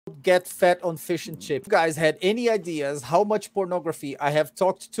get fat on fish and chips. You guys had any ideas how much pornography I have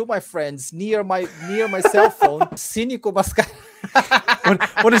talked to my friends near my cell phone? Cynical mascara.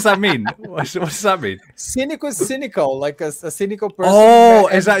 What does that mean? What does that mean? Cynical is cynical, like a cynical person. Oh,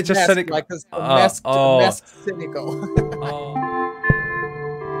 is that just cynical? Like a masked cynical.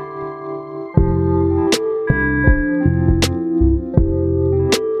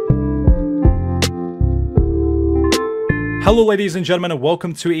 Hello, ladies and gentlemen, and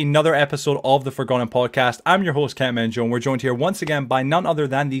welcome to another episode of the Forgotten Podcast. I'm your host, Ken Menjo, and we're joined here once again by none other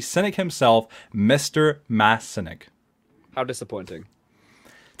than the cynic himself, Mr. Mass Cynic. How disappointing.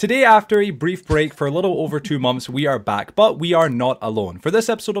 Today, after a brief break for a little over 2 months, we are back, but we are not alone. For this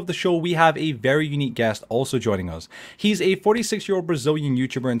episode of the show, we have a very unique guest also joining us. He's a 46-year-old Brazilian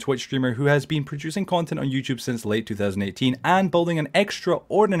YouTuber and Twitch streamer who has been producing content on YouTube since late 2018 and building an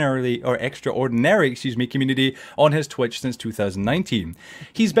extraordinary community on his Twitch since 2019.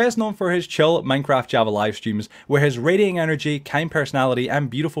 He's best known for his chill Minecraft Java live streams, where his radiating energy, kind personality, and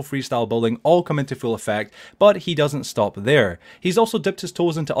beautiful freestyle building all come into full effect, but he doesn't stop there. He's also dipped his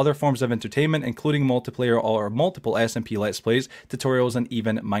toes into other forms of entertainment, including multiplayer or multiple SMP Let's Plays, tutorials, and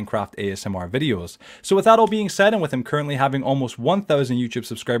even Minecraft ASMR videos. So with that all being said, and with him currently having almost 1,000 YouTube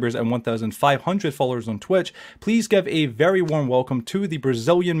subscribers and 1,500 followers on Twitch, please give a very warm welcome to the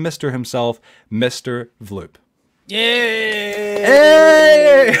Brazilian Mr. himself, Mr. Vloop. Yay!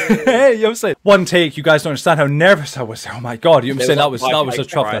 Hey! Hey! You know what I'm saying? One take, you guys don't understand how nervous I was. Oh my god, you know what I'm saying? That was a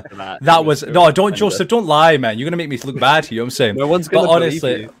tough. That was no, don't, Joseph, don't lie, man. You're gonna make me look bad here. You know what I'm saying? No one's gonna believe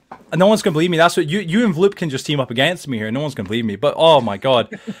you. No one's gonna believe me. That's what you and Vloop can just team up against me here. No one's gonna believe me. But oh my god.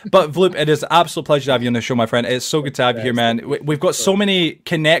 But Vloop, it is an absolute pleasure to have you on the show, my friend. It's so good to have you here, man. We've got so many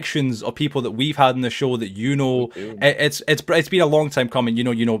connections of people that we've had in the show that you know. It's been a long time coming. You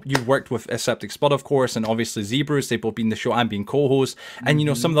know, you've worked with Aseptic Spud, of course, and obviously Zebrus. They've both been in the show and been co-hosts. And you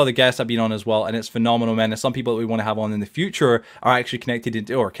know, some of the other guests I've been on as well, and it's phenomenal, man. And some people that we want to have on in the future are actually connected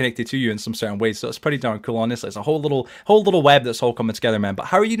to you in some certain ways. So it's pretty darn cool, honestly. It's a whole little web that's all coming together, man. But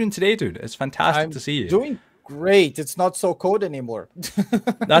how are you doing today, dude? It's fantastic to see you. Doing great. It's not so cold anymore.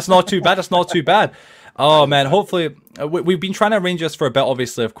 That's not too bad. That's not too bad. Oh man, hopefully we've been trying to arrange this for a bit.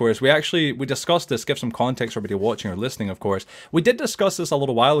 Obviously, of course, we discussed this. Give some context for everybody watching or listening. Of course, we did discuss this a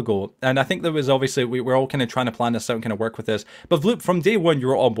little while ago, and I think there was obviously we were all kind of trying to plan this out and kind of work with this. But Vloop, from day one, you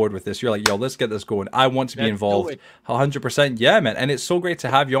were on board with this. You're like, yo, let's get this going. I want to be involved. 100%. Yeah, man, and it's so great to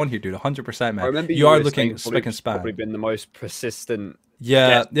have you on here, dude. 100%, man. I remember you are looking spick and span. Probably been the most persistent.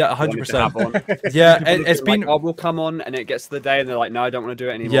 Yeah, 100%. Yeah, it's been. Like, oh, we'll come on, and it gets to the day, and they're like, no, I don't want to do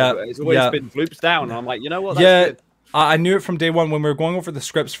it anymore. Yeah, but it's always been Vloop's down, and I'm like, you know what? That's good. I knew it from day one when we were going over the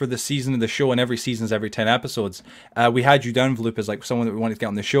scripts for the season of the show, and every season's every 10 episodes. We had you down, Vloop, as like someone that we wanted to get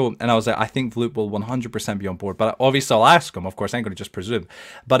on the show, and I was like, I think Vloop will 100% be on board. But obviously, I'll ask him. Of course, I ain't going to just presume.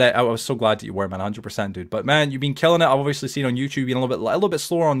 But I was so glad that you were, man, 100%, dude. But man, you've been killing it. I've obviously seen on YouTube, being a little bit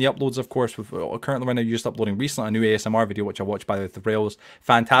slower on the uploads, of course. With currently right now, you're just uploading recently a new ASMR video, which I watched by the Rails.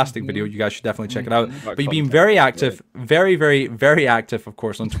 Fantastic video. You guys should definitely check it out. But you've been very active, very, very, very active, of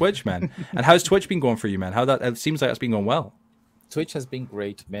course, on Twitch, man. And how's Twitch been going for you, man? It seems like it's been going well. Twitch has been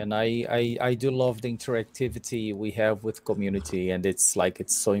great, man. I do love the interactivity we have with community, and it's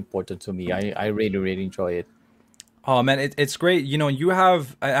so important to me. I really, really enjoy it. Oh man, it's great. You know, you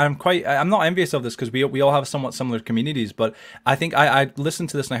have. I'm not envious of this because we all have somewhat similar communities. But I think I listened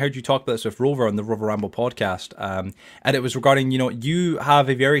to this and I heard you talk about this with Rover on the Rover Ramble podcast, and it was regarding, you know, you have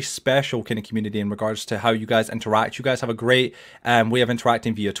a very special kind of community in regards to how you guys interact. You guys have a great way of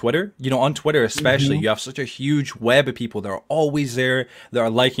interacting via Twitter. You know, on Twitter especially, you have such a huge web of people that are always there, that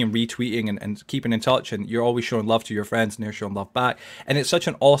are liking, retweeting, and keeping in touch, and you're always showing love to your friends and they're showing love back. And it's such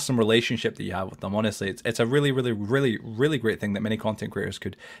an awesome relationship that you have with them. Honestly, it's a really, really, really great thing that many content creators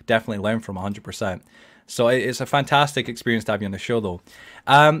could definitely learn from 100%. So it's a fantastic experience to have you on the show, though.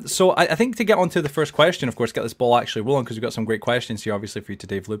 So I think to get on to the first question, of course, get this ball actually rolling, because we've got some great questions here, obviously, for you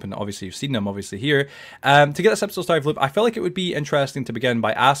today, Vloop, and obviously you've seen them, obviously, here. To get this episode started, Vloop, I feel like it would be interesting to begin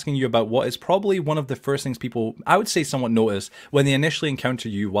by asking you about what is probably one of the first things people, I would say, somewhat notice when they initially encounter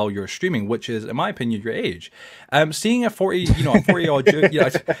you while you're streaming, which is, in my opinion, your age. Seeing a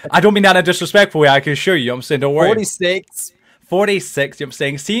 40-odd, I don't mean that in a disrespectful way, I can assure you, I'm saying, don't worry. 46. 46, you know what I'm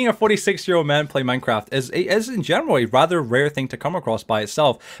saying? Seeing a 46-year-old man play Minecraft is in general a rather rare thing to come across by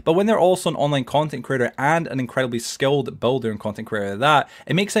itself. But when they're also an online content creator and an incredibly skilled builder and content creator,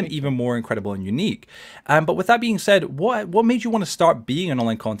 it makes them even more incredible and unique. But with that being said, what made you want to start being an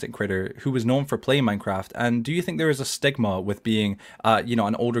online content creator who was known for playing Minecraft? And do you think there is a stigma with being,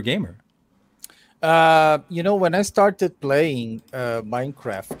 an older gamer? When I started playing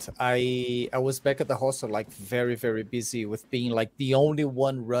Minecraft, I was back at the hostel, like very, very busy with being like the only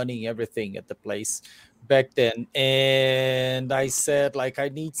one running everything at the place back then. And I said, like, I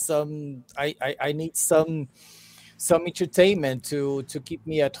need I need some entertainment to keep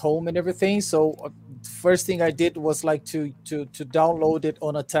me at home and everything. So first thing I did was like to download it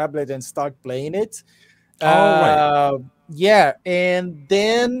on a tablet and start playing it. Oh, right. Yeah, and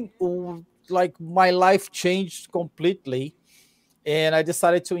then like my life changed completely, and I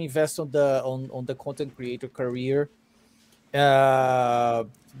decided to invest on the content creator career.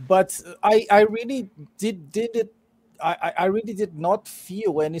 But I really did it. I really did not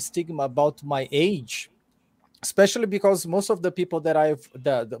feel any stigma about my age, especially because most of the people that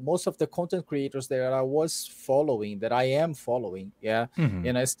the most of the content creators that I was following, that I am following, yeah, Hmm.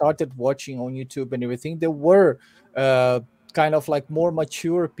 and I started watching on YouTube and everything, they were uh kind of like more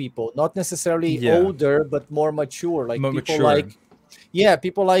mature people, not necessarily Yeah, older, but more mature, like more people mature. like, yeah,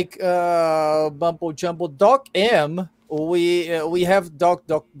 people like Bumble Jumble Doc M. We have Doc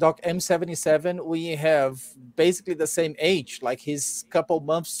M77. We have basically the same age, like he's a couple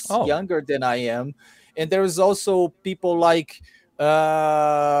months Oh, younger than I am. And there is also people like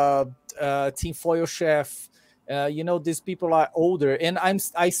uh, Tinfoil Chef. These people are older, and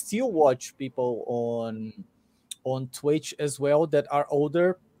I still watch people on Twitch as well that are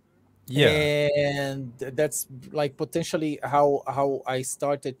older, yeah. and that's like potentially how I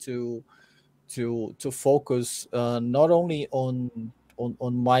started to focus not only on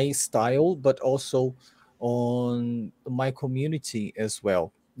my style but also on my community as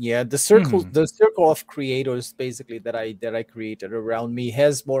well. Yeah, Hmm. the circle of creators basically that I created around me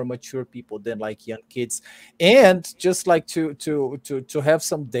has more mature people than like young kids. And just like to have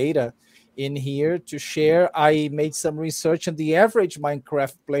some data in here to share, I made some research, and the average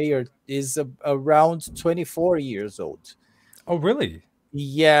Minecraft player is around 24 years old. Oh, really?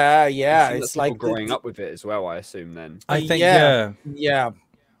 Yeah, I yeah. assume that's It's people like growing up with it as well. I assume then. I think, yeah, yeah. yeah,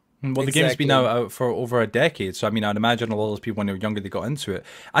 Well, the game's been exactly. out for over a decade, so I mean, I'd imagine a lot of those people when they were younger they got into it.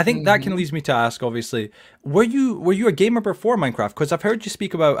 I think that can Hmm. leads me to ask, obviously, were you a gamer before Minecraft? Because I've heard you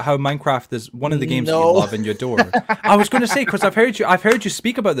speak about how Minecraft is one of the games that you No, love and you adore. I was going to say because I've heard you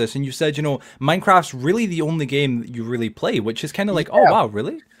speak about this, and you said Minecraft's really the only game that you really play, which is kind of like, oh yeah. wow,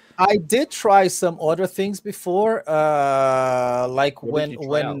 really? I did try some other things before, like What did you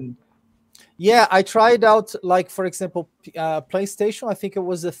try out? yeah, I tried out, like, for example, PlayStation. I think it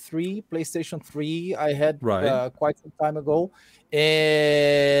was PlayStation 3 I had Right? quite some time ago.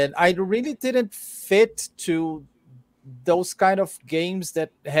 And I really didn't fit to those kind of games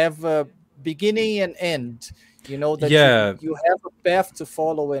that have a beginning and end, that Yeah, you have a path to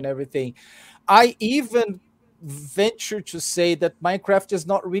follow and everything. I even venture to say that Minecraft is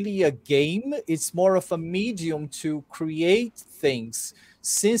not really a game, it's more of a medium to create things.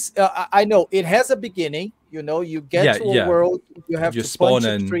 Since I know it has a beginning, you get yeah, to a yeah. world, you have You to spawn punch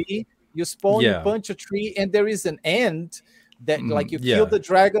a in. tree, you spawn, you Yeah, punch a tree, and there is an end that, like, you kill yeah, the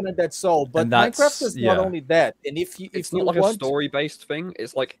dragon and that's all. and But Minecraft that's is not yeah. only that. And if you It's if not you like a want, story-based thing.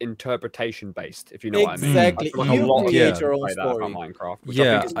 It's like interpretation-based, if you know what I mean. I exactly, feel like a you lot of create Yeah, people your own say that about story. Minecraft, which I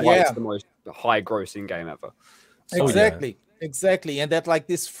think yeah. is why it's Yeah, the most high-grossing game ever. Oh So yeah. exactly, exactly. And that, like,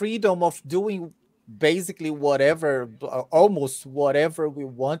 this freedom of doing basically whatever, almost whatever we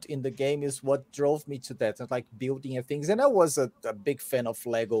want in the game is what drove me to that, and like building and things. And I was a big fan of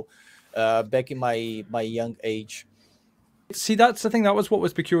Lego back in my young age. See, that's the thing. That was what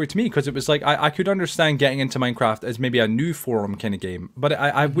was peculiar to me because it was like I could understand getting into Minecraft as maybe a new forum kind of game, but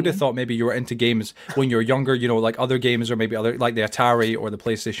I would have Hmm. thought maybe you were into games when you were younger, like other games or maybe other like the Atari or the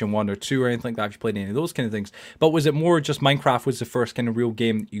PlayStation 1 or 2 or anything like that, if you played any of those kind of things. But was it more just Minecraft was the first kind of real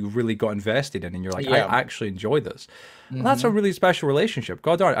game that you really got invested in and you're like, I Yeah. actually enjoy this? Well, that's a Hmm. really special relationship.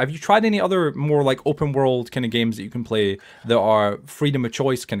 God darn it. Have you tried any other more like open world kind of games that you can play that are freedom of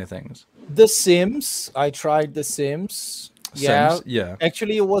choice kind of things? The Sims. I tried The Sims. Yeah. Sims? Yeah.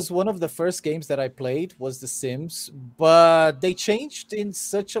 Actually, it was one of the first games that I played was The Sims, but they changed in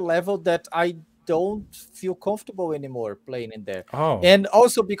such a level that I don't feel comfortable anymore playing in there. Oh. And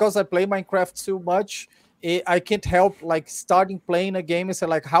also because I play Minecraft too much, I can't help like starting playing a game and say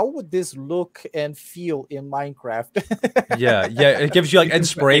like, how would this look and feel in Minecraft? Yeah, yeah, it gives you like you can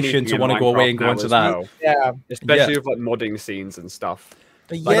put inspiration anything to in want to go away Minecraft and go now into as that. well, Yeah, Yeah, especially with like modding scenes and stuff.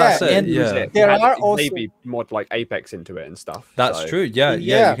 Like yeah, that's it. you and use Yeah, it, you there had are also maybe mod like Apex into it and stuff. that's So true. Yeah,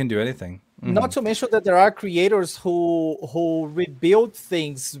 yeah, you yeah. can do anything. Not to mention that there are creators who rebuild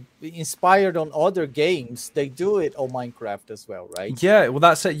things inspired on other games. They do it on Minecraft as well, right? Yeah, well,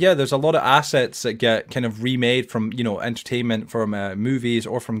 that's it. Yeah, there's a lot of assets that get kind of remade from, entertainment, from movies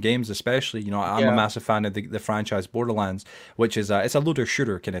or from games, especially. I'm a massive fan of the franchise Borderlands, which is it's a looter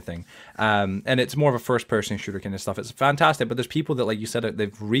shooter kind of thing, and it's more of a first person shooter kind of stuff. It's fantastic, but there's people that, like you said,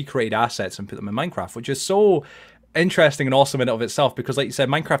 they've recreated assets and put them in Minecraft, which is so interesting and awesome in and of itself, because like you said,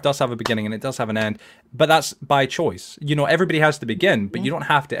 Minecraft does have a beginning and it does have an end, but that's by choice. Everybody has to begin, but you don't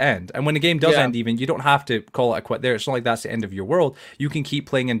have to end. And when the game does end, even, you don't have to call it a quit there. It's not like that's the end of your world. You can keep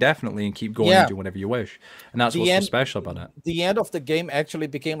playing indefinitely and keep going and do whatever you wish, and that's what's so special about it. The end of the game actually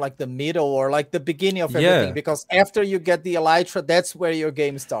became like the middle or like the beginning of everything, because after you get the Elytra, that's where your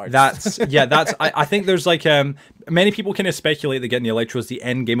game starts. I think there's like many people kind of speculate that getting the Elytra is the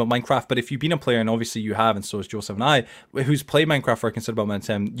end game of Minecraft, but if you've been a player, and obviously you have, and so has Joseph and I, who's played Minecraft for a considerable amount of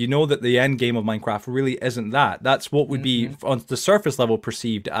time, you know that the end game of Minecraft really isn't that. That's what would be on the surface level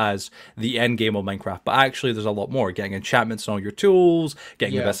perceived as the end game of Minecraft, but actually there's a lot more. Getting enchantments on all your tools,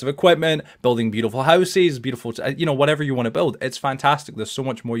 getting the best of equipment, building beautiful houses, beautiful, whatever you want to build. It's fantastic. There's so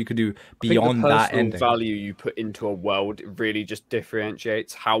much more you could do beyond that ending. Value you put into a world really just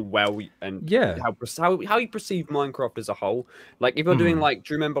differentiates how well and how you perceive Minecraft as a whole. Like if you're doing like,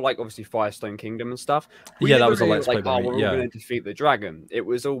 do you remember like obviously Firestone Kingdom and stuff? That was a Let's Play. We're going to defeat the dragon. It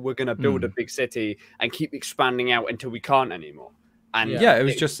was all, we're going to build a big city and keep expanding out until we can't anymore. And it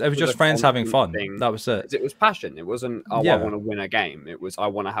was just friends having fun. That was it. It was passion. It wasn't I want to win a game. It was I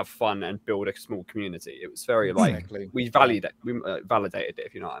want to have fun and build a small community. It was very like we validated it,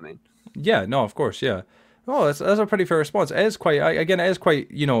 if you know what I mean. Yeah, no, of course, yeah. Oh, that's a pretty fair response. It is quite,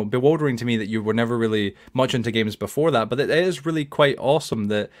 bewildering to me that you were never really much into games before that, but it is really quite awesome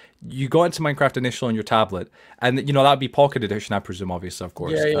that you got into Minecraft initially on your tablet, and that'd be Pocket Edition, I presume, obviously, of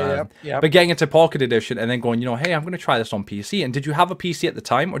course. Yeah. But getting into Pocket Edition and then going, hey, I'm going to try this on PC. And did you have a PC at the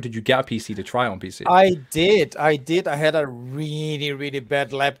time, or did you get a PC to try on PC? I did. I had a really, really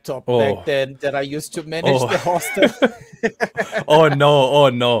bad laptop back then that I used to manage the hostel. Oh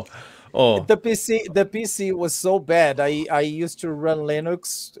no. Oh, the PC was so bad. I used to run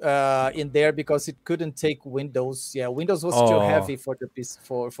Linux in there because it couldn't take Windows. Yeah, Windows was too heavy for the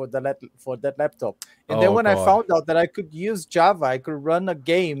PC, for that laptop. And then when I found out that I could use Java, I could run a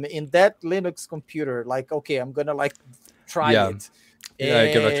game in that Linux computer. Like, okay, I'm gonna try it.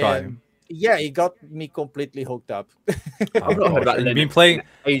 Yeah, give it a try. Yeah, it got me completely hooked up. You've been playing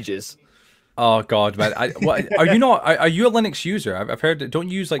ages. Oh God, man! Are you not? Are you a Linux user? I've heard that. Don't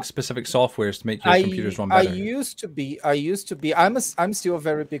you use like specific softwares to make your computers run better? I used to be. I'm still a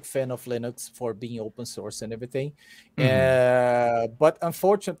very big fan of Linux for being open source and everything. But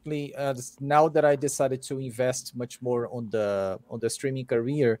unfortunately, now that I decided to invest much more on the streaming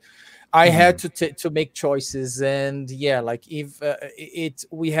career, I had to make choices. And if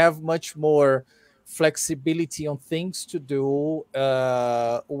we have much more flexibility on things to do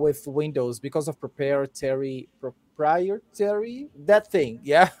with Windows because of proprietary that thing.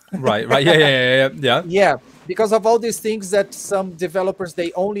 Right. Yeah, because of all these things that some developers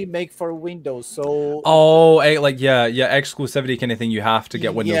they only make for Windows. So exclusivity kind of thing. You have to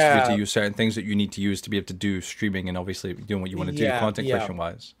get Windows to use certain things that you need to use to be able to do streaming and obviously doing what you want to do content creation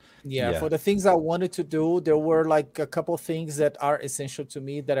wise. Yeah, for the things I wanted to do, there were like a couple things that are essential to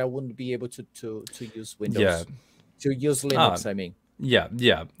me that I wouldn't be able to use Windows, to use Linux. I mean, no,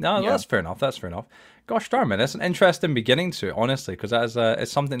 that's fair enough. Gosh darn, man, that's an interesting beginning to it, honestly, because that is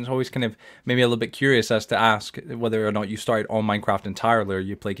it's something that's always kind of made me a little bit curious as to ask whether or not you started on Minecraft entirely or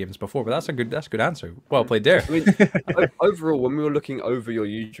you played games before. But that's a good answer. Well played there. I mean, overall, when we were looking over your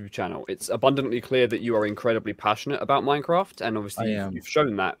YouTube channel, it's abundantly clear that you are incredibly passionate about Minecraft, and obviously you've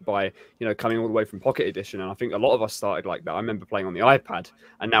shown that by coming all the way from Pocket Edition. And I think a lot of us started like that. I remember playing on the iPad,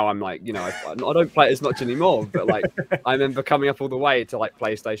 and now I'm like, I don't play it as much anymore, but like I remember coming up all the way to like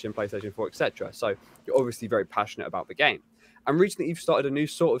PlayStation 4, etc. So you're obviously very passionate about the game. And recently you've started a new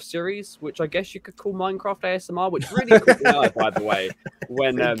sort of series, which I guess you could call Minecraft ASMR, which really caught me eye, by the way,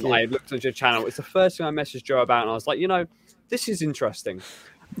 when I looked at your channel. It's the first thing I messaged Joe about, and I was like, this is interesting.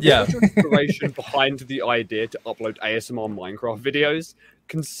 Yeah. What's your inspiration behind the idea to upload ASMR Minecraft videos?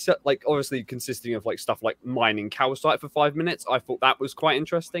 Obviously consisting of like stuff like mining calcite for 5 minutes. I thought that was quite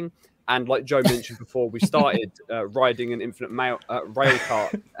interesting. And like Joe mentioned before, we started riding an infinite rail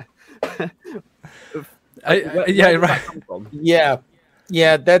cart.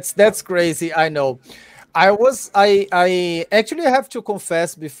 Yeah, that's crazy. I know. I actually have to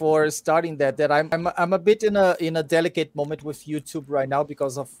confess before starting that I'm a bit in a delicate moment with YouTube right now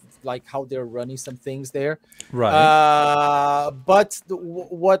because of like how they're running some things there. Right. But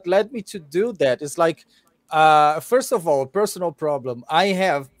what led me to do that is like, first of all, a personal problem. I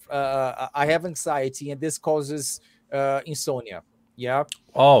have anxiety, and this causes insomnia. Yeah.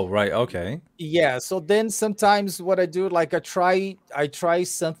 Oh, right. Okay. Yeah, so then sometimes what I do, like I try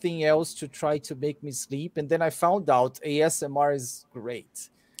something else to try to make me sleep, and then I found out ASMR is great.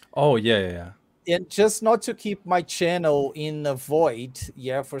 Oh, yeah, yeah, yeah. And just not to keep my channel in a void,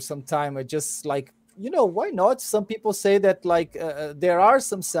 yeah, for some time, I just like, why not? Some people say that like there are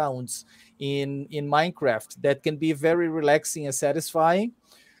some sounds in Minecraft that can be very relaxing and satisfying.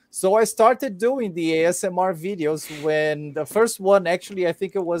 So I started doing the ASMR videos when the first one, actually, I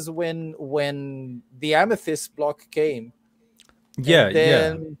think it was when the Amethyst block came. Yeah, And yeah.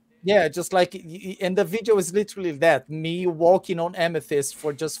 then yeah, just like and the video is literally that, me walking on Amethyst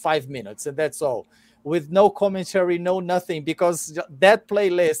for just 5 minutes, and that's all. With no commentary, no nothing, because that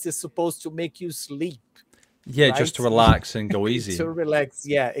playlist is supposed to make you sleep, Yeah, just right? to relax and go easy. To relax.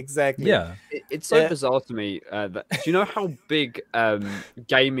 Yeah, exactly. Yeah. It's so bizarre to me. That, do you know how big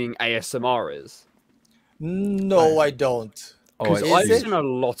gaming ASMR is? No, I don't. Oh, Because it's I've huge. seen a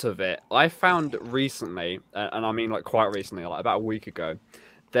lot of it. I found recently, and I mean like quite recently, like about a week ago,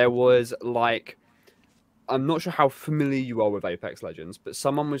 there was like, I'm not sure how familiar you are with Apex Legends, but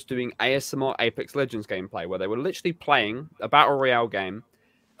someone was doing ASMR Apex Legends gameplay where they were literally playing a battle royale game,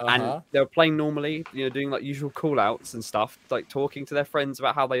 and Uh-huh. they were playing normally, doing like usual call outs and stuff, like talking to their friends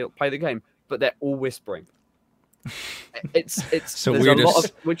about how they play the game, but they're all whispering. It's So there's weird. a lot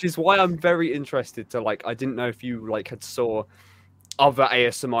of, which is why I'm very interested to like, I didn't know if you like had saw other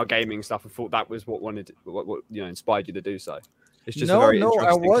ASMR gaming stuff and thought that was what inspired you to do so. It's just a No, very no, I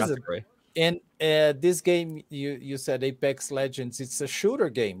interesting wasn't. category. And this game, you said Apex Legends, it's a shooter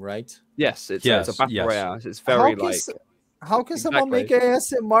game, right? Yes, it's a Yes, battle yes. royale. It's How very can like, s- how can someone exactly. make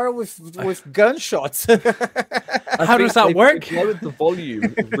ASMR with gunshots? How does that work? They've lowered the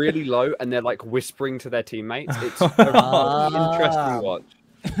volume really low, and they're like whispering to their teammates. It's a really Ah. interesting watch.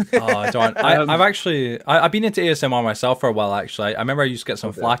 Oh, darn. I've been into ASMR myself for a while. Actually, I remember I used to get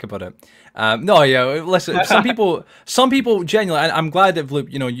some flack about it. No, yeah. Listen, some people genuinely. I'm glad that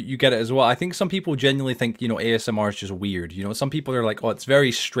Vloop, you get it as well. I think some people genuinely think ASMR is just weird. Some people are like, oh, it's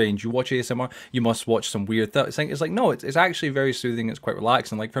very strange. You watch ASMR, you must watch some weird thing. It's like, no, it's actually very soothing. It's quite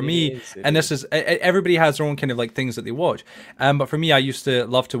relaxing. Like for me, this is everybody has their own kind of like things that they watch. But for me, I used to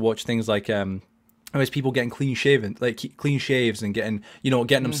love to watch things like There's people getting clean shaven, like clean shaves, and getting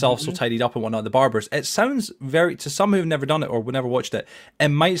themselves so tidied up and whatnot. The barbers. It sounds very, to some who've never done it or never watched it, it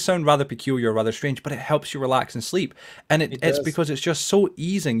might sound rather peculiar, rather strange, but it helps you relax and sleep. And it's because it's just so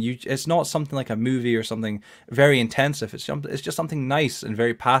easing. It's not something like a movie or something very intensive. It's just something nice and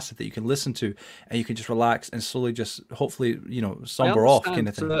very passive that you can listen to, and you can just relax and slowly just hopefully somber off kind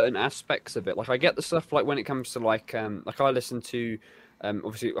of thing. Certain aspects of it, like I get the stuff like when it comes to like I listen to.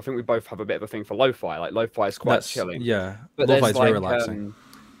 Obviously, I think we both have a bit of a thing for lo-fi. Like lo-fi is quite chilling. Yeah, but lo-fi there's is very like relaxing.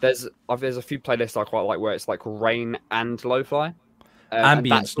 there's a few playlists I quite like where it's like rain and lo-fi.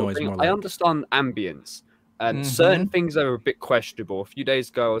 Ambience noise, more like. I understand ambience. Certain things are a bit questionable. A few days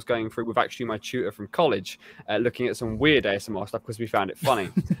ago, I was going through with actually my tutor from college, looking at some weird ASMR stuff because we found it funny.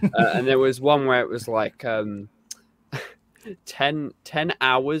 And there was one where it was like 10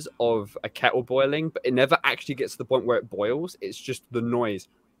 hours of a kettle boiling, but it never actually gets to the point where it boils. It's just the noise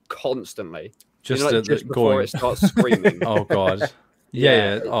constantly. Just, just before going. it starts screaming. Oh, God.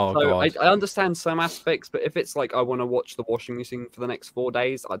 Yeah. Oh, so God. I understand some aspects, but if it's like I want to watch the washing machine for the next 4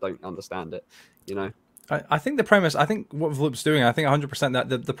 days, I don't understand it, I think the premise, I think what Vloop's doing, I think 100%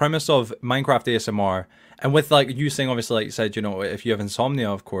 that the premise of Minecraft ASMR, and with like you saying, obviously, like you said, if you have insomnia,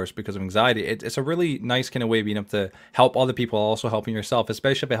 of course, because of anxiety, it's a really nice kind of way of being able to help other people, also helping yourself,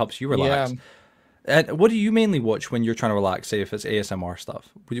 especially if it helps you relax. Yeah. And what do you mainly watch when you're trying to relax? Say if it's ASMR stuff,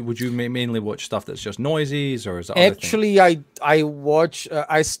 would you mainly watch stuff that's just noisies, or is it actually I watch?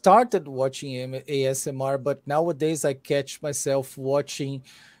 I started watching ASMR, but nowadays I catch myself watching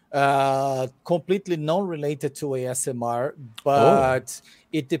completely non-related to ASMR, but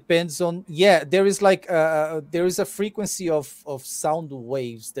it depends on. Yeah, there is like there is a frequency of sound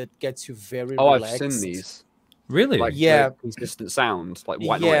waves that gets you very relaxed. I've seen these. Really? Like, yeah, consistent sounds like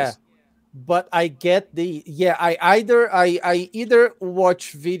white noise. But I get I either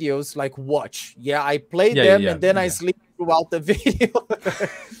watch videos like I play them and then I sleep throughout the video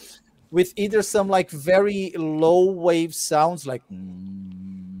with either some like very low wave sounds like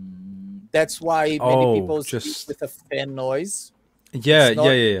that's why many people sleep with a fan noise.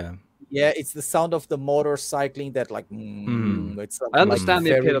 Yeah. Yeah, it's the sound of the motorcycling that like it's I understand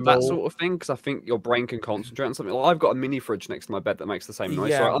the appeal of that low. sort of thing because I think your brain can concentrate on something. Like, I've got a mini fridge next to my bed that makes the same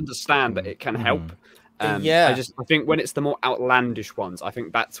noise, so I understand that it can help. I think when it's the more outlandish ones, I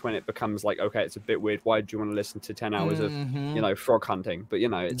think that's when it becomes like, okay, it's a bit weird. Why do you want to listen to 10 hours of, frog hunting? But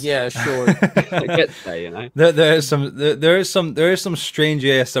it's sure. It gets there, There is some strange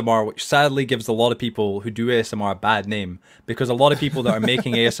ASMR, which sadly gives a lot of people who do ASMR a bad name, because a lot of people that are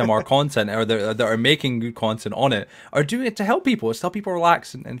making ASMR content or that are making good content on it are doing it to help people. It's to help people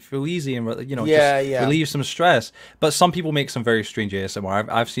relax and feel easy and just relieve some stress. But some people make some very strange ASMR.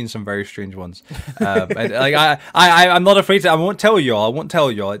 I've seen some very strange ones. And like I'm not afraid to. I won't tell you all.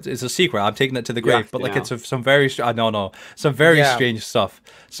 It's a secret. I'm taking it to the grave. But like it's some very some very strange stuff.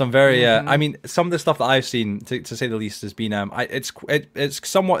 Some very. I mean, some of the stuff that I've seen, to say the least, has been. It's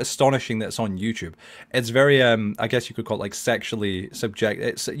somewhat astonishing that it's on YouTube. It's very. I guess you could call it like sexually subject.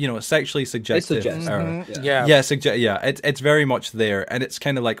 It's sexually suggestive. It's very much there, and it's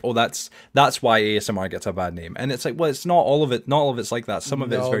kind of like, oh, that's why ASMR gets a bad name. And it's like, well, it's not all of it. Not all of it's like that. Some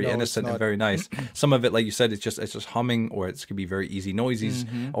of it's very innocent and very nice. Some of it, like you said, it's just humming, or it could be very easy noises,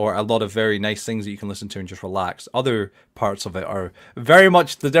 or a lot of very nice things that you can listen to and just relax. Other parts of it are very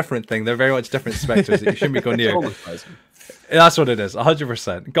much the different thing. They're very much different specters that you shouldn't be going near. That's what it is,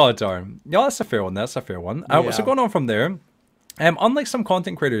 100%. God darn. Yeah, that's a fair one. So going on from there. Unlike some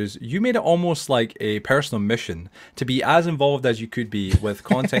content creators, you made it almost like a personal mission to be as involved as you could be with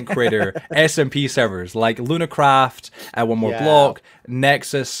content creator SMP servers like Lunacraft, One More Block,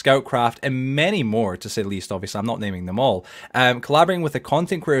 Nexus, Scoutcraft, and many more, to say the least. Obviously, I'm not naming them all. Collaborating with the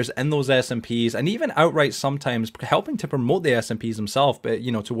content creators in those SMPs, and even outright sometimes helping to promote the SMPs themselves, but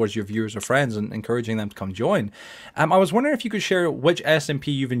towards your viewers or friends, and encouraging them to come join. I was wondering if you could share which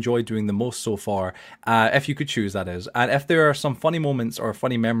SMP you've enjoyed doing the most so far, if you could choose, that is, and if there are some funny moments or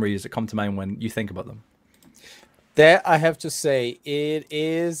funny memories that come to mind when you think about them. That, I have to say, it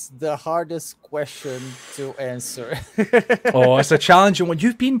is the hardest question to answer. Oh, it's a challenging one.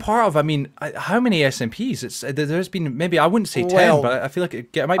 You've been part of, I mean, how many SMPs? There's been, maybe, I wouldn't say 10, but I feel like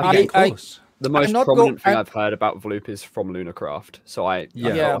it might be getting close. The most prominent thing I've heard about Vloop is from Lunacraft, so I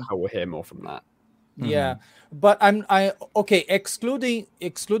will hear more from that. Yeah, but okay, excluding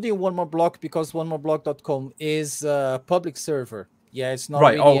One More Block, because onemooreblock.com is a public server. Yeah, it's not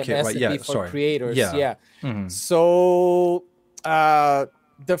really an SMP for creators. So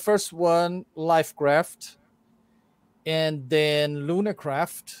the first one, Lifecraft, and then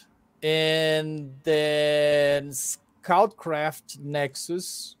Lunacraft, and then Scoutcraft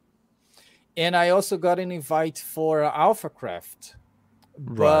Nexus, and I also got an invite for AlphaCraft.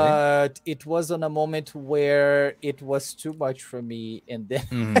 But it was on a moment where it was too much for me, and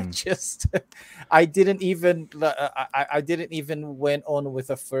then I didn't even went on with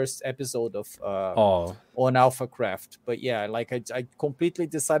the first episode of on AlphaCraft. But yeah, like I completely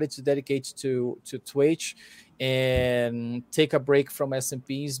decided to dedicate to Twitch and take a break from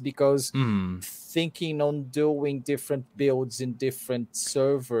SMPs, because thinking on doing different builds in different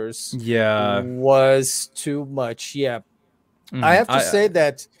servers was too much. I have to say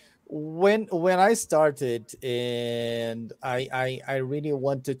that when I started, and I really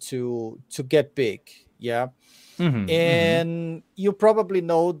wanted to get big, and you probably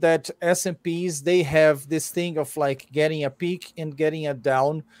know that SMPs, they have this thing of like getting a peak and getting a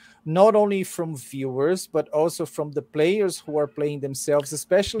down, not only from viewers but also from the players who are playing themselves,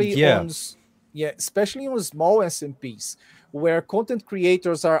 especially on small SMPs, where content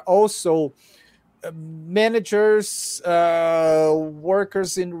creators are also managers,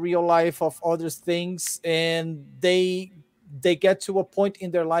 workers in real life of other things, and they get to a point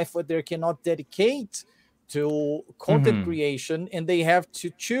in their life where they cannot dedicate to content creation, and they have to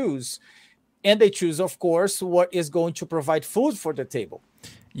choose, and they choose, of course, what is going to provide food for the table.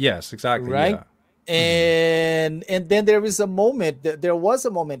 Yes, exactly. Right. And then there was a moment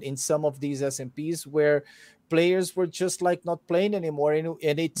in some of these SMPs where players were just like not playing anymore,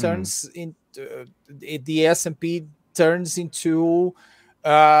 and it turns into the SMP turns into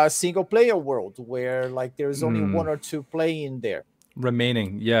a single player world where like there's only one or two playing there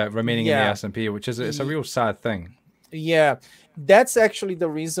remaining in the SMP, which is it's a real sad thing. That's actually the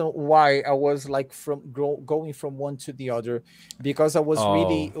reason why I was like going from one to the other, because I was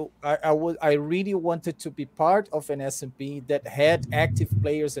I really wanted to be part of an SMP that had active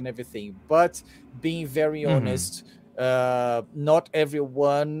players and everything. But being very honest, not every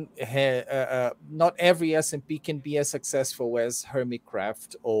SMP can be as successful as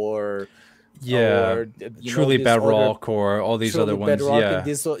Hermitcraft or or Truly Bedrock or all these other ones.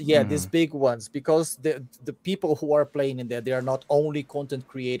 Yeah, these big ones, because the people who are playing in there, they are not only content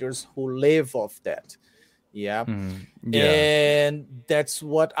creators who live off that. And that's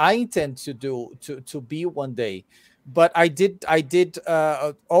what I intend to do, to be one day. But I did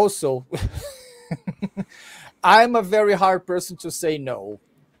also I'm a very hard person to say no.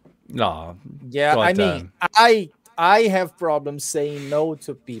 I mean, I have problems saying no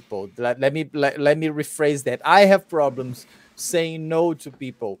to people. Let me rephrase that. I have problems saying no to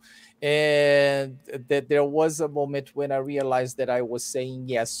people. And that there was a moment when I realized that I was saying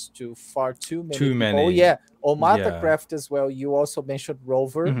yes to far too many people. Oh yeah, Omatacraft as well. You also mentioned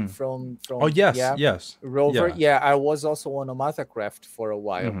Rover from yes, Rover. Yeah, I was also on Omatacraft for a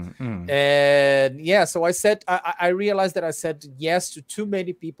while. And yeah, so I said I realized that I said yes to too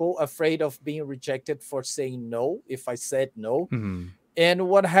many people, afraid of being rejected for saying no if I said no. And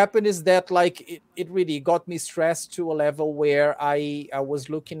what happened is that, like, it really got me stressed to a level where I was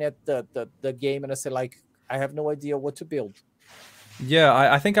looking at the game and I said, like, I have no idea what to build. Yeah,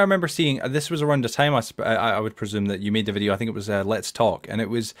 I think I remember seeing, this was around the time I would presume that you made the video. I think it was Let's Talk, and it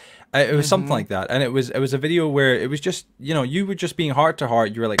was something like that. And it was a video where it was just, you were just being heart to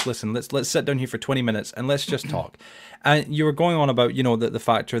heart. You were like, listen, let's sit down here for 20 minutes and let's just talk. And you were going on about, the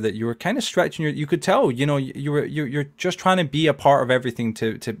factor that you were kind of stretching you could tell, you're just trying to be a part of everything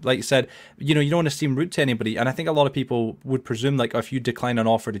to like you said, you don't want to seem rude to anybody. And I think a lot of people would presume, like, if you decline an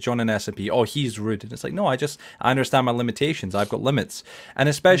offer to join an SMP, oh, he's rude. And it's like, no, I understand my limitations. I've got limits. And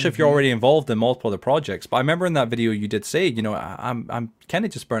especially if you're already involved in multiple other projects. But I remember in that video you did say, I'm kind of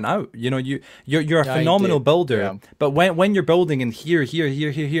just burnt out. You're a phenomenal builder, but when you're building in here,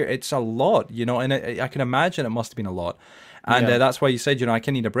 it's a lot, and I can imagine it must have been a lot. And that's why you said, I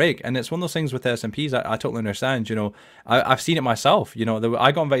can need a break. And it's one of those things with SMPs, I totally understand. I've seen it myself.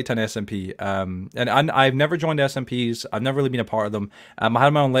 I got invited to an SMP, and I've never joined SMPs. I've never really been a part of them. I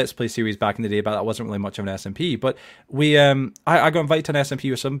had my own Let's Play series back in the day, but that wasn't really much of an SMP. But I got invited to an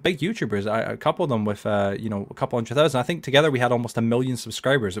SMP with some big YouTubers. A couple of them with, a couple 100,000. I think together we had almost 1 million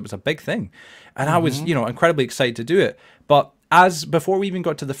subscribers. It was a big thing. And I was, incredibly excited to do it. But before we even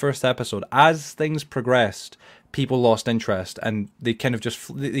got to the first episode, as things progressed, people lost interest and they kind of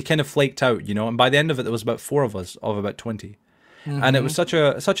flaked out, and by the end of it there was about 4 of us of about 20. And it was such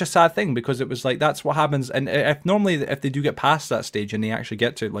a sad thing, because it was like, that's what happens. And if they do get past that stage and they actually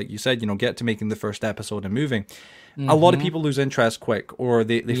get to, like you said, get to making the first episode and moving, a lot of people lose interest quick, or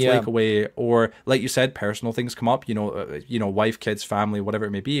they flake away, or like you said, personal things come up, wife, kids, family, whatever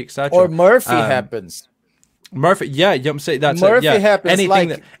it may be, etc. Or Murphy happens. Murphy, I'm saying that's Murphy happens.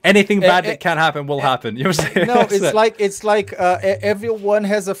 Anything bad that can happen will happen. You know what I'm saying? No, it's like everyone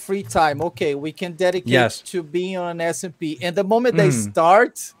has a free time. Okay, we can dedicate to being on an SMP, and the moment they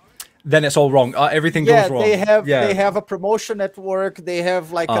start, then it's all wrong. Everything goes wrong. They have a promotion at work. They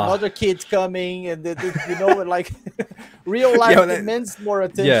have another kid coming, and like real life demands more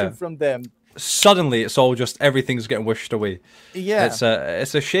attention from them. Suddenly it's all just, everything's getting wished away. It's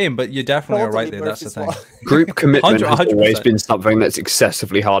a shame, but you definitely are right there. That's the thing. Group commitment has always been something that's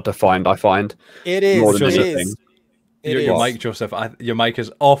excessively hard to find, I find. It is. More than anything. Your mic, Joseph, your mic is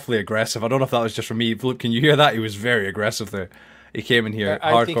awfully aggressive. I don't know if that was just from me. Look, can you hear that? He was very aggressive there. He came in here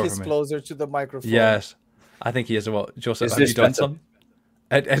hardcore. I think he's closer to the microphone. Yes, I think he is. Well, Joseph, have you done something?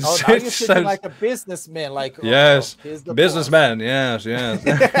 Now you're sitting like a businessman, yes, businessman, yes.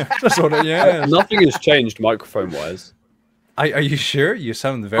 That's what Nothing has changed microphone-wise. Are you sure? You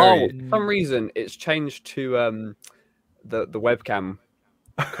sound very. For some reason it's changed to the webcam.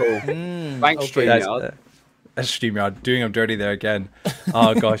 Cool. Thanks, StreamYard. StreamYard doing him dirty there again.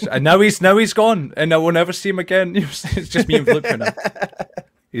 Oh gosh, and now he's gone, and I will never see him again. It's just me and Flipper now.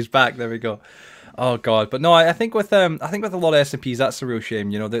 He's back. There we go. Oh God, but no, I think with a lot of SMPs, that's a real shame.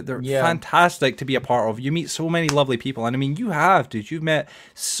 They're fantastic to be a part of. You meet so many lovely people, and I mean, you've met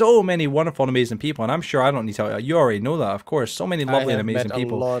so many wonderful and amazing people, and I'm sure I don't need to tell you. You already know that, of course. So many lovely and amazing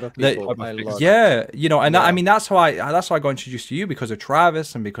people. A lot of people. I mean, that's how I got introduced to you, because of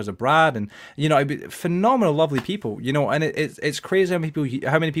Travis and because of Brad, and phenomenal, lovely people. And it's crazy how many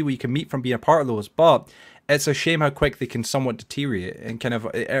people you can meet from being a part of those, but it's a shame how quick they can somewhat deteriorate, and kind of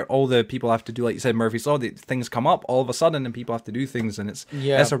all the people have to do, like you said, Murphy's Law, things come up all of a sudden and people have to do things, and it's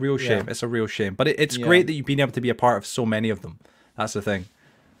a real shame. It's a real shame, but it's great that you've been able to be a part of so many of them. That's the thing.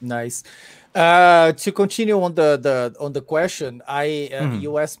 Nice. To continue on the question,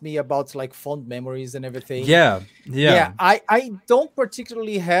 you asked me about like fond memories and everything. I don't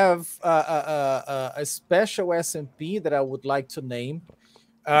particularly have a special SMP that I would like to name.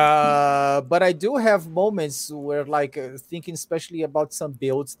 But I do have moments where like thinking especially about some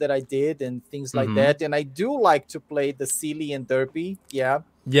builds that I did and things like that, and I do like to play the silly and derpy.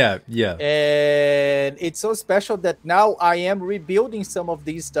 Yeah, and it's so special that now I am rebuilding some of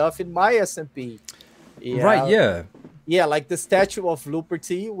these stuff in my SMP. Yeah, like the statue of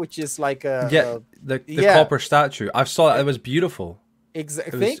Luperty, which is like the copper statue. I saw that. It was beautiful.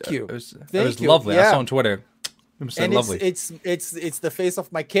 Thank you. It was lovely. Yeah. I saw on Twitter. It was so lovely. It's the face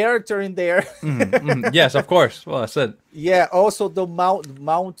of my character in there. Yes, of course. Well, I said. Yeah. Also the Mount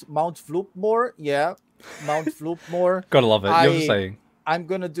Vloopmore. Yeah, Mount Vloopmore. Gotta love it. You're saying. I'm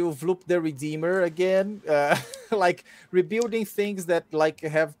gonna do Vloop the Redeemer again, like rebuilding things that like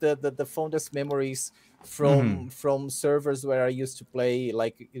have the fondest memories from servers where I used to play.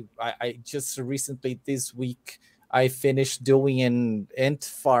 Like I just recently this week I finished doing an ant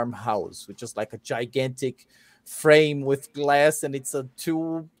farmhouse, which is like a gigantic frame with glass, and it's a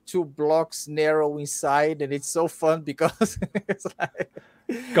two blocks narrow inside, and it's so fun because it's like,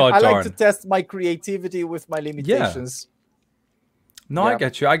 I like to test my creativity with my limitations. No, I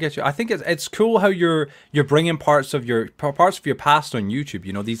get you. I think it's cool how you're bringing parts of your past on YouTube.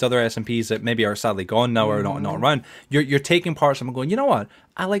 You know, these other SMPs that maybe are sadly gone now or not around. You're taking parts of them and going, you know what?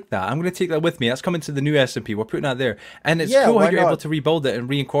 I like that. I'm going to take that with me. That's coming to the new SMP. We're putting that there, and it's cool how you're able to rebuild it and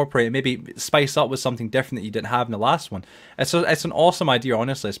reincorporate it, maybe spice up with something different that you didn't have in the last one. It's an awesome idea,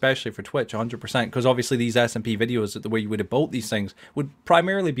 honestly, especially for Twitch, 100%. Because obviously these SMP videos, the way you would have built these things, would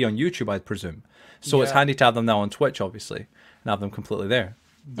primarily be on YouTube, I presume. So it's handy to have them now on Twitch, obviously. And have them completely there.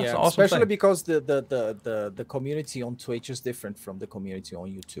 That's awesome, especially because the community on Twitch is different from the community on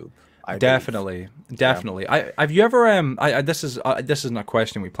YouTube. Definitely. Have you ever this isn't a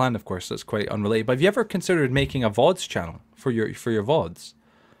question we planned, of course, that's quite unrelated, but have you ever considered making a VODs channel for your VODs?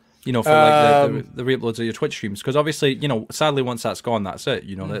 You know, for like the re-uploads of your Twitch streams, because obviously, you know, sadly once that's gone, that's it.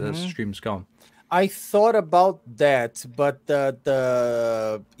 You know, that stream's gone. I thought about that, but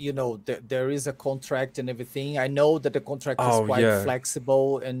you know, there is a contract and everything. I know that the contract is quite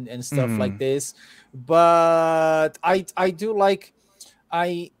flexible and stuff like this, but I do like,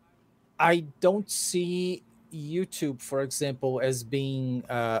 I don't see YouTube, for example, as being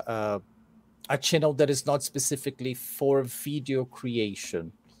a channel that is not specifically for video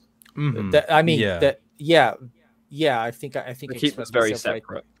creation. I think it keeps us very separate.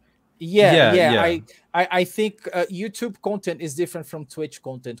 Right. Yeah. I think YouTube content is different from Twitch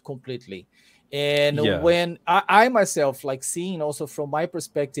content completely. And when I myself, like seeing also from my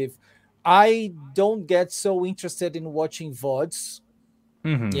perspective, I don't get so interested in watching VODs.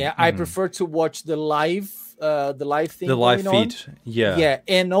 I prefer to watch the live thing, the live feed.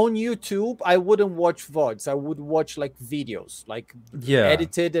 And on YouTube I wouldn't watch VODs. I would watch like videos, like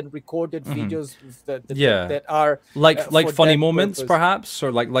edited and recorded videos that are like funny moments perhaps,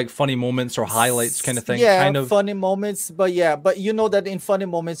 or like funny moments or highlights kind of thing. Funny moments, but you know that in funny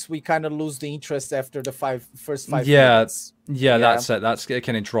moments we kind of lose the interest after the first 5 minutes. That's it. It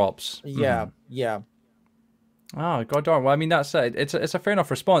kind of drops. Oh, god darn. Well, I mean, that's it. It's a fair enough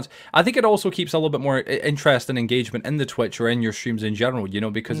response. I think it also keeps a little bit more interest and engagement in the Twitch or in your streams in general, you know,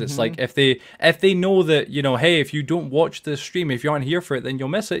 because it's like if they know that, you know, hey, if you don't watch the stream, if you aren't here for it, then you'll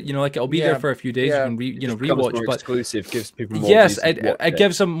miss it. You know, like it'll be there for a few days. You can rewatch. More but exclusive, gives people more it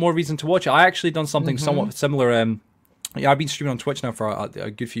gives them more reason to watch it. I actually done something somewhat similar. I've been streaming on Twitch now for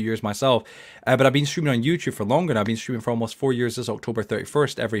a good few years myself, but I've been streaming on YouTube for longer, and I've been streaming for almost 4 years this October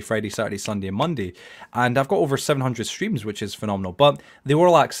 31st, every Friday, Saturday, Sunday, and Monday. And I've got over 700 streams, which is phenomenal. But they were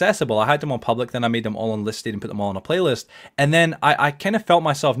all accessible. I had them on public, then I made them all unlisted and put them all on a playlist. And then I kind of felt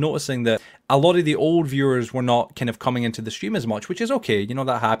myself noticing that a lot of the old viewers were not kind of coming into the stream as much, which is okay. You know,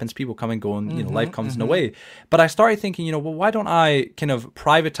 that happens. People come and go, and you know, life comes in a way. But I started thinking, you know, well, why don't I kind of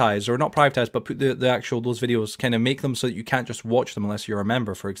privatize, or not privatize, but put the actual, those videos, kind of make them so that you can't just watch them unless you're a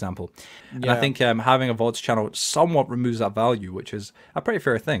member, for example. And I think having a VODs channel somewhat removes that value, which is a pretty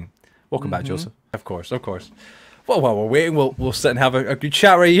fair thing. Welcome back, Joseph. Of course. Well, while we're waiting, we'll sit and have a good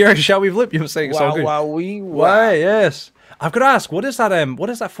chat right here, shall we, Flip? You were saying it's all good. Why, yes. I've got to ask, what is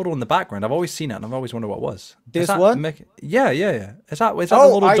that photo in the background? I've always seen it, and I've always wondered what it was. This one? Yeah. Is that the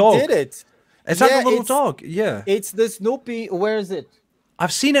little dog? I did it. Is that the little dog? Yeah. It's the Snoopy. Where is it?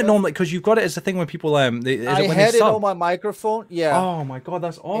 I've seen it normally, because you've got it as a thing when people I had it on my microphone. Yeah. Oh my god,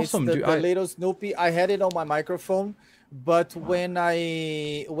 that's awesome. It's the little Snoopy. I had it on my microphone, but when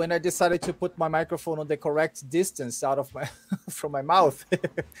I decided to put my microphone on the correct distance out of my from my mouth,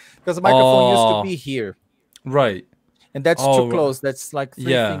 because the microphone used to be here. Right. and that's too close. That's like 3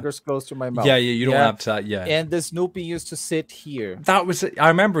 fingers close to my mouth. Yeah, you don't have to. Yeah. And the Snoopy used to sit here. That was it. I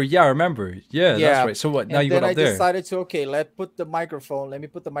remember. Yeah, I remember. Yeah, that's right. So what? Now you got up there. I decided to let me put the microphone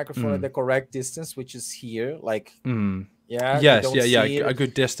at the correct distance, which is here. Like, yeah. Yes. Yeah. A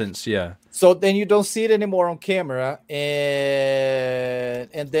good distance. Yeah. So then you don't see it anymore on camera,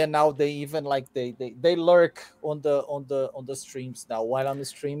 and then now they even like they lurk on the streams now. While I'm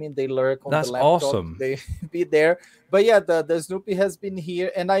streaming, they lurk on the laptop. That's awesome. They be there. But yeah, the Snoopy has been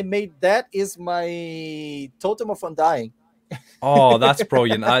here, and I made that is my totem of undying. Oh, that's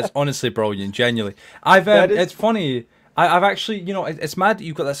brilliant. That's honestly brilliant. Genuinely, it's funny. I've actually, it's mad that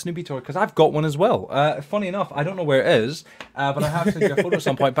you've got that Snoopy toy because I've got one as well. Funny enough, I don't know where it is, but I have to get a photo at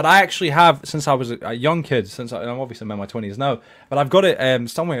some point. But I actually have, since I was a young kid, I'm obviously in my 20s now, but I've got it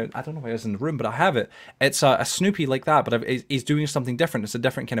somewhere. I don't know where it is in the room, but I have it. It's a Snoopy like that, but he's doing something different. It's a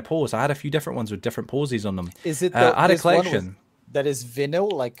different kind of pose. I had a few different ones with different poses on them. Is it I had a collection. That is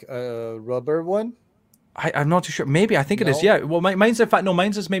vinyl, like a rubber one? I'm not too sure. Maybe, I think it is, yeah. Well, mine's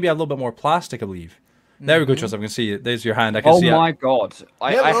is maybe a little bit more plastic, I believe. There we go, Joseph. I can see it. There's your hand. I can see it. Oh my god.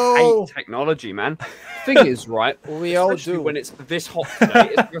 I hate technology, man. The thing is, right? We all do. When it's this hot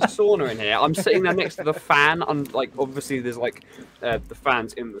today, it's a sauna in here. I'm sitting there next to the fan. And like, obviously, there's like the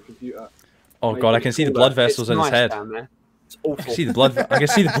fans in the computer. Oh god, I can see the blood vessels in his head. Down there. It's awful. I can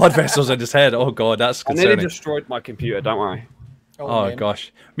see the blood vessels in his head. Oh god, that's concerning. I nearly destroyed my computer. Don't worry. Oh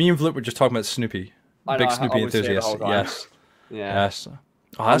gosh, me and Flip were just talking about Snoopy. Big Snoopy enthusiast. Yes. Yeah. Yes.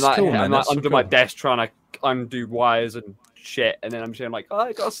 Oh, that's cool, man. I'm like under my desk trying to undo wires and shit, and then I'm like, oh,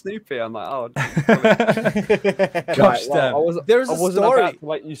 I got a Snoopy. I'm like, oh. Gosh, I wasn't about to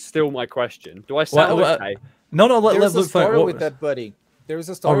let you steal my question. Do I sound okay? No. There's a story with that buddy. There's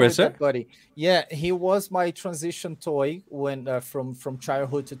a story with that buddy. Yeah, he was my transition toy when from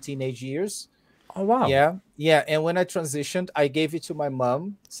childhood to teenage years. Oh wow. Yeah. And when I transitioned, I gave it to my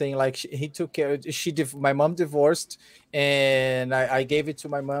mom, saying like he took care. My mom divorced, and I gave it to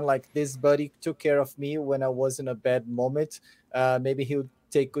my mom. Like, this buddy took care of me when I was in a bad moment. Maybe he would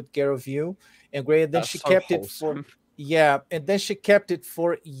take good care of you. And great. And then she kept it for and then she kept it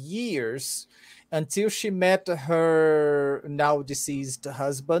for years until she met her now deceased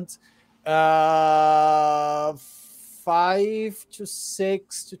husband. 5 to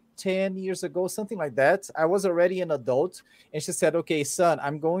 6 to 10 years ago, something like that. I was already an adult, and she said, okay, son,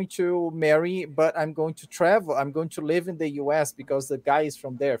 I'm going to marry, but I'm going to travel. I'm going to live in the US because the guy is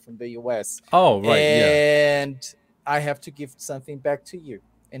from the US. Oh, right. And I have to give something back to you.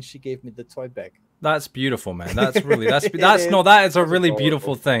 And she gave me the toy back. That's beautiful, man. That is a really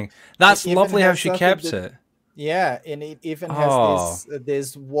beautiful thing. That's lovely how she kept it. Yeah, and it even has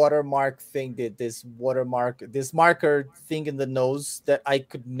this watermark thing, this marker thing in the nose that I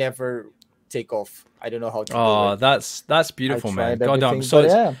could never take off. I don't know how to do it. That's beautiful, man. Goddamn.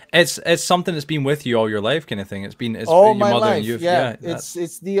 So it's something that's been with you all your life, kind of thing. It's all my life.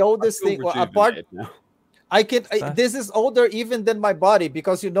 It's the oldest thing. Well, apart. This is older even than my body,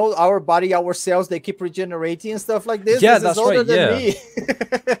 because our body, our cells, they keep regenerating and stuff like this. Yeah, this that's older than me.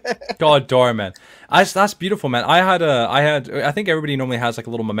 God darn, man. That's beautiful, man. I think everybody normally has like a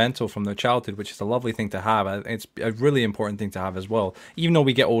little memento from their childhood, which is a lovely thing to have. It's a really important thing to have as well. Even though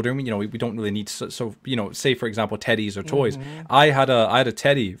we get older, we don't really need say for example teddies or toys. I had a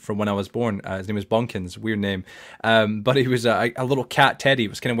teddy from when I was born. His name was Bunkins, weird name, but he was a little cat teddy. It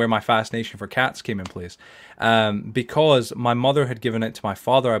was kind of where my fascination for cats came in place. Because my mother had given it to my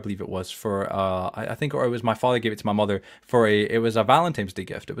father, I believe it was for I think, or it was my father gave it to my mother for it was a Valentine's Day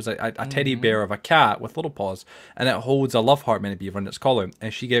gift. It was a teddy bear of a cat with little paws, and it holds a love heart meant to be around its collar,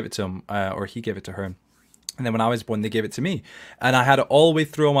 and she gave it to him, or he gave it to her. And then when I was born, they gave it to me, and I had it all the way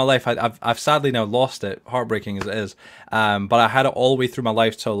through my life. I've sadly now lost it, heartbreaking as it is. But I had it all the way through my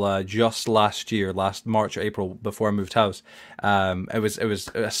life till just last March or April, before I moved house. It was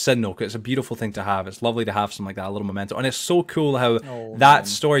a signal. It's a beautiful thing to have. It's lovely to have something like that, a little memento. And it's so cool how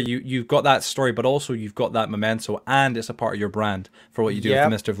story, you've got that story, but also you've got that memento, and it's a part of your brand for what you do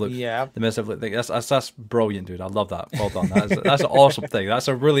with the Mr. Vloop. Yeah, the Mr. Vloop thing. That's brilliant, dude. I love that. Well done. That's an awesome thing. That's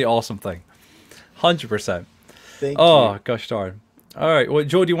a really awesome thing. 100%. Thank you. Oh gosh darn. All right. Well,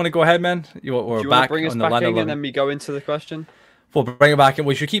 Joe, do you want to go ahead, man? We're back bring us on the back in, and then we go into the question. We'll bring it back, and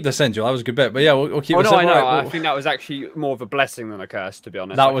we should keep this in, Joe. That was a good bit, but yeah, we'll keep. Oh no, I know. Right, I think that was actually more of a blessing than a curse, to be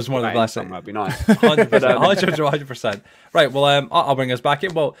honest. That was more of a blessing. That'd be nice. 100%. Right. Well, I'll bring us back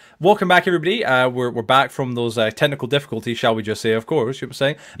in. Well, welcome back, everybody. We're back from those technical difficulties, shall we just say? Of course, you were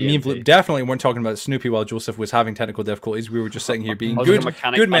saying. Me and Flip definitely weren't talking about Snoopy while Joseph was having technical difficulties. We were just sitting here being good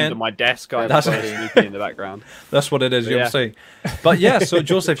man. Under my desk, that's Snoopy in the background. That's what it is. You know what I'm saying. But yeah, so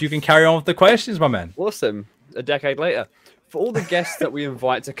Joseph, you can carry on with the questions, my man. Awesome. a decade later. For all the guests that we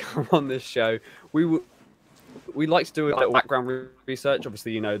invite to come on this show, we like to do a little background research.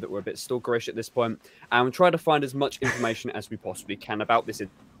 Obviously, you know that we're a bit stalkerish at this point, and we try to find as much information as we possibly can about this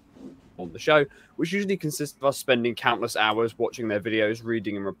on the show, which usually consists of us spending countless hours watching their videos,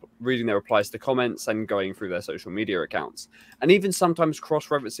 reading their replies to comments, and going through their social media accounts, and even sometimes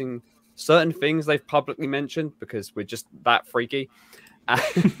cross-referencing certain things they've publicly mentioned because we're just that freaky,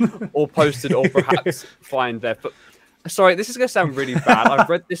 or posted, or perhaps find their Sorry, this is going to sound really bad. I've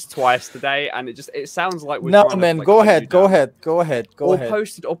read this twice today, and it sounds like we're no, man. To, like, go ahead. Or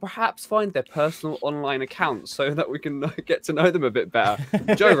posted, or perhaps find their personal online accounts so that we can get to know them a bit better.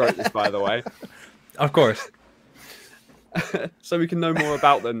 Joe wrote this, by the way. Of course. So we can know more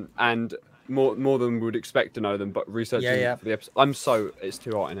about them and more than we would expect to know them. But researching for the episode, it's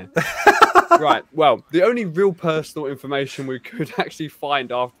too hot in here. Right. Well, the only real personal information we could actually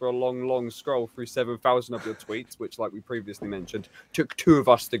find after a long scroll through 7,000 of your tweets, which, like we previously mentioned, took 2 of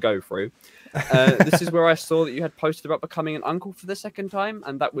us to go through. This is where I saw that you had posted about becoming an uncle for the 2nd time,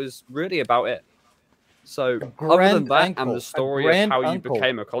 and that was really about it. So, other than that, and the story of how you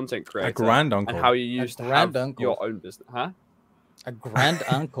became a content creator, a grand uncle, and how you used to have your own business, a grand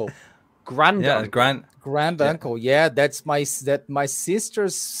uncle. Grand uncle. Yeah, that's my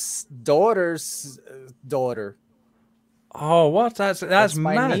sister's daughter's daughter. Oh, what? That's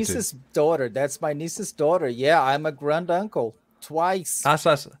my niece's daughter. That's my niece's daughter. Yeah, I'm a grand uncle twice.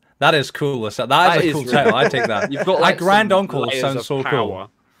 That is cool. That is a cool title. I take that. You've got like a grand uncle sounds so power.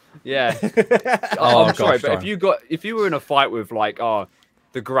 Cool. Yeah. I'm sorry, but if you were in a fight with like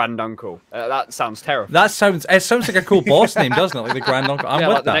the grand uncle, that sounds terrifying. It sounds like a cool boss name, doesn't it? Like the grand uncle. I'm with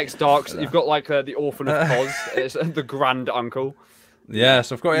like that. The next Dark. You've got like the Orphan of Oz. It's the grand uncle.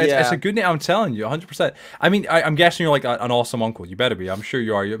 Yes, of course. It's a good name. I'm telling you, 100%. I mean, I'm guessing you're like an awesome uncle. You better be. I'm sure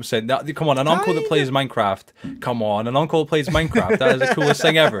you are. I'm saying, come on, an uncle that plays Minecraft. Come on, an uncle that plays Minecraft. That is the coolest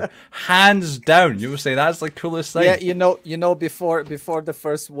thing ever, hands down. You would say that's the coolest thing. Yeah, you know, before the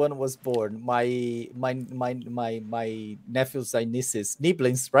first one was born, my nephews and nieces,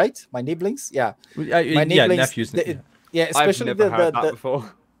 nibblings, right? My nibblings, yeah. My nibblings, nephews. Especially I've never heard that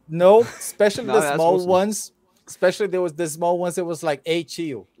before. No, especially the small ones. Especially there was the small ones. It was like "Hey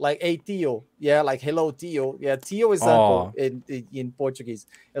tio," like "Hey tio," yeah, like "Hello tio." Yeah, tio is uncle in Portuguese.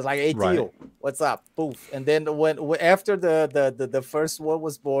 It's like "Hey tio, what's up?" Poof. And then when after the first one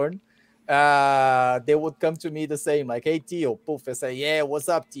was born, they would come to me the same, like "Hey tio," poof. I say, "Yeah, what's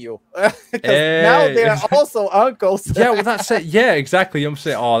up, tio?" Now they're also uncles. Yeah, well that's it. Yeah, exactly. I'm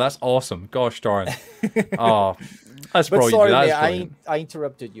saying, oh, that's awesome. Gosh darn. Oh. That's but sorry, I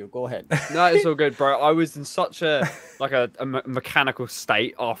interrupted you. Go ahead. No, it's all good, bro. I was in such a mechanical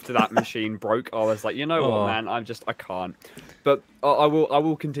state after that machine broke. I was like, you know what, man? I can't. But I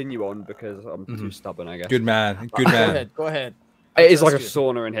will continue on because I'm too stubborn, I guess. Good man. Good man. Go ahead. It is like a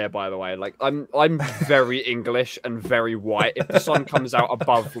sauna in here, by the way. Like I'm very English and very white. If the sun comes out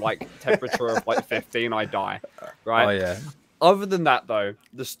above like temperature of like 15, I die. Right? Oh yeah. Other than that, though,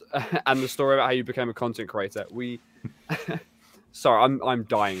 and the story about how you became a content creator, sorry, I'm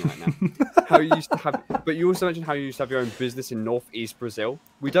dying right now. How you used to have, but you also mentioned how you used to have your own business in Northeast Brazil.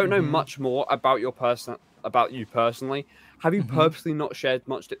 We don't know much more about you personally. Have you purposely not shared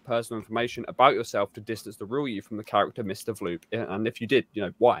much personal information about yourself to distance the real you from the character Mr. Vloop? And if you did,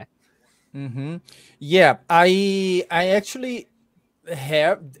 why? Yeah, I actually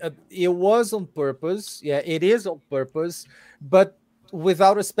have. It was on purpose. Yeah, it is on purpose, but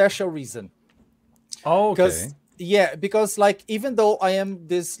without a special reason. Oh, okay. Because like even though I am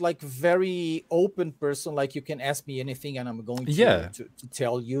this like very open person, like you can ask me anything and I'm going to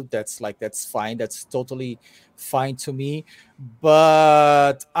tell you, that's fine, that's totally fine to me.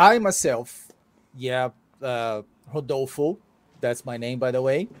 But I myself, Rodolfo, that's my name, by the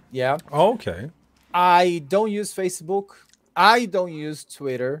way. Yeah. Oh, okay. I don't use Facebook. I don't use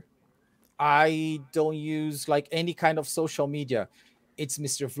Twitter. I don't use like any kind of social media. It's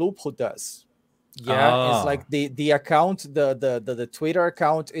Mr. Vloop who does. Yeah, it's like the account, the Twitter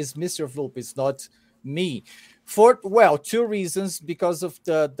account is Mr. Vloop. It's not me. For 2 reasons. Because of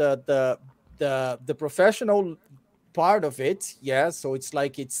the professional part of it. Yeah, so it's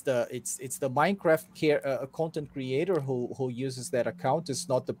like it's the Minecraft content creator who uses that account. It's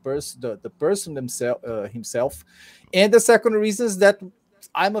not the person himself. And the second reason is that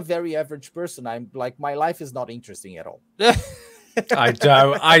I'm a very average person. I'm like, my life is not interesting at all. I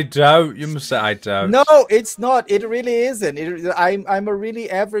don't. You must say I don't. No, it's not. It really isn't. I'm a really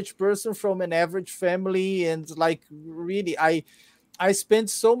average person from an average family, and like really, I spend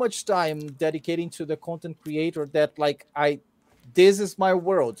so much time dedicating to the content creator that like I this is my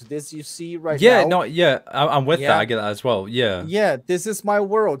world. This you see right yeah, now. no, yeah, I'm with that. I get that as well. Yeah, yeah, this is my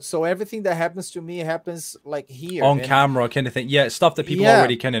world. So everything that happens to me happens like here on camera, kind of thing. Yeah, stuff that people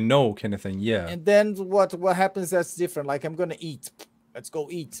already kind of know, kind of thing. Yeah. And then what happens that's different? Like I'm gonna eat. Let's go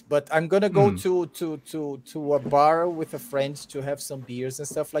eat. But I'm gonna go to a bar with a friend to have some beers and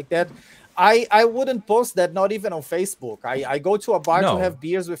stuff like that. I wouldn't post that, not even on Facebook. I go to a bar to have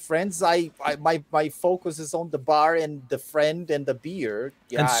beers with friends. My focus is on the bar and the friend and the beer.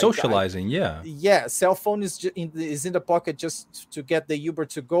 And socializing, yeah. Cell phone is in the pocket just to get the Uber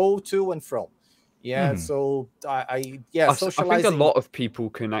to go to and from. Yeah, so I socializing. I think a lot of people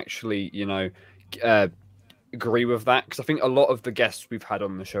can actually, agree with that, because I think a lot of the guests we've had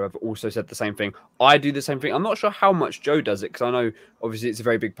on the show have also said the same thing. I do the same thing. I'm not sure how much Joe does it, because I know obviously it's a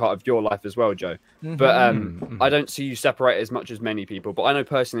very big part of your life as well, Joe. But I don't see you separate as much as many people. But I know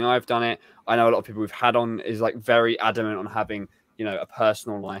personally I've done it. I know a lot of people we've had on is like very adamant on having, a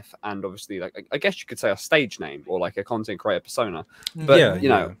personal life and obviously like I guess you could say a stage name or like a content creator persona. But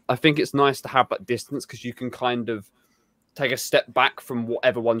I think it's nice to have that distance, because you can kind of take a step back from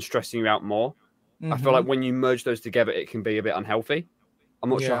whatever one's stressing you out more. I feel like when you merge those together, it can be a bit unhealthy. I'm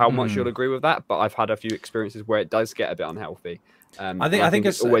not sure how much you'll agree with that, but I've had a few experiences where it does get a bit unhealthy. I think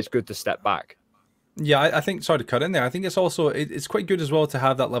it's always good to step back. Yeah, I think, sorry to cut in there. I think it's also, it's quite good as well to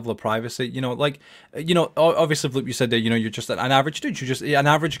have that level of privacy. Obviously, Flip, you said that, you're just an average dude. You're just an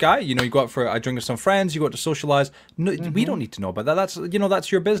average guy. You go out for a drink with some friends, you go out to socialize. No, we don't need to know about that.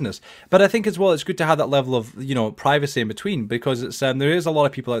 That's your business. But I think as well, it's good to have that level of, privacy in between, because it's there is a lot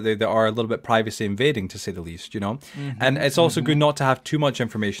of people out there that are a little bit privacy invading, to say the least, And it's also good not to have too much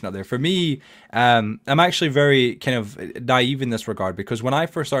information out there. For me, I'm actually very kind of naive in this regard, because when I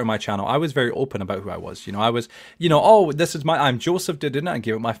first started my channel, I was very open about who I was. I was, oh, I'm Joseph, didn't I?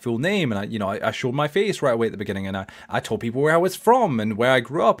 Give it my full name, and I showed my face right away at the beginning, and I told people where I was from and where I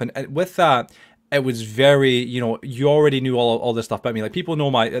grew up, and with that, it was very, you already knew all this stuff about me. Like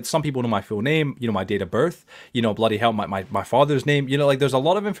some people know my full name, my date of birth, bloody hell, my father's name, like there's a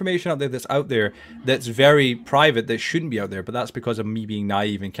lot of information out there that's very private that shouldn't be out there. But that's because of me being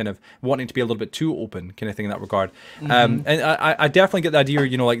naive and kind of wanting to be a little bit too open, kind of thing in that regard. And I definitely get the idea,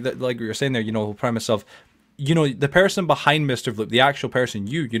 like what you're saying there, the premise of, the person behind Mr. Vloop, the actual person,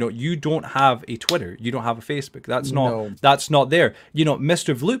 you don't have a Twitter, you don't have a Facebook. That's not there.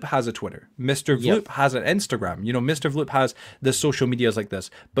 Mr. Vloop has a Twitter. Mr. Vloop has an Instagram. Mr. Vloop has the social medias like this,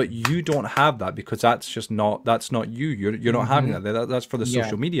 but you don't have that, because that's not you. You're not having that. That's for the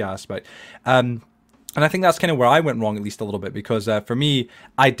social media aspect. And I think that's kind of where I went wrong, at least a little bit, because for me,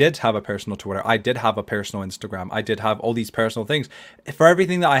 I did have a personal Twitter. I did have a personal Instagram. I did have all these personal things. For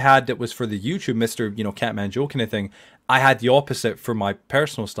everything that I had that was for the YouTube, Mr. Catman Joe kind of thing, I had the opposite for my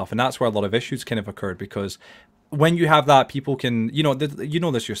personal stuff. And that's where a lot of issues kind of occurred, because when you have that, people can, you know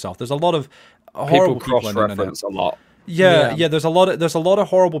this yourself. There's a lot of horrible people cross-reference a lot. Yeah. There's a lot of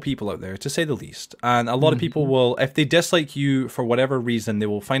horrible people out there, to say the least, and a lot of people will, if they dislike you for whatever reason, they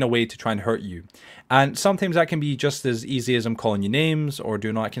will find a way to try and hurt you. And sometimes that can be just as easy as I'm calling you names or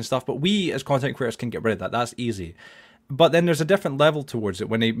doing all that kind of stuff. But we as content creators can get rid of that. That's easy. But then there's a different level towards it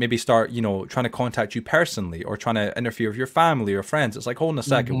when they maybe start, trying to contact you personally or trying to interfere with your family or friends. It's like, hold on a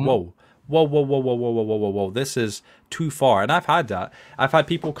second, whoa. This is too far. And I've had that. I've had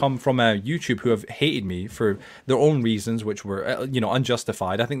people come from YouTube who have hated me for their own reasons, which were,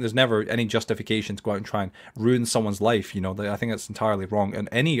 unjustified. I think there's never any justification to go out and try and ruin someone's life. I think that's entirely wrong on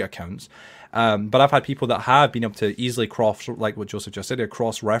any accounts. But I've had people that have been able to easily cross, like what Joseph just said,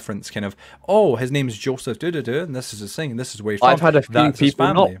 cross-reference kind of, oh, his name's Joseph, and this is his thing, and this is where he's from. I've had a few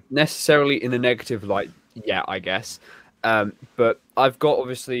people, not necessarily in a negative light yet, I guess. But I've got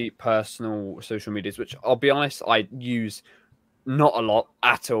obviously personal social medias, which I'll be honest, I use not a lot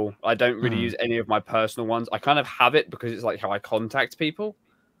at all. I don't really use any of my personal ones. I kind of have it because it's like how I contact people,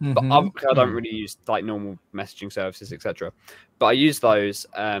 but I don't really use like normal messaging services, etc. But I use those,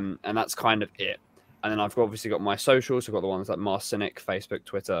 and that's kind of it. And then I've obviously got my socials. I've got the ones like Mars Cynic, Facebook,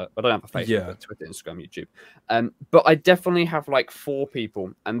 Twitter. I don't have a Facebook, but Twitter, Instagram, YouTube. But I definitely have like 4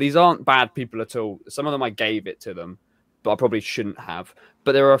 people, and these aren't bad people at all. Some of them I gave it to them, but I probably shouldn't have.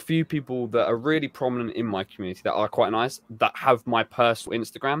 But there are a few people that are really prominent in my community that are quite nice, that have my personal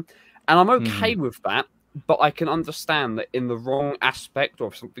Instagram. And I'm okay with that, but I can understand that in the wrong aspect, or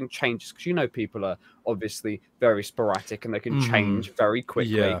if something changes, because people are obviously very sporadic and they can change very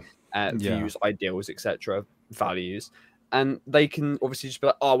quickly. Views, ideals, etc., values. And they can obviously just be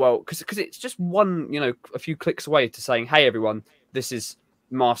like, oh, well, because it's just one, a few clicks away to saying, hey, everyone, this is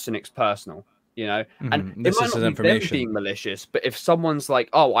Mars Cynic's personal. And this it might not be them being malicious, but if someone's like,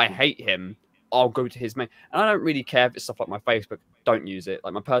 oh, I hate him, I'll go to his main. And I don't really care if it's stuff like my Facebook. Don't use it.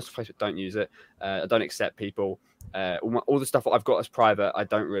 Like my personal Facebook, don't use it. I don't accept people. All the stuff that I've got as private, I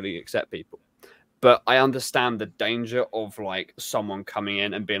don't really accept people. But I understand the danger of like someone coming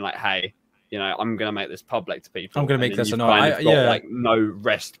in and being like, hey, you know, I'm going to make this public to people. I'm going to make this annoying. Like no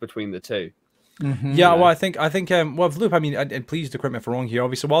rest between the two. Mm-hmm. Yeah, well, I think, well, Vloop, I mean, and please correct me if I'm wrong here.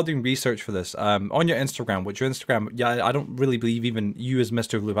 Obviously, while doing research for this, on your Instagram, I don't really believe even you as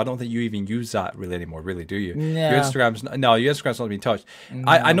Mr. Vloop, I don't think you even use that really anymore, really, do you? No. Your Instagram's not being touched. No.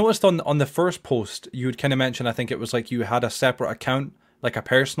 I noticed on the first post, you would kind of mention, I think it was like you had a separate account, like a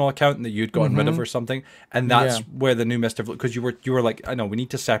personal account that you'd gotten rid of or something, and that's where the new Mr. Vloop, because you were like, I know we need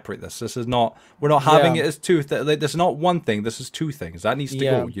to separate this. This is not, we're not having it as two. This is not one thing. This is two things. That needs to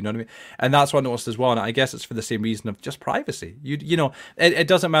go. You know what I mean? And that's what I noticed as well. And I guess it's for the same reason of just privacy. You know, it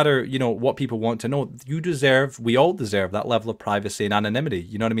doesn't matter. You know what people want to know. We all deserve that level of privacy and anonymity.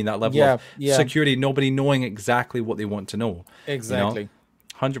 You know what I mean? That level of security. Nobody knowing exactly what they want to know. Exactly. You know?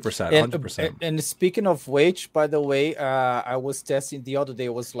 100%. And speaking of which, by the way, I was testing the other day. I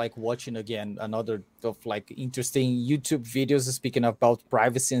was like watching again another of like interesting YouTube videos speaking about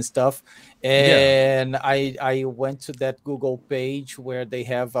privacy and stuff. And I went to that Google page where they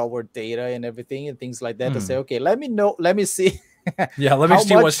have our data and everything and things like that. I say, okay, let me see. Yeah, let me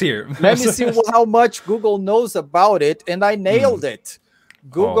see what's here. Let me see how much Google knows about it, and I nailed it.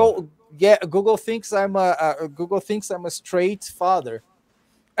 Google thinks I'm a straight father.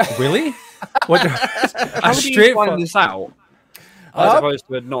 Really? What? How do you find this out? As opposed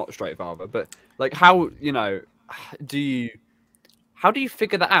to a not straight father, but like how do you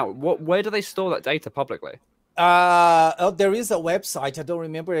figure that out? Where do they store that data publicly? There is a website. I don't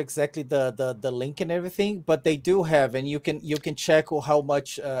remember exactly the link and everything, but they do have, and you can check how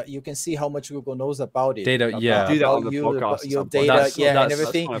much you can see how much Google knows about it. Data, do that on the podcast. Your data, and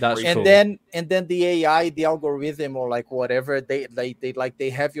everything. That's and cool. then the AI, the algorithm, or like whatever, they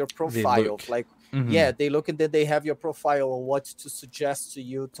have your profile. They look and then they have your profile on what to suggest to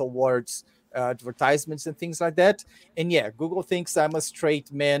you towards advertisements and things like that. And Google thinks I'm a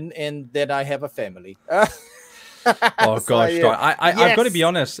straight man and that I have a family. Oh gosh, I've got to be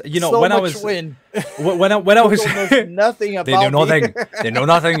honest. You know, so when I much was win. when I was nothing about they know nothing. They know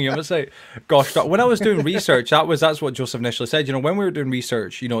nothing. You must say, gosh, when I was doing research, that's what Joseph initially said. You know, when we were doing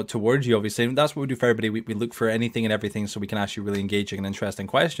research, you know, towards you, obviously, that's what we do for everybody. We look for anything and everything, so we can ask you really engaging and interesting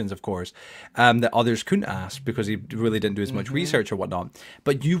questions, of course, that others couldn't ask because he really didn't do as much research or whatnot.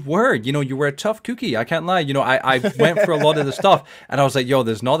 But you were a tough cookie. I can't lie. You know, I went for a lot of the stuff, and I was like, yo,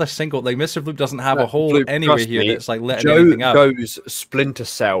 there's not a single Mr. Vloop doesn't have a hole anywhere here. It's like letting anything out. Joe goes Splinter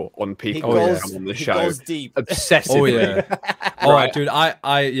Cell on people on the show. Goes deep. Obsessively. Oh yeah. All right, dude.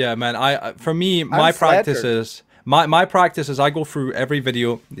 For me, my practice is My practice is I go through every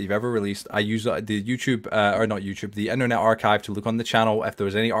video that you've ever released. I use the YouTube, or not YouTube, the Internet Archive to look on the channel if there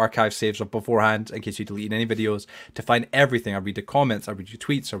was any archive saves up beforehand in case you deleted any videos, to find everything. I read the comments, I read your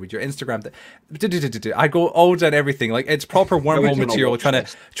tweets, I read your Instagram. I go all down everything. Like, it's proper wormhole material. Trying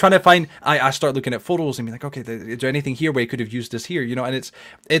to find. I start looking at photos and be like, okay, is there anything here where you could have used this here? You know, and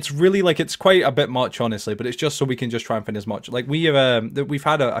it's really like, it's quite a bit much, honestly. But it's just so we can just try and find as much. Like, we've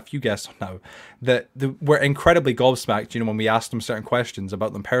had a few guests now that were incredibly gobsmacked, you know, when we asked them certain questions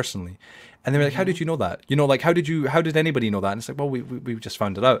about them personally, and they were like, how did you know that? You know, like, how did anybody know that? And it's like, well, we just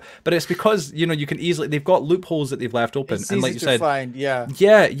found it out. But it's because, you know, you can easily, they've got loopholes that they've left open. It's and like easy you to said, find, yeah,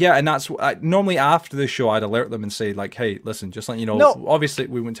 and that's normally after the show I'd alert them and say, like, hey, listen, just letting you know, obviously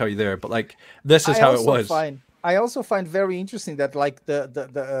we wouldn't tell you there, but like, this is how it was. I also find very interesting that like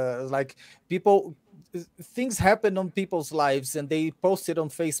the like people, things happen on people's lives and they post it on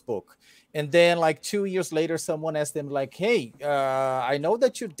Facebook. And then like 2 years later, someone asked them like, hey, I know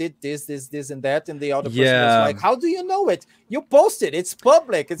that you did this, and that. And the other person was like, how do you know it? You posted. It's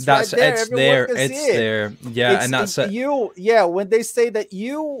public. It's right there. It's Everyone there. can It's see there. it. Yeah, and that's it. When they say that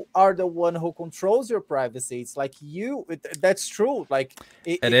you are the one who controls your privacy, it's like that's true. Like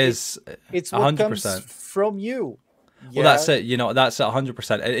it's 100%. Comes from you. Well, that's it. You know, that's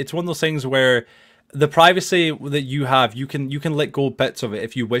 100%. It's one of those things where the privacy that you have, you can let go bits of it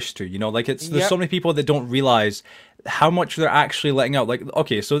if you wish to, you know, like there's so many people that don't realize how much they're actually letting out. Like,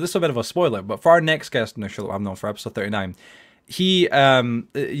 okay, so this is a bit of a spoiler, but for our next guest in the show that I'm on for episode 39, he,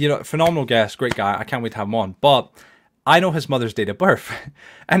 you know, phenomenal guest, great guy. I can't wait to have him on, but I know his mother's date of birth.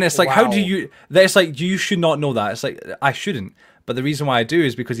 And it's like, how do you, that's like, you should not know that. It's like, I shouldn't. But the reason why I do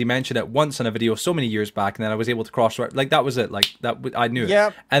is because he mentioned it once in a video so many years back, and then I was able to cross like that was it. Like that, I knew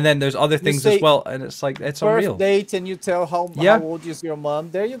it. And then there's other things as well, and it's like it's unreal. Birth date, and you tell how old is your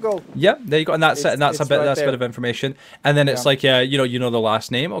mom. There you go. Yeah, there you go, and that's it. And that's a bit a bit of information. And then it's like, you know the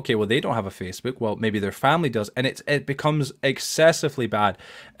last name. Okay, well they don't have a Facebook. Well, maybe their family does, and it becomes excessively bad.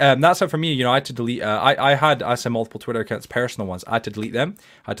 That's it for me. You know, I had to delete. I said multiple Twitter accounts, personal ones. I had to delete them.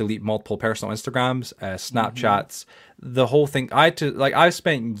 I had to delete multiple personal Instagrams, Snapchats. The whole thing, I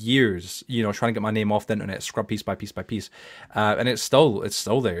spent years, you know, trying to get my name off the internet, scrub piece by piece by piece, and it's still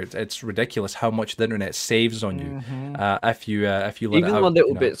there. It's ridiculous how much the internet saves on you if you let even it out, the little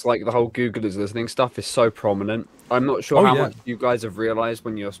you know. bits like the whole Google is listening stuff is so prominent. I'm not sure how much you guys have realized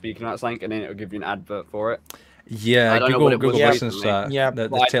when you're speaking about something, and then it'll give you an advert for it. Yeah, Google listens to that. Yeah, the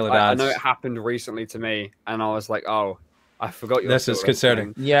tailored ads. I know it happened recently to me, and I was like, oh, I forgot you're This is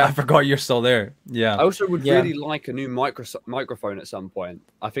concerning. Yeah, I forgot you're still there. Yeah. I also would really like a new microphone at some point.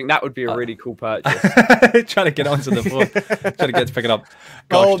 I think that would be a really cool purchase. Trying to get onto the phone, trying to get to pick it up.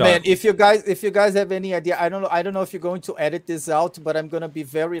 Gosh, man, if you guys have any idea, I don't know if you're going to edit this out, but I'm gonna be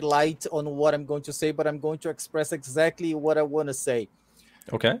very light on what I'm going to say, but I'm going to express exactly what I want to say.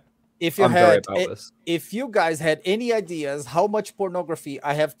 Okay. If you guys had any ideas how much pornography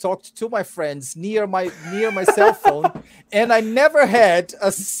I have talked to my friends near my cell phone, and I never had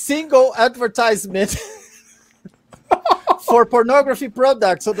a single advertisement for pornography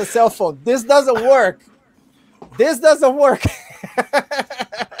products on the cell phone. This doesn't work. When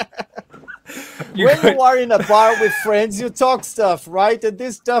you are in a bar with friends, you talk stuff, right? And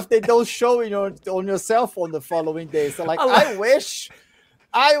this stuff they don't show on your cell phone the following day. So like,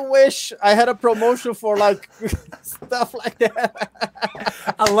 I wish I had a promotion for like stuff like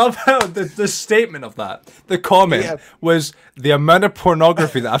that. I love how the statement of that, the comment was the amount of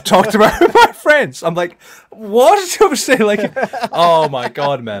pornography that I've talked about with my friends. I'm like, what? I was saying like, oh my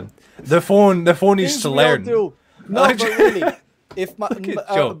god, man, the phone needs to learn. No, but really,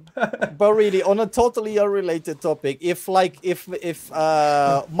 but really, on a totally unrelated topic, if my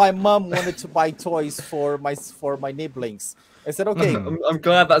mom wanted to buy toys for my nibblings. I said, okay. I'm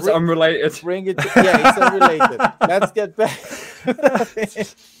glad that's unrelated. Bring it. It's unrelated. Let's get back.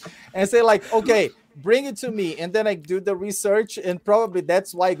 And say like, okay, bring it to me. And then I do the research. And probably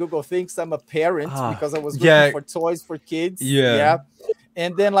that's why Google thinks I'm a parent because I was looking for toys for kids. Yeah.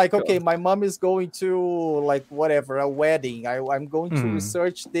 And then like, okay, my mom is going to like whatever, a wedding. I'm going to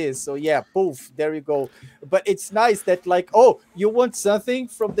research this. So yeah, poof, there you go. But it's nice that like, oh, you want something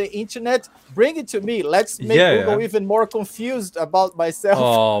from the internet? Bring it to me. Let's make Google even more confused about myself.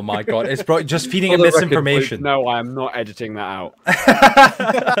 Oh my god, it's just feeding him misinformation. No, I am not editing that out.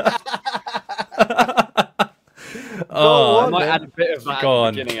 I might add a bit of that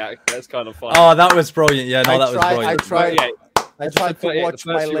at the beginning. That's kind of fun. Oh, that was brilliant. Yeah, no, that was brilliant. I tried to watch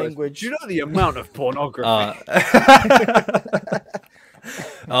my language. Do you know the amount of pornography?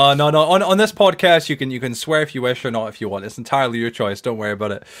 Oh no! On this podcast, you can swear if you wish or not if you want. It's entirely your choice. Don't worry about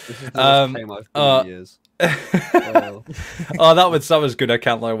it. This is the years. Oh, that was good. I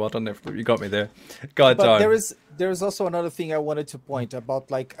can't lie. Well done, you got me there. God but darn. There's also another thing I wanted to point about,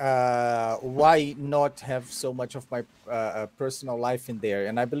 like why not have so much of my personal life in there?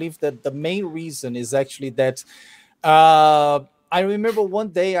 And I believe that the main reason is actually that I remember one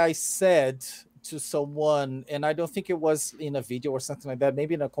day I said to someone, and I don't think it was in a video or something like that,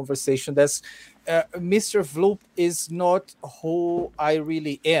 maybe in a conversation, that's Mr. Vloop is not who I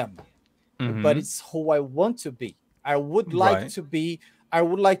really am, but it's who I want to be. I would like to be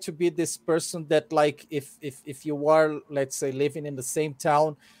this person that, like, if you are, let's say, living in the same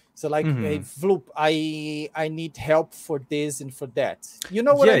town, so like, hey, Vloop, I need help for this and for that. You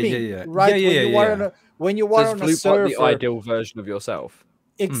know what I mean? Right? When you are on a server, the ideal version of yourself.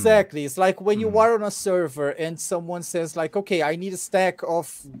 Exactly. It's like when you are on a server and someone says like, okay, I need a stack of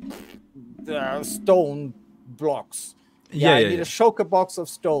stone blocks. I need a shulker box of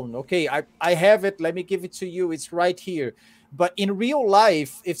stone. Okay, I have it. Let me give it to you. It's right here. But in real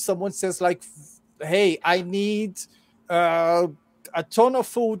life, if someone says like, hey, I need a ton of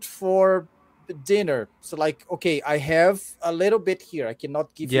food for dinner, so like, okay, I have a little bit here. I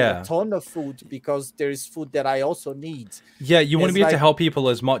cannot give you a ton of food because there is food that I also need. You want to be able to help people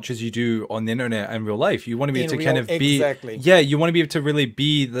as much as you do on the internet and real life. You want to be able to kind of be you want to be able to really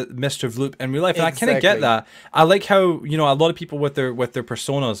be the Mr. Vloop in real life. And I kind of get that. I like how, you know, a lot of people with their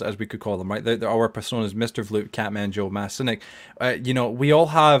personas, as we could call them, right? Our personas, Mr. Vloop, Catman Joe, Mass Cynic. You know, we all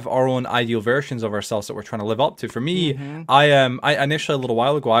have our own ideal versions of ourselves that we're trying to live up to. For me, I initially, a little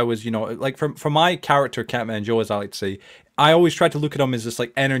while ago, I was, you know, like from my character, Catman Joe, as I like to say, I always try to look at him as this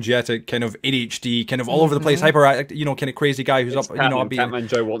like energetic kind of ADHD, kind of all over the place, hyper, you know, kind of crazy guy who's up, you know, Catman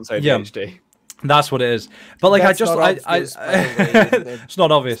Joe wants ADHD. Yeah. That's what it is. But like, That's it's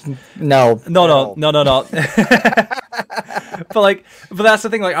not obvious. No. But that's the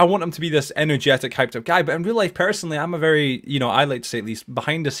thing. Like, I want him to be this energetic, hyped up guy. But in real life, personally, I'm a very, you know, I like to say at least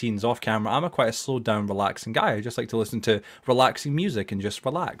behind the scenes, off camera, I'm quite a slowed down, relaxing guy. I just like to listen to relaxing music and just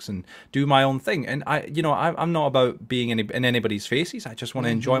relax and do my own thing. And I'm not about being in anybody's faces. I just want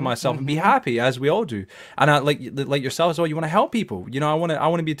to enjoy myself and be happy, as we all do. And I like yourself as well. You want to help people. You know, I want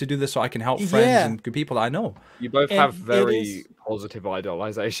to be able to do this so I can help friends and good people that I know. You both have very positive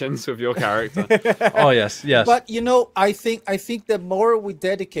idealizations with your character. Oh yes. But you know, I think the more we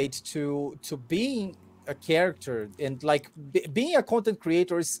dedicate to being a character, and like being a content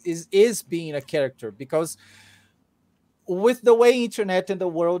creator is being a character, because with the way internet and the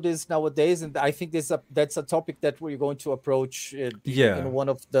world is nowadays, and I think that's a topic that we're going to approach in one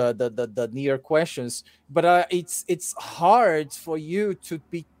of the near questions. But it's hard for you to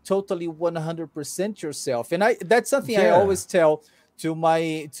be totally 100% yourself, and that's something I always tell to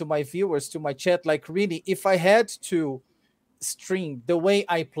my viewers, to my chat. Like, really, if I had to stream the way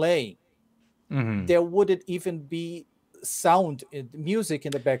I play, there wouldn't even be sound, music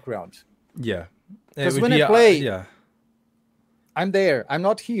in the background. Yeah, because when I play, I'm there. I'm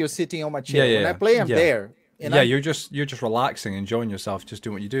not here sitting on my chair. When I play, I'm there. And you're just relaxing, enjoying yourself, just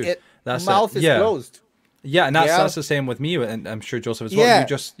doing what you do. That's mouth is closed. Yeah, and that's the same with me, and I'm sure Joseph as well.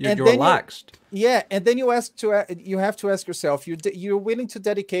 You're relaxed. And then you have to ask yourself, you're willing to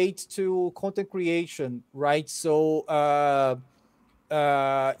dedicate to content creation, right? So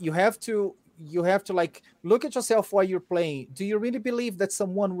you have to like look at yourself while you're playing. Do you really believe that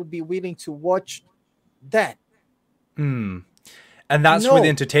someone would be willing to watch that? And that's where the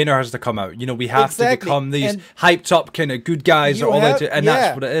entertainer has to come out. You know, we have to become these hyped up kind of good guys,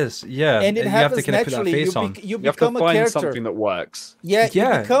 that's what it is. Yeah, and you have to kind of put that face on. You become have to a character. Something that works. You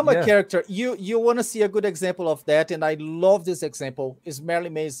become a character. You want to see a good example of that, and I love this example, is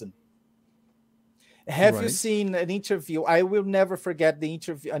Marilyn Manson. Have you seen an interview? I will never forget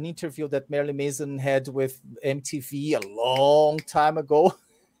an interview that Marilyn Manson had with MTV a long time ago.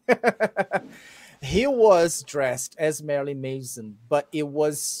 He was dressed as Marilyn Manson, but it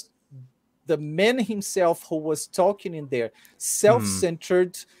was the man himself who was talking in there,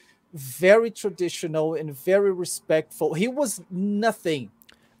 self-centered, very traditional, and very respectful. He was nothing.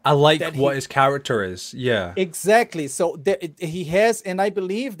 I like what his character is. Yeah, exactly. So he has, and I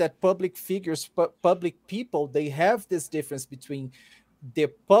believe that public figures, public people, they have this difference between their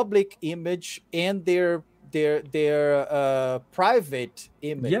public image and their private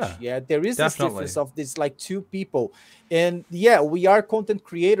image. There is this difference of this, like, two people. And we are content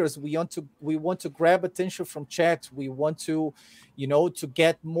creators. We want to grab attention from chat. We want to, to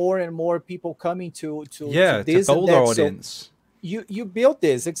get more and more people coming to this to build our audience. So you build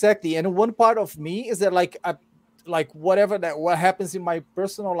this, exactly. And one part of me is that like what happens in my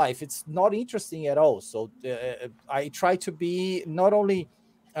personal life, it's not interesting at all. So I try to be not only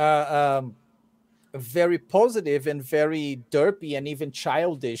very positive and very derpy and even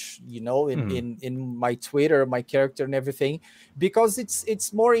childish, in my Twitter, my character and everything, because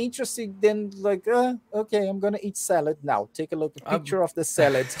it's more interesting than like, okay, I'm gonna eat salad now. Take a look at a picture of the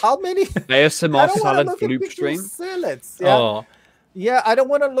salads. How many ASMR salad loop stream? Salads. Yeah, I don't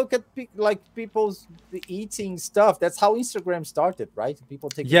want to look at people's eating stuff. That's how Instagram started, right? People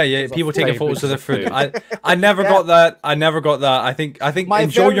take people taking photos of their food. I never got that. I think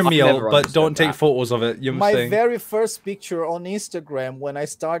enjoy your meal, but don't take photos of it. My very first picture on Instagram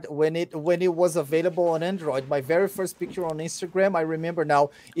when it was available on Android, my very first picture on Instagram, I remember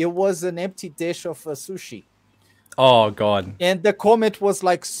now, it was an empty dish of sushi. Oh God! And the comment was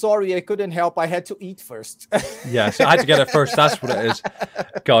like, "Sorry, I couldn't help. I had to eat first." So I had to get it first. That's what it is.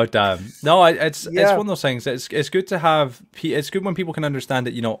 God damn. No, it's one of those things. It's good to have. It's good when people can understand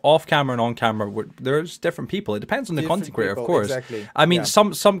that, off camera and on camera, there's different people. It depends on the content creator, of course. Exactly. I mean,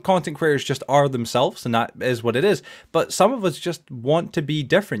 some content creators just are themselves, and that is what it is. But some of us just want to be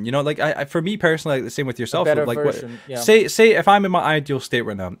different. Like for me personally, like the same with yourself. Say if I'm in my ideal state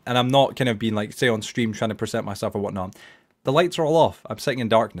right now, and I'm not kind of being like, say, on stream trying to present myself or whatnot, the lights are all off. I'm sitting in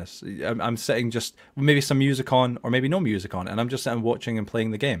darkness. I'm sitting just maybe some music on or maybe no music on, and I'm just sitting watching and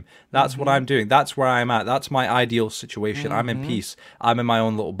playing the game. That's what I'm doing. That's where I'm at. That's my ideal situation. I'm in peace. I'm in my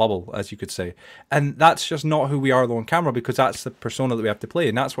own little bubble, as you could say. And that's just not who we are on camera, because that's the persona that we have to play,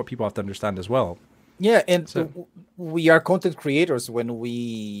 and that's what people have to understand as well. Yeah, and we are content creators when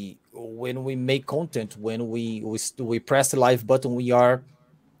we make content. When we press the live button, we are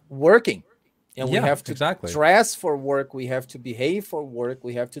working. and we have to dress for work. We have to behave for work.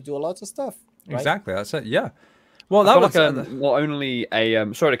 We have to do a lot of stuff. Right? Exactly. That's it. Yeah. Well, that was not only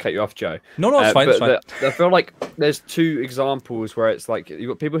a. Sorry to cut you off, Joe. No, it's fine. It's fine. I feel like there's two examples where it's like you've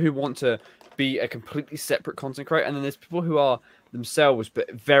got people who want to be a completely separate content creator, and then there's people who are themselves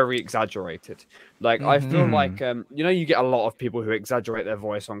but very exaggerated. Like I feel like you get a lot of people who exaggerate their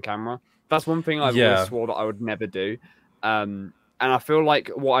voice on camera. That's one thing I've always swore that I would never do. And I feel like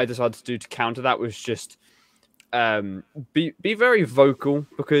what I decided to do to counter that was just be very vocal,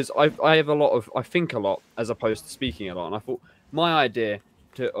 because I think a lot as opposed to speaking a lot. And I thought my idea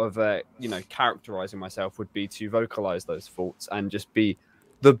of characterizing myself would be to vocalize those thoughts and just be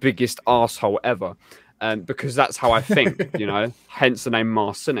the biggest arsehole ever. Because that's how I think, hence the name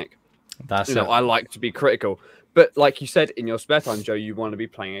Mars Cynic. That's it. I like to be critical. But like you said, in your spare time, Joe, you want to be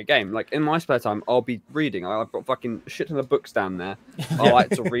playing a game. Like in my spare time, I'll be reading. I've got fucking shit ton of books down there. I like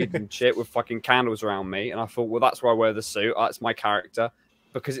to read and shit with fucking candles around me. And I thought, well, that's why I wear the suit. That's my character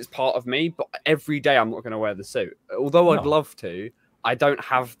because it's part of me. But every day I'm not going to wear the suit. Although I'd love to, I don't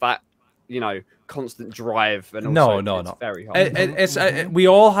have that, constant drive. And also it's very hard. We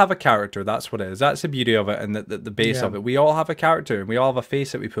all have a character. That's what it is. That's the beauty of it, and the base of it. We all have a character, and we all have a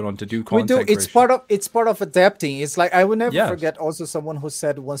face that we put on to do content. We do. It's part of adapting. It's like I will never forget. Also, someone who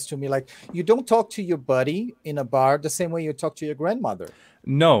said once to me, like, you don't talk to your buddy in a bar the same way you talk to your grandmother.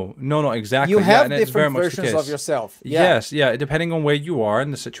 No, exactly. You have different versions of yourself. Yes, depending on where you are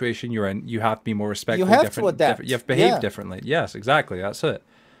and the situation you're in, you have to be more respectful. You have to adapt. You have to behave differently. Yes, exactly. That's it.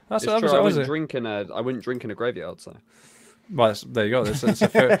 I wouldn't drink in a graveyard, so. Well, there you go. It's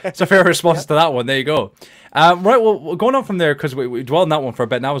a fair response to that one. There you go. Right, well, going on from there, because we dwelled on that one for a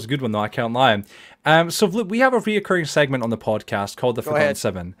bit. And that was a good one, though. I can't lie. So, look, we have a reoccurring segment on the podcast called The Forgotten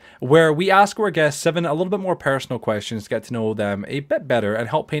Seven, where we ask our guests seven a little bit more personal questions to get to know them a bit better and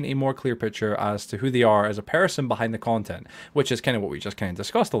help paint a more clear picture as to who they are as a person behind the content, which is kind of what we just kind of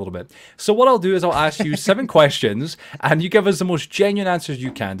discussed a little bit. So what I'll do is I'll ask you 7 questions, and you give us the most genuine answers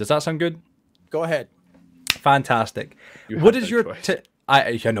you can. Does that sound good? Go ahead. Fantastic. What is your no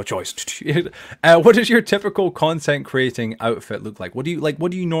choice. What does your typical content creating outfit look like? What do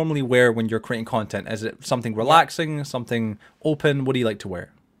you normally wear when you're creating content? Is it something relaxing, something open? What do you like to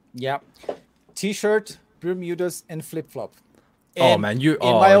wear? Yeah. T-shirt, Bermudas, and flip-flop. Oh man, in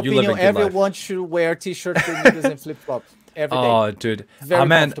my opinion, everyone should wear T-shirt, Bermudas, and flip-flop every day. Oh, dude. Very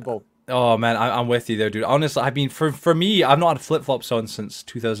comfortable. Oh man, I'm with you there, dude. Honestly, I mean, for me, I've not had flip-flops on since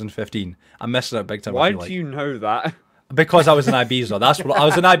 2015. I'm messing up big time. Why do you know that? Because I was in Ibiza. That's what I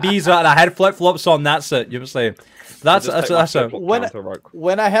was in Ibiza, and I had flip-flops on. That's it. You know what I'm saying?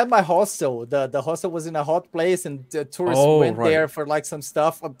 When I had my hostel, the hostel was in a hot place, and the tourists went there for like some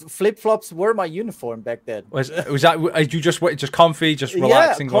stuff. Flip-flops were my uniform back then. Was that you just comfy, just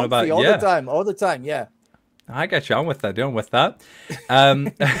relaxing, going about? All the time. Yeah. I get you. I'm with that.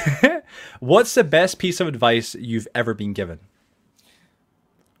 What's the best piece of advice you've ever been given?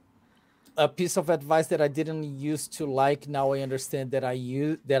 A piece of advice that I didn't used to like. Now I understand that I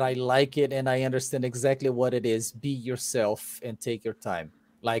like it, and I understand exactly what it is. Be yourself and take your time.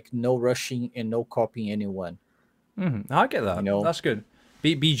 Like no rushing and no copying anyone. I get that. That's good.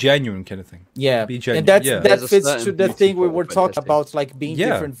 Be genuine, kind of thing. Yeah, be genuine. And that fits to the thing we were talking about, like being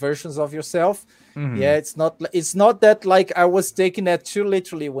different versions of yourself. Yeah, it's not that like I was taking that too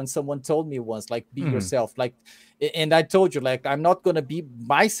literally when someone told me once, like be yourself, like. And I told you, like, I'm not going to be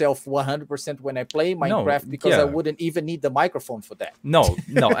myself 100% when I play Minecraft because I wouldn't even need the microphone for that. No.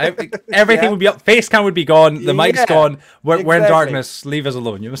 Everything would be up. Face cam would be gone. The mic's gone. We're in darkness. Leave us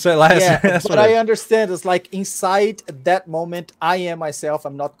alone. You know, so but I understand. It's like inside that moment, I am myself.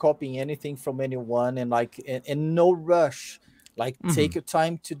 I'm not copying anything from anyone. And like, and no rush. Like, take your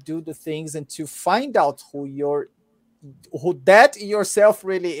time to do the things and to find out who that yourself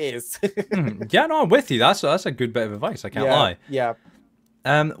really is. Yeah, no, I'm with you. That's a good bit of advice. I can't lie. Yeah.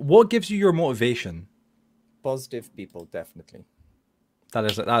 What gives you your motivation? Positive people, definitely. That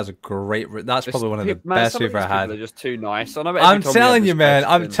is a great. That's probably one of the best we've ever had. They're just too nice. I'm telling you, man.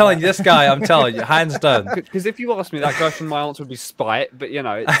 I'm telling you, this guy. I'm telling you, hands down. Because if you asked me that question, my answer would be spite. But it's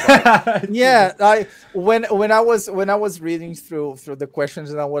like... yeah. When I was reading through the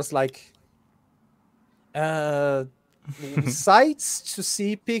questions, and I was like, sites to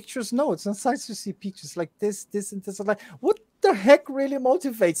see pictures. No, it's not sites to see pictures. Like this and this. Like, what the heck really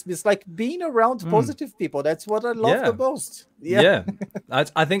motivates me? It's like being around positive people. That's what I love the most. Yeah.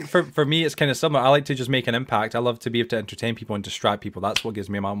 I think for me, it's kind of similar. I like to just make an impact. I love to be able to entertain people and distract people. That's what gives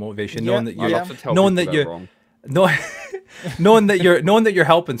me my motivation. Knowing that No, knowing that you're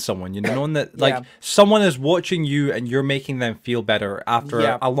helping someone, you know, knowing that like someone is watching you and you're making them feel better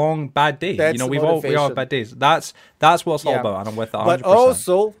after a long bad day. That's you know, we all have bad days. That's what it's all about, and I'm with 100%. But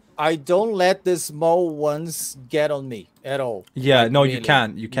also, I don't let the small ones get on me at all. Yeah, like, no, really. You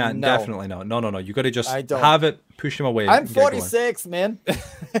can't. No. Definitely not. No. You got to just have it, push them away. I'm 46, man.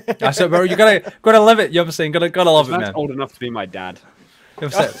 I said, bro, you gotta live it. You know what I'm saying? Gotta love it, man. Old enough to be my dad. You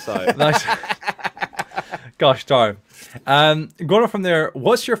know so nice. Gosh darn. Going on from there,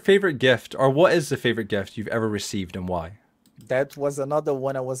 what's your favorite gift, or what is the favorite gift you've ever received, and why? That was another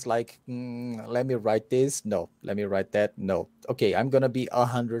one. I was like, let me write this. No, let me write that. No. Okay, I'm gonna be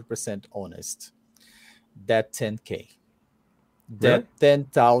 100% honest. That 10K, that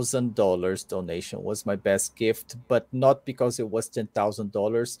 $10,000 donation was my best gift, but not because it was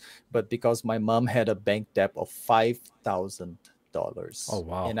 $10,000, but because my mom had a bank debt of $5,000. Oh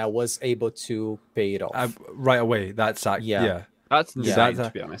wow! And I was able to pay it off right away. That's that's insane, to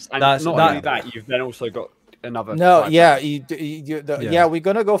be honest. And not only that, you've then also got another. No, we're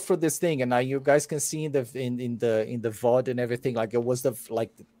gonna go through this thing, and now you guys can see in the VOD and everything. Like it was the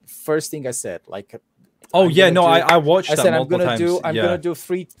first thing I said. Like, I watched. I said I'm gonna do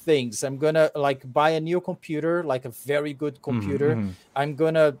three things. I'm gonna like buy a new computer, like a very good computer. Mm-hmm. I'm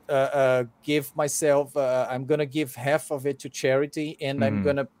gonna give myself. I'm gonna give half of it to charity, and I'm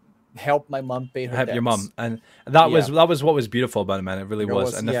gonna help my mom pay her debts. Your mom, and that was what was beautiful about it, man. It really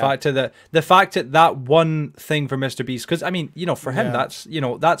was. And the fact that one thing for Mr. Beast, because I mean, you know, for him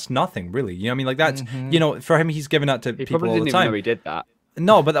that's nothing really. You know what I mean? Like that's you know, for him he's giving that to people all the time. Even know he did that.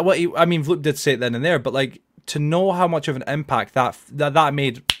 No, but Vloop did say it then and there, but like to know how much of an impact that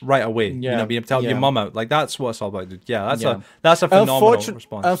made right away, you know, being able to help your mum out, like that's what it's all about, dude. Yeah, that's a phenomenal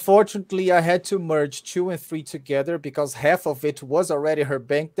response. Unfortunately, I had to merge 2 and 3 together because half of it was already her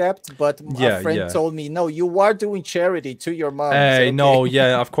bank debt, but my friend told me, no, you are doing charity to your mom. No,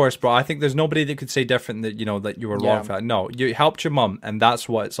 of course, bro. I think there's nobody that could say different that, you know, that you were wrong for that. No, you helped your mum, and that's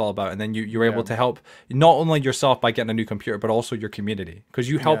what it's all about. And then you were able to help not only yourself by getting a new computer, but also your community, because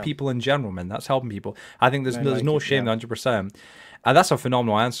you help people in general, man. That's helping people. I think there's no shame, 100%. That's a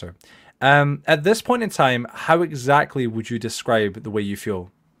phenomenal answer. At this point in time, how exactly would you describe the way you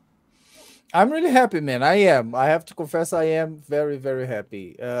feel? I'm really happy, man. I am. I have to confess, I am very, very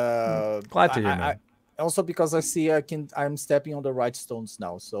happy. Glad to hear, man. Also because I see I'm stepping on the right stones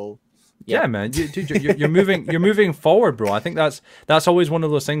now. So yeah, man, dude, you're moving forward, bro. I think that's always one of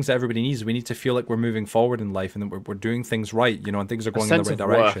those things that everybody needs. We need to feel like we're moving forward in life and that we're doing things right, you know, and things are going in the right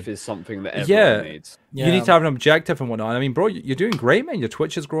direction. Worth is something that everyone needs. You need to have an objective and whatnot. I mean, bro, you're doing great, man. Your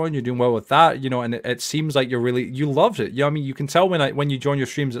Twitch is growing. You're doing well with that, you know, and it seems like you loved it. You know, I mean, you can tell when you join your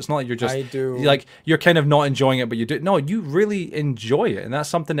streams, it's not like you're just like you're kind of not enjoying it, but you do. No, you really enjoy it, and that's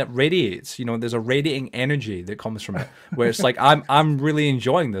something that radiates. You know, there's a radiating energy that comes from it, where it's like I'm really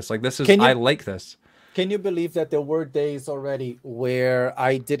enjoying this. Like this is I like this. Can you believe that there were days already where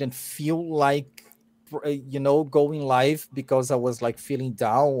I didn't feel like, you know, going live because I was like feeling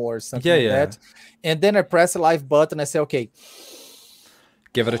down or something like that. And then I press the live button. I say, okay,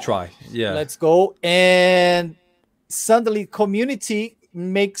 give it a try. Yeah, let's go. And suddenly community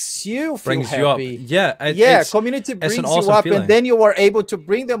makes you feel happy. You up. Community brings you up, feeling. And then you are able to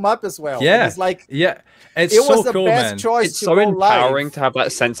bring them up as well. Yeah, it's like it was so the best choice. It's so empowering to have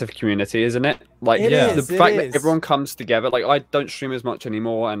that sense of community, isn't it? Like the fact that everyone comes together. Like I don't stream as much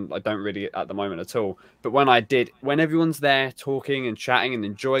anymore, and I don't really at the moment at all. But when I did, when everyone's there talking and chatting and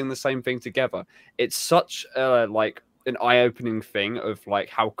enjoying the same thing together, it's such like an eye-opening thing of like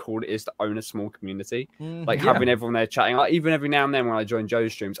how cool it is to own a small community, like having everyone there chatting. Like even every now and then when I join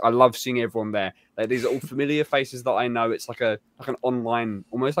Joe's streams, I love seeing everyone there. Like these are all familiar faces that I know. It's like an online,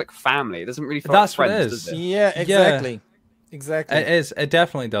 almost like family. It doesn't really feel like friends, does it? Yeah, exactly. Exactly. It is. It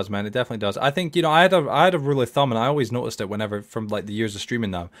definitely does, man. It definitely does. I think, you know, I had a rule of thumb, and I always noticed it whenever, from like the years of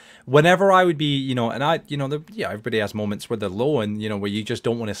streaming now, whenever I would be, you know, and everybody has moments where they're low and, you know, where you just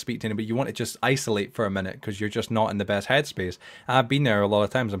don't want to speak to anybody. You want to just isolate for a minute because you're just not in the best headspace. And I've been there a lot of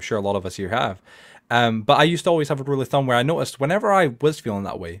times. I'm sure a lot of us here have. But I used to always have a rule of thumb where I noticed whenever I was feeling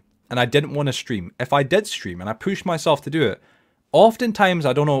that way and I didn't want to stream, if I did stream and I pushed myself to do it, oftentimes,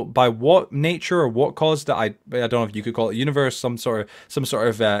 I don't know by what nature or what caused it. I don't know if you could call it universe, some sort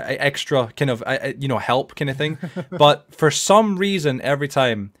of extra kind of help kind of thing. But for some reason, every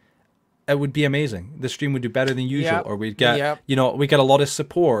time it would be amazing. The stream would do better than usual, or we'd get we get a lot of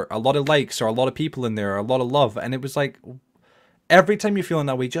support, a lot of likes, or a lot of people in there, or a lot of love, and it was like. Every time you're feeling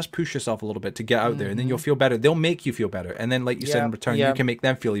that way, just push yourself a little bit to get out there, and then you'll feel better. They'll make you feel better, and then, like you said, in return, you can make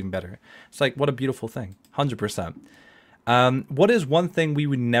them feel even better. It's like, what a beautiful thing, 100%. What is one thing we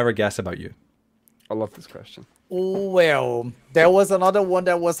would never guess about you? I love this question. Well, there was another one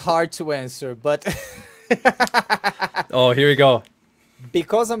that was hard to answer, but Oh, here we go.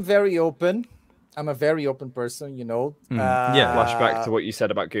 because I'm very open, I'm a very open person, you know. Yeah. Flashback to what you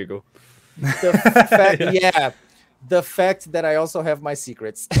said about Google. The fact, yeah, the fact that I also have my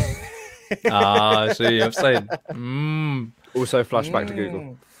secrets. See, I'm saying. Also, flashback to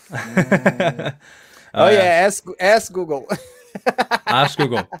Google. Oh yeah, ask Google. Ask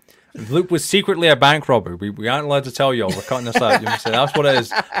Google. Vloop was secretly a bank robber. We aren't allowed to tell y'all. We're cutting this out. You know what I'm saying? That's what it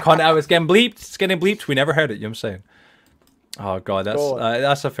is. It's getting bleeped. It's getting bleeped. We never heard it. You know what I'm saying? Oh god,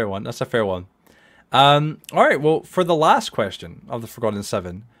 that's a fair one. That's a fair one. All right. Well, for the last question of the Forgotten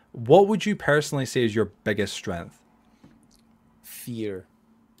Seven, what would you personally say is your biggest strength? Fear.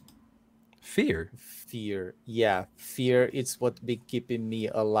 Fear. Yeah, fear. It's what been keeping me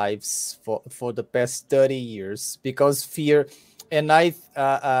alive for the past 30 years, because fear, and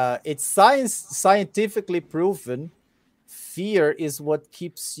it's scientifically proven, fear is what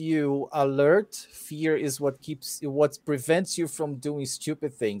keeps you alert. Fear is what prevents you from doing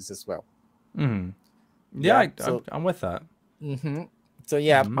stupid things as well. Yeah, I'm with that. So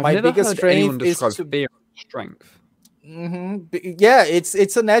yeah, my biggest strength is to fear strength. Yeah,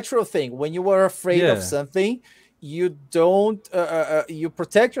 it's a natural thing. When you are afraid of something, you don't you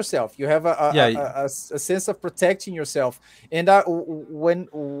protect yourself. You have a sense of protecting yourself. And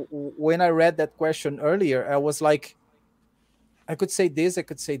when I read that question earlier, I was like, I could say this, I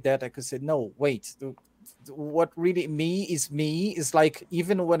could say that, I could say no, wait, what really me is like,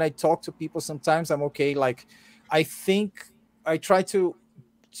 even when I talk to people, sometimes I'm okay, like I think I try to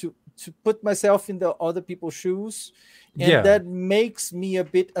put myself in the other people's shoes, and that makes me a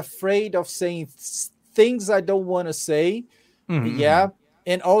bit afraid of saying things I don't want to say.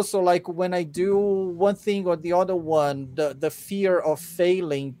 And also, like, when I do one thing or the other one, the fear of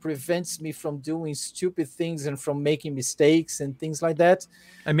failing prevents me from doing stupid things and from making mistakes and things like that.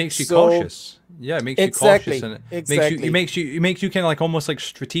 It makes you cautious. Yeah, it makes you cautious, and it makes you kind of like almost like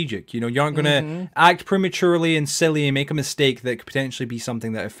strategic. You know, you aren't going to act prematurely and silly and make a mistake that could potentially be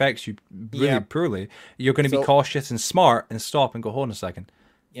something that affects you really poorly. You're going to be cautious and smart and stop and go, hold on a second.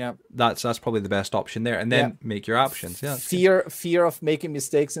 Yeah, that's probably the best option there, and then make your options. Yeah, fear of making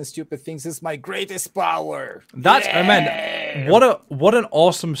mistakes and stupid things is my greatest power. That's man, what an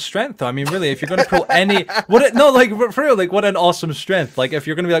awesome strength. Though. I mean, really, if you're going to pull any for real, like what an awesome strength. Like if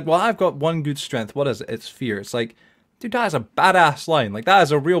you're going to be like, well, I've got one good strength. What is it? It's fear. It's like, dude, that is a badass line. Like that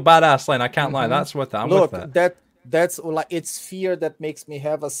is a real badass line. I can't lie. That's with that. I'm with that. That's like, it's fear that makes me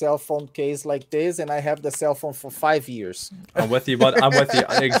have a cell phone case like this, and I have the cell phone for 5 years. I'm with you, bud. I'm with you.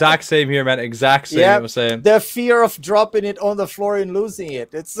 Exact same here, man. Exact same. Yeah, I'm saying the fear of dropping it on the floor and losing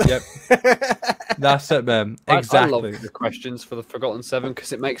it. It's that's it, man. Exactly. I love the questions for the Forgotten Seven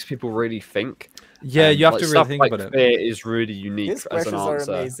because it makes people really think. Yeah, you have to really think about it. Fear is really unique These as an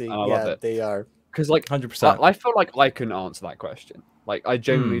answer. Are amazing. I love it. They are. Because like 100%. I feel like I couldn't answer that question. Like I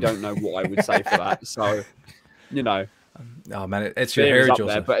genuinely don't know what I would say for that. So. You know, oh man, it's your hair, Joseph.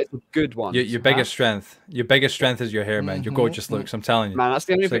 There, but it's a good one. Your biggest strength. Your biggest strength is your hair, man. Your gorgeous looks. I'm telling you, man. That's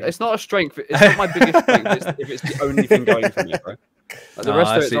the only thing. It's not a strength. It's not my biggest strength. If it's the only thing going for me, bro. Like, the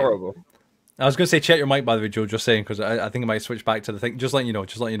rest of it's horrible. I was going to say check your mic, by the way, Joe. Just saying, because I think I might switch back to the thing. Just letting you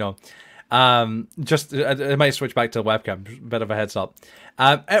know. It might switch back to the webcam. Bit of a heads up.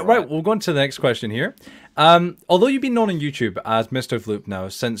 Right, we'll go on to the next question here. Although you've been known on YouTube as Mr. Vloop now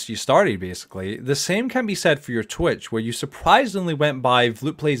since you started, basically, the same can be said for your Twitch, where you surprisingly went by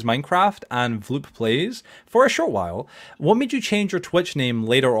Vloop Plays Minecraft and Vloop Plays for a short while. What made you change your Twitch name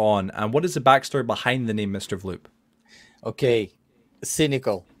later on, and what is the backstory behind the name Mr. Vloop? Okay,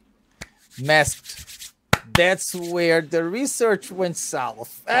 cynical, masked. That's where the research went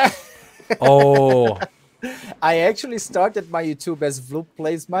south. Oh, I actually started my YouTube as Vloop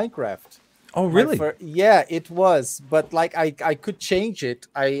Plays Minecraft. Oh, really? Yeah, it was. But like I could change it.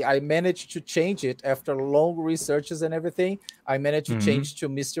 I managed to change it after long researches and everything. I managed to change to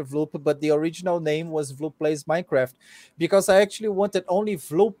Mr. Vloop, but the original name was Vloop Plays Minecraft because I actually wanted only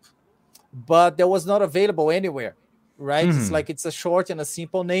Vloop, but that was not available anywhere. Right? It's like it's a short and a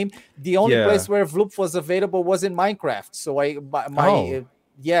simple name. The only place where Vloop was available was in Minecraft. So I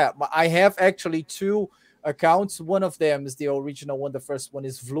have actually 2 accounts. One of them is the original one. The first one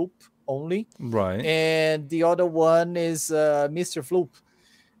is Vloop only, right? And the other one is Mr. Vloop.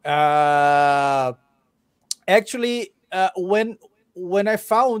 Actually, when I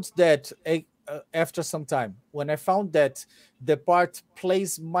found that after some time, when I found that the part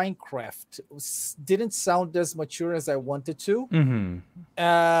plays Minecraft didn't sound as mature as I wanted to.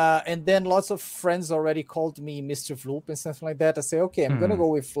 And then lots of friends already called me Mr. Vloop and something like that. I say, okay, I'm gonna go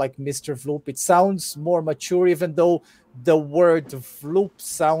with like Mr. Vloop. It sounds more mature, even though the word Vloop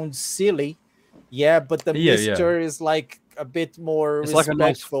sounds silly. Yeah, but the Mr. is like a bit more it's respectful. like a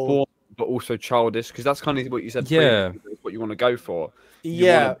nice form, but also childish, because that's kind of what you said. Yeah, what you want to go for. You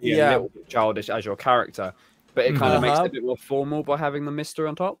want to be a little bit childish as your character, but it kind of makes it a bit more formal by having the Mr.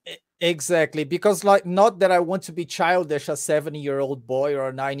 on top. Exactly, because like, not that I want to be childish, a 7-year-old boy or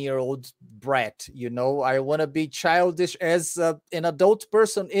a 9-year-old brat. You know, I want to be childish as an adult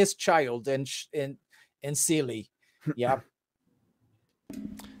person is child and silly. Yeah.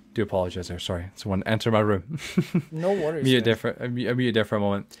 Do apologize there. Sorry, someone enter my room. No worries. Mute different. I muted there for a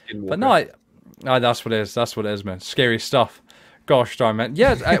moment. But no, that's what it is. That's what it is, man. Scary stuff. Gosh darn, man.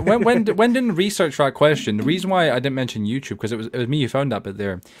 Yeah. When doing research for that question, the reason why I didn't mention YouTube, because it was me who found that bit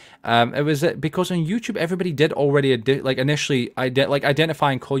there. It was because on YouTube everybody did already initially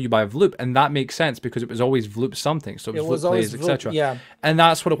identify and call you by Vloop, and that makes sense because it was always Vloop something. So it was Vloop Plays, etc. Yeah. And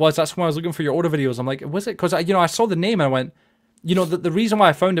that's what it was. That's when I was looking for your older videos. I'm like, was it? Because I saw the name and I went. The reason why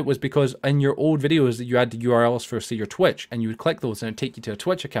I found it was because in your old videos that you had the URLs for, say, your Twitch, and you would click those and it'd take you to a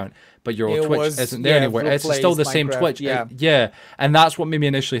Twitch account, but your old Twitch isn't there anywhere. It's still the same Twitch. Yeah. And that's what made me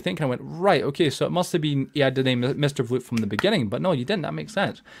initially think. And I went, right, okay, so it must have been, you had the name Mr. Vloop from the beginning, but no, you didn't. That makes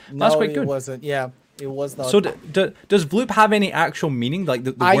sense. That's quite good. It wasn't. Yeah, it was not. So does Vloop have any actual meaning, like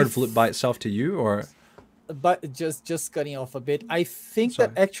the word Vloop by itself to you, or? But just cutting off a bit, I think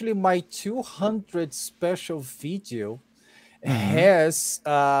that actually my 200 special video has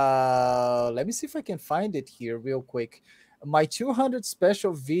let me see if I can find it here real quick. My 200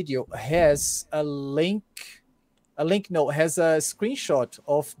 special video has has a screenshot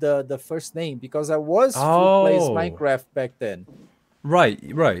of the first name, because I was Vloop Plays Minecraft back then. Right.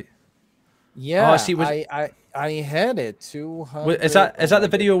 Yeah. Oh, I see. I had it 200. Is that the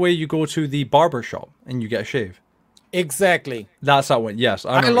video where you go to the barber shop and you get a shave? Exactly. That's that one. Yes,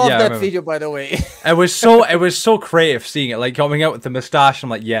 I love that video, by the way. It was so creative seeing it, like coming out with the mustache. I'm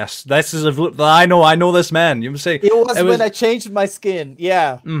like, yes, this is I know this man. You say it was when I changed my skin.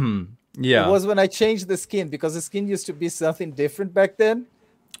 Yeah. Yeah. It was when I changed the skin, because the skin used to be something different back then.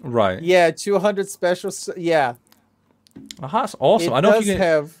 Right. Yeah, 200 specials. Yeah. That's awesome. I don't know if you can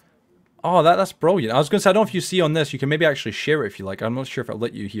have. Oh, that's brilliant. I was going to say, I don't know if you see on this, you can maybe actually share it if you like. I'm not sure if it'll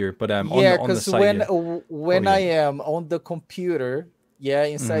let you here, but on the site. When I am on the computer,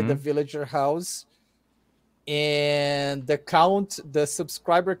 inside the villager house, and the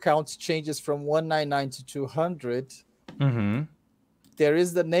subscriber count changes from 199 to 200. There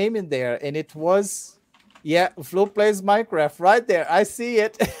is the name in there, and it was, Vloop Plays Minecraft right there. I see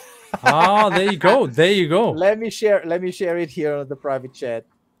it. There you go. Let me share it here on the private chat.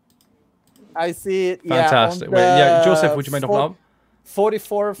 I see it. Fantastic. Joseph, would you mind opening up?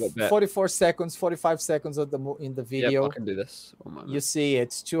 44 seconds, 45 seconds in the video. Yep, I can do this. You see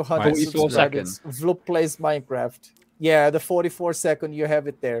it's 200 subscribers. Vloop Plays Minecraft. Yeah, the 44-second, you have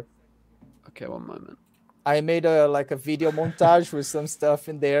it there. Okay, one moment. I made a video montage with some stuff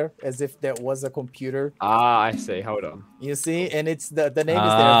in there, as if that was a computer. I see. Hold on. You see, and it's the name is there.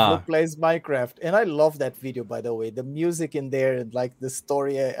 Vloop Plays Minecraft, and I love that video, by the way. The music in there, and like the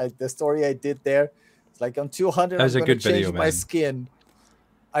story I did there. It's like on 200. That was a good video, change man. My skin.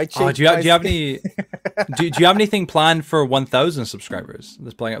 Do you have any? do you have anything planned for 1,000 subscribers?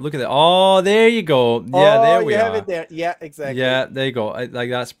 Let's play it. Look at that. Oh, there you go. Yeah, there we are. Have it there. Yeah, exactly. Yeah, there you go.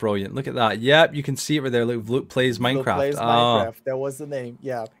 That's brilliant. Look at that. Yep, you can see it right there. Look, Vloop Plays Minecraft. Vloop Plays Minecraft. That was the name.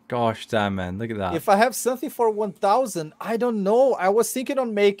 Yeah. Gosh damn, man. Look at that. If I have something for 1,000, I don't know. I was thinking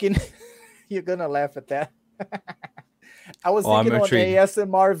on making. You're gonna laugh at that. I was thinking on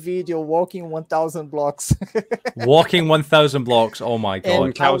ASMR video, walking 1,000 blocks. Walking 1,000 blocks. Oh my god!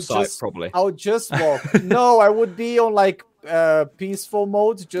 On cow site, probably. I would just walk. No, I would be on like peaceful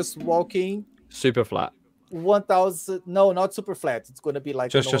mode, just walking. Super flat. 1,000. No, not super flat. It's going to be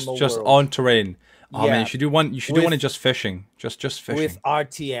like just on terrain. Oh man, you should do one. You should do one of just fishing. Just fishing with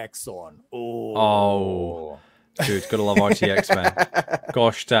RTX on. Oh. Dude, gotta love RTX, man.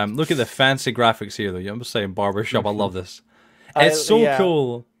 Gosh damn. Look at the fancy graphics here, though. I'm just saying, barbershop. I love this. It's so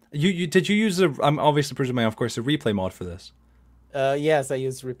cool. Did you use the, I'm obviously presuming, of course, the replay mod for this? Yes, I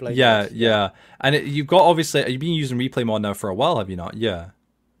use replay mod. Yeah. And you've got, obviously, you've been using replay mod now for a while, have you not? Yeah.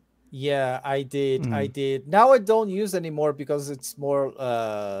 Yeah, I did. Now I don't use anymore because it's more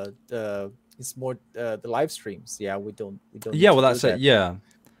the live streams. Yeah, we don't. Yeah, well, that's it. Yeah.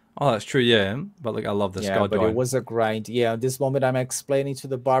 Oh, that's true, yeah. But like, I love this. Yeah, but it was a grind. Yeah, at this moment, I'm explaining to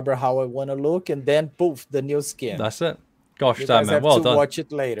the barber how I want to look, and then poof, the new skin. That's it. Gosh You damn, guys man. have Well to done. watch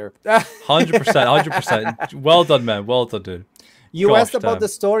it later. 100%. Well done, man. Well done, dude. You Gosh asked about damn. the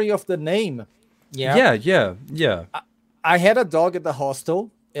story of the name. Yeah. I had a dog at the hostel.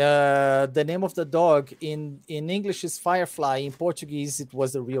 The name of the dog in English is Firefly. In Portuguese, it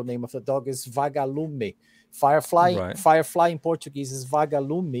was the real name of the dog is Vagalume. Right. Firefly in Portuguese is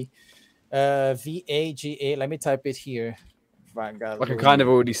Vagalume. VAGA. Let me type it here. Vagalume. I can kind of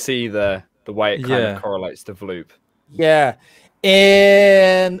already see the way it kind of correlates to Vloop. Yeah.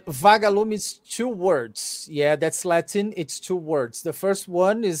 And Vagalume is 2 words. Yeah, that's Latin. It's 2 words. The first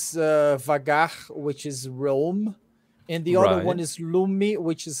one is vagar, which is roam, and the other one is lume,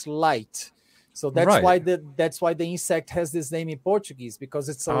 which is light. So that's why the insect has this name in Portuguese, because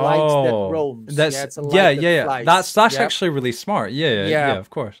it's a light that roams. That's that flies. That's actually really smart. Yeah, of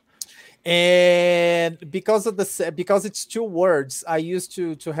course. And because it's 2 words, I used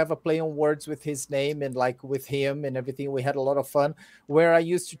to have a play on words with his name and like with him and everything. We had a lot of fun where I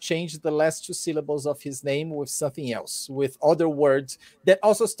used to change the last 2 syllables of his name with something else, with other words that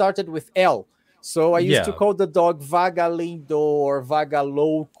also started with L. So I used to call the dog Vagalindo or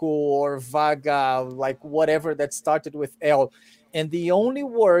Vagalouco or Vaga, like whatever that started with L. And the only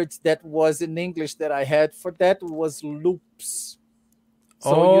word that was in English that I had for that was loops. So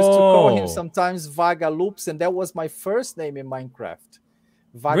I used to call him sometimes Vagaloops, and that was my first name in Minecraft.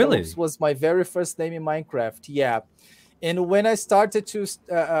 Vagaloops was my very first name in Minecraft. Yeah. And when I started to,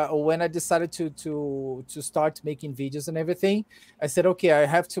 when I decided to start making videos and everything, I said, okay, I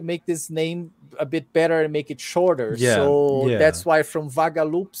have to make this name a bit better and make it shorter. So that's why from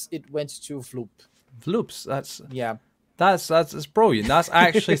Vagaloops it went to Vloop. Vloops, that's brilliant. That's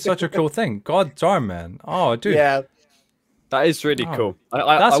actually such a cool thing. God darn, man. Oh, dude. Yeah. That is really cool.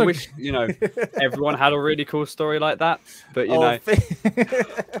 I wish, everyone had a really cool story like that. But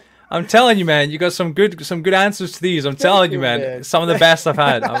I'm telling you, man, you got some good answers to these. I'm telling you, man, some of the best I've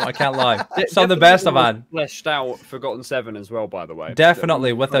had. I can't lie. Some of the best I've had. Fleshed out Forgotten 7 as well, by the way.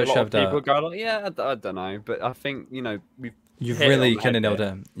 Definitely, without shoved out. People go like, yeah, I don't know, but I think you've really kind of nailed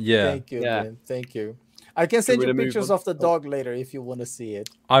it. Yeah. Thank you, man. Thank you. I can send you pictures of the dog later if you want to see it.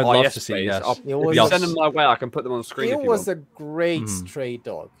 I'd love to see. Yes, if you send them my way, I can put them on screen. He was a great stray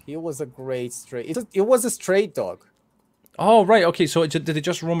dog. It was a stray dog. Oh right, okay. So did it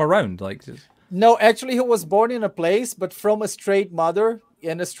just roam around like? No, actually, he was born in a place, but from a straight mother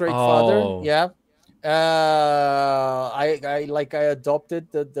and a straight father. Yeah. I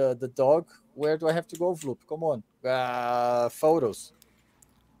adopted the dog. Where do I have to go, Vloop? Come on. Photos.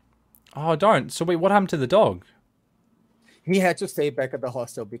 Oh darn! So wait, what happened to the dog? He had to stay back at the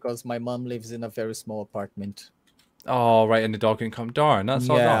hostel because my mom lives in a very small apartment. Oh right, and the dog couldn't come. Darn, that's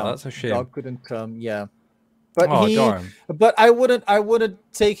a shame. The dog couldn't come. Yeah. But darn. But I wouldn't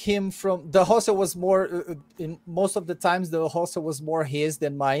take him from the hostel. Was more in most of the times the hostel was more his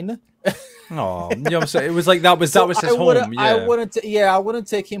than mine. Oh, you know what I'm saying? It was like that was his home. I wouldn't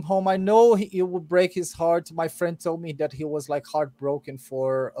take him home. I know it would break his heart. My friend told me that he was like heartbroken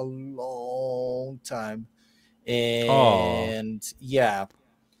for a long time. And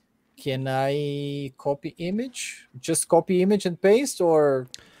can I copy image? Just copy image and paste, or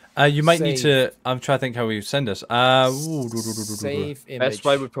you might need to. I'm trying to think how we send this. Save image. Best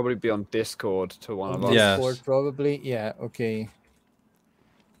way would probably be on Discord to one of us. Discord, probably. Yeah. Okay.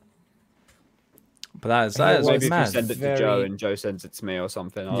 But that is maybe mad. if you send it to Joe and Joe sends it to me or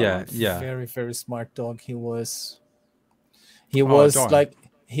something. Yeah. Very, very smart dog. He was like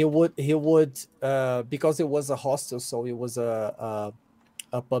he would because it was a hostel, so it was a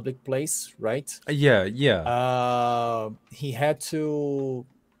public place, right? Yeah. He had to.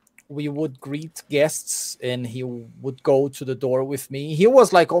 We would greet guests, and he would go to the door with me. He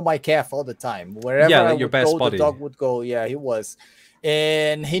was like on my calf all the time. Wherever I would go, the dog would go. Yeah, he was.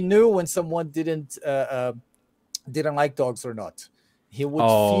 And he knew when someone didn't like dogs or not. He would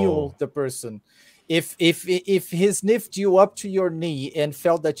feel the person. If he sniffed you up to your knee and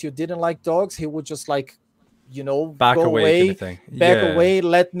felt that you didn't like dogs, he would just like, back go away, back away,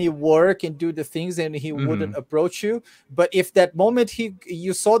 let me work and do the things, and he wouldn't approach you. But if that moment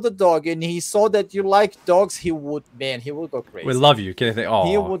you saw the dog and he saw that you like dogs, he would go crazy. We love you. Can you think? Oh,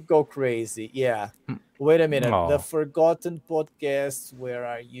 he would go crazy. Yeah. Wait a minute. The Forgotten Podcast. Where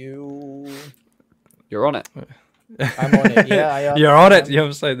are you? You're on it. I'm on it. Yeah, I am. You're on it. You know what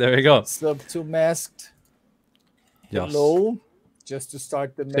I'm saying? There we go. Sub to masked. Yes. Hello. Just to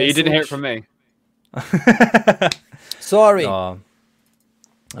start the message. So you didn't hear it from me. Sorry. It's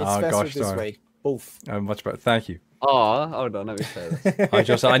faster this way. Poof. Much better. Thank you. Hold on. Let me say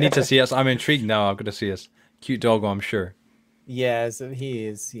this. I need to see us. I'm intrigued now. I'm going to see us. Cute doggo, I'm sure. Yes, he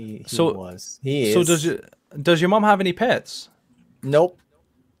is. He so was. He is. So Does your mom have any pets? Nope.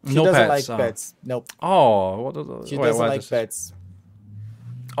 She No doesn't pets. like pets. Nope. Oh, She doesn't like pets.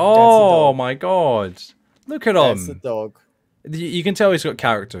 Oh my god! Look at That's the him. dog. You can tell he's got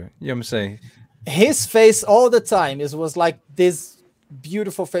character. You know what I'm saying? His face all the time was like this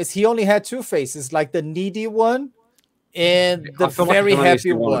beautiful face. He only had two faces, like the needy one and the very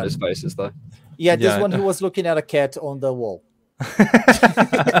happy one. One of his faces, though. Yeah, this one he was looking at a cat on the wall.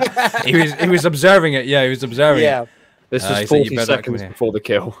 he was observing it. Yeah, he was observing. Yeah, it. This was 40 seconds before the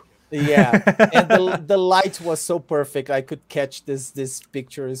kill. Yeah, and the light was so perfect. I could catch this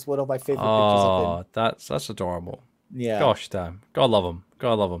picture. Is one of my favorite pictures of him. That's adorable. Yeah. Gosh damn. God love him.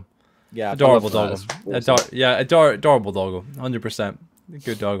 God love him. Yeah. Adorable doggo. Awesome. Adorable doggo. 100%.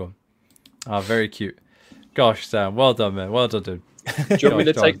 Good doggo. Very cute. Gosh damn. Well done, man. Well done, dude. Do you want me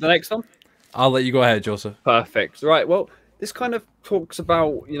to take the next one? I'll let you go ahead, Joseph. Perfect. Right. Well, this kind of talks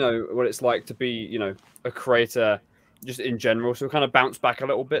about, what it's like to be, a creator just in general. So we'll kind of bounce back a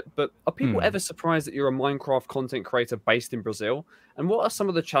little bit. But are people ever surprised that you're a Minecraft content creator based in Brazil? And what are some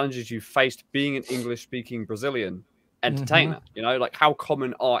of the challenges you faced being an English-speaking Brazilian entertainer? Like how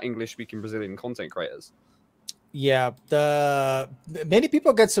common are English-speaking Brazilian content creators? Yeah, many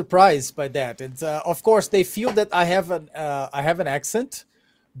people get surprised by that. It's of course they feel that I have an accent,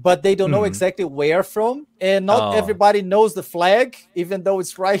 but they don't know exactly where from, and not everybody knows the flag, even though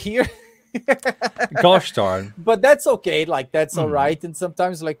it's right here. Gosh darn. But that's okay, like that's all right. And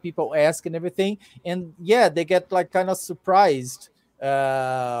sometimes like people ask and everything, and yeah, they get like kind of surprised.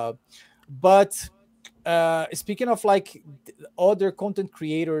 But speaking of like other content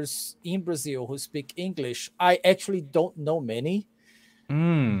creators in Brazil who speak English, I actually don't know many.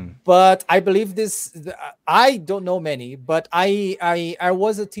 But I believe I don't know many, but I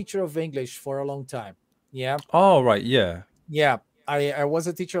was a teacher of English for a long time. Yeah. Oh, right. Yeah. Yeah. I was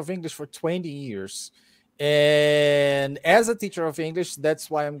a teacher of English for 20 years. And as a teacher of English, that's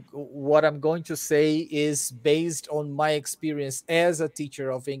why what I'm going to say is based on my experience as a teacher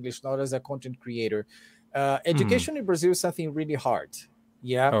of English, not as a content creator. Education in Brazil is something really hard.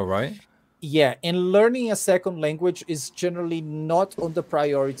 Yeah. Oh, right. Yeah. And learning a second language is generally not on the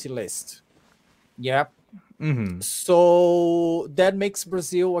priority list. Yeah. So that makes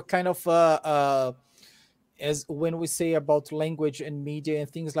Brazil a kind of as when we say about language and media and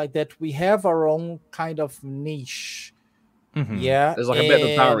things like that, we have our own kind of niche. Yeah. There's like a bit of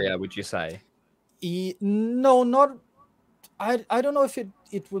a barrier, would you say? No, not. I don't know if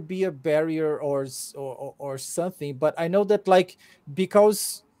it would be a barrier or something, but I know that like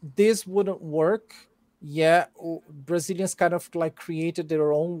because this wouldn't work, yeah, Brazilians kind of like created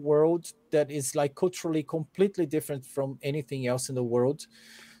their own world that is like culturally completely different from anything else in the world.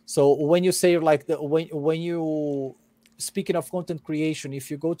 So when you say like when you speaking of content creation,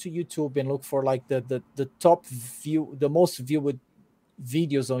 if you go to YouTube and look for like the top view, the most viewed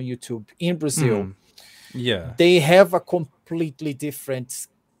videos on YouTube in Brazil, yeah, they have a completely different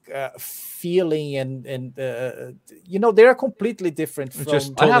feeling and they're completely different from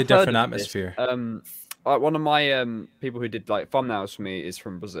just totally different atmosphere. One of my people who did like thumbnails for me is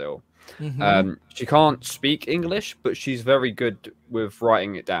from Brazil. She can't speak English, but she's very good with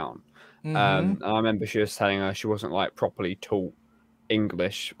writing it down. And I remember she was telling her she wasn't like properly taught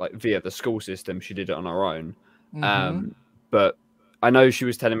English like via the school system. She did it on her own. But I know she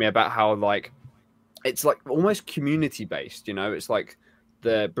was telling me about how like it's like almost community based. It's like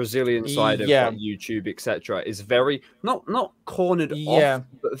the Brazilian side of like, YouTube, etc., is very not cornered off,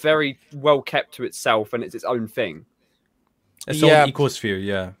 but very well kept to itself, and it's its own thing. Its own ecosphere,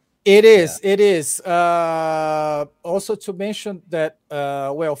 yeah. It is. It is. Also to mention that,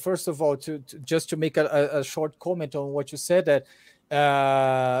 well, first of all, just to make a short comment on what you said, that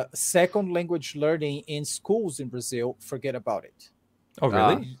second language learning in schools in Brazil, forget about it. Oh,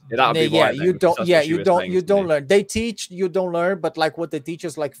 really? You don't learn. They teach, you don't learn, but like what they teach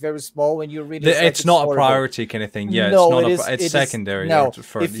is like very small, and you really it's not a priority kind of thing. Yeah, no, it's secondary.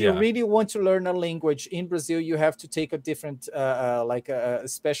 If you really want to learn a language in Brazil, you have to take a different like a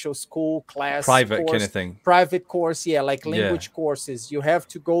special school class, private kind of thing, private course. Yeah, like language courses. You have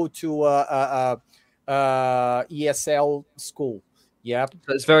to go to ESL school. Yeah,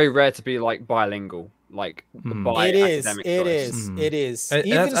 so it's very rare to be like bilingual. Like it is.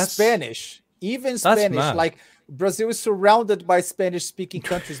 Even Spanish, like Brazil is surrounded by Spanish speaking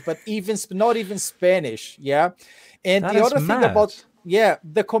countries, but not even Spanish. Yeah. And the other thing about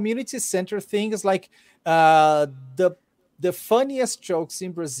the community center thing is like the funniest jokes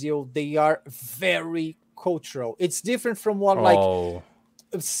in Brazil, they are very cultural. It's different from what like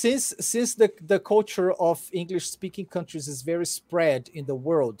since the culture of English speaking countries is very spread in the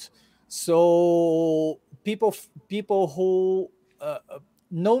world. So people who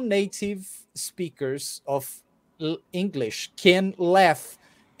no native speakers of English can laugh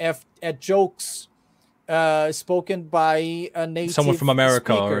at jokes spoken by a native someone from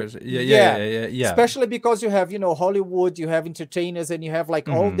America speaker. or yeah. Especially because you have, Hollywood, you have entertainers, and you have like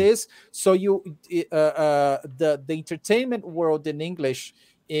all this. So the entertainment world in English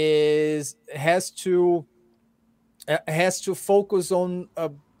has to focus on a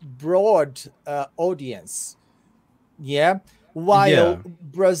broad audience. Yeah. While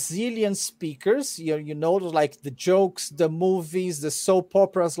Brazilian speakers, like the jokes, the movies, the soap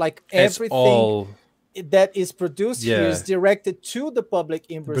operas, like everything that is produced here is directed to the public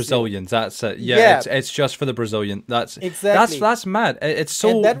in Brazil. Brazilians, that's it. Yeah. It's just for the Brazilian. That's exactly that's mad. It's so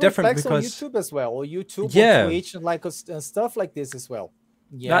and that different because on YouTube as well, or YouTube, or Twitch, and stuff like this as well.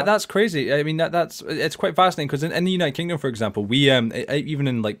 Yeah, that's crazy. I mean, it's quite fascinating because in the United Kingdom, for example, we even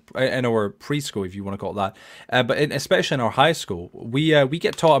in our preschool, if you want to call it that, but especially in our high school, we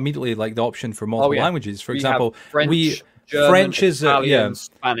get taught immediately like the option for multiple languages. For example, French, German, French is Italian,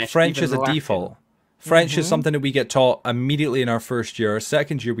 Spanish, French is a default. French is something that we get taught immediately in our first year.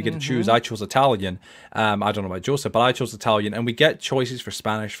 Second year, we get to choose. I chose Italian. I don't know about Joseph, but I chose Italian. And we get choices for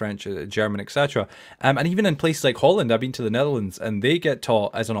Spanish, French, German, etc. And even in places like Holland, I've been to the Netherlands, and they get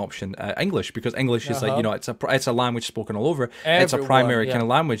taught as an option English, because English is like, it's a language spoken all over. It's a primary kind of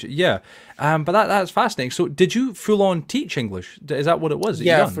language. Yeah. But that's fascinating. So did you full on teach English? Is that what it was?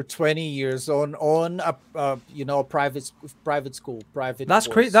 For 20 years on a private school. That's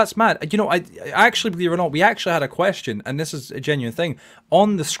great. That's mad. I actually, believe it or not, we actually had a question, and this is a genuine thing,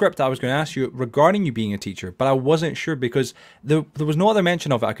 on the script I was going to ask you regarding you being a teacher, but I wasn't sure because there was no other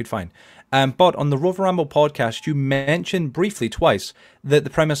mention of it I could find. But on the Rover Ramble podcast, you mentioned briefly twice the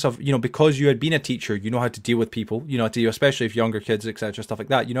premise of, because you had been a teacher, you know how to deal with people, especially if younger kids, etc., stuff like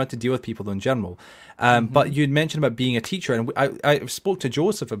that, you know how to deal with people in general. But you had mentioned about being a teacher, and I spoke to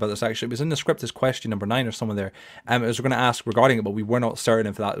Joseph about this, actually. It was in the script as question number 9 or somewhere there. I was going to ask regarding it, but we were not certain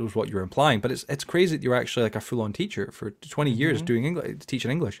if that was what you were implying. But it's crazy that you're actually like a full-on teacher for 20 years doing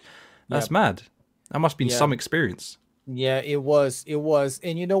teaching English. That's mad. That must have been some experience. Yeah, it was.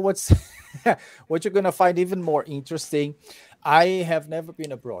 And you know what's what you're gonna find even more interesting? I have never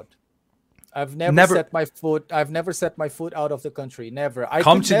been abroad. I've never set my foot out of the country. Never.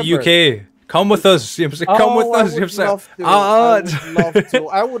 Come to the UK. Come with us. Come with us.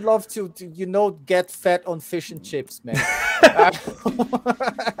 I would love to get fat on fish and chips, man.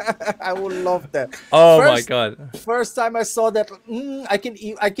 I would love that. My God. First time I saw that, I can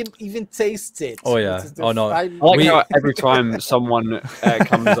even taste it. Oh yeah. No. I like how every time someone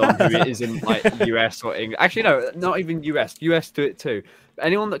comes on who isn't like US or English, actually no, not even US do it too. But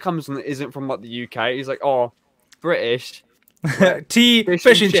anyone that comes on that isn't from like the UK, he's like, oh, British. Tea,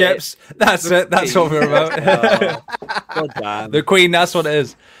 fish and chips. That's it. That's what we're about. God damn. The Queen. That's what it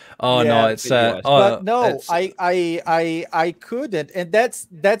is. Oh no, it's but no, I couldn't, and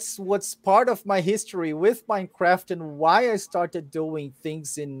that's what's part of my history with Minecraft and why I started doing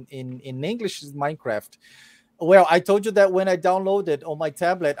things in English in Minecraft. Well, I told you that when I downloaded on my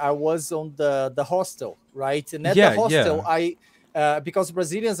tablet, I was on the hostel, right? And at the hostel, because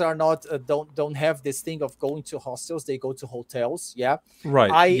Brazilians are not don't have this thing of going to hostels, they go to hotels. Right.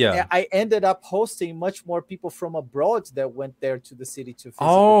 I ended up hosting much more people from abroad that went there to the city to visit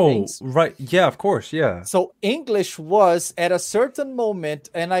things. Right. Yeah, of course. Yeah. So English was at a certain moment,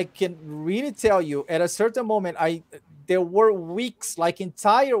 and I can really tell you, at a certain moment, there were weeks, like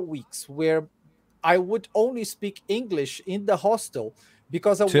entire weeks, where I would only speak English in the hostel.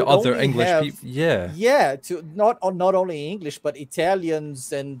 Because I to would other only English have, people, to not only English but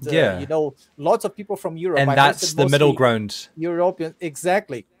Italians and lots of people from Europe. And that's the middle ground. European,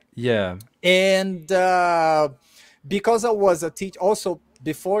 exactly. Yeah, and because I was a teacher, also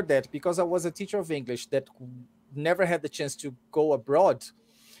before that, because I was a teacher of English that never had the chance to go abroad,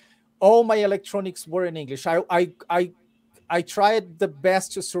 all my electronics were in English. I tried the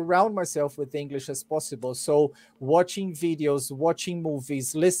best to surround myself with English as possible. So watching videos, watching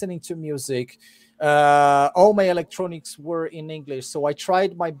movies, listening to music, all my electronics were in English. So I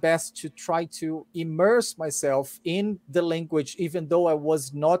tried my best to try to immerse myself in the language, even though I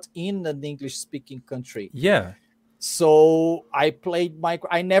was not in an English-speaking country. Yeah. So I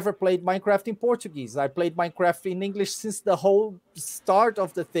never played Minecraft in Portuguese. I played Minecraft in English since the whole start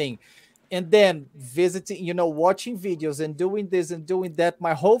of the thing. And then visiting, watching videos and doing this and doing that,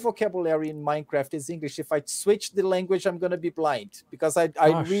 my whole vocabulary in Minecraft is English. If I switch the language, I'm going to be blind because I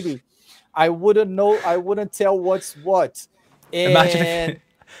wouldn't know. I wouldn't tell what's what. And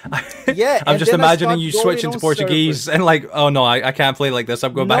Yeah, I'm and just then I imagining start you going switch into on Portuguese servers. and like, oh no, I can't play like this.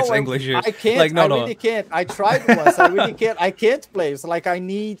 I'm going back to English here. I can't. Like, no, I no. really can't. I tried once. I really can't. I can't play. It's like I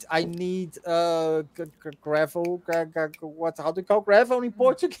need gravel. What? How do you call gravel in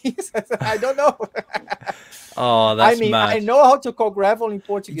Portuguese? I don't know. Oh, I that's mean, I mad. know how to call gravel in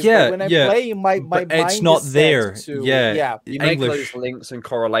Portuguese, Yeah, but when I'm yeah. playing, my But it's mind not is there. set to Yeah. You make English. those links and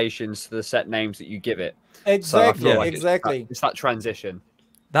correlations to the set names that you give it. So I Exactly, feel like exactly. it's that transition.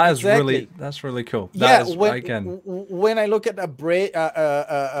 That is Exactly. that's really cool. Yeah, That is again. when I look at a break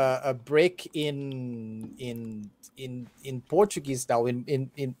in Portuguese now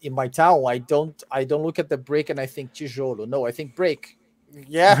in my town, I don't look at the break and I think tijolo. No, I think break.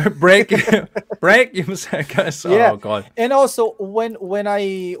 Yeah, break. You must guess. yeah. Oh god. And also when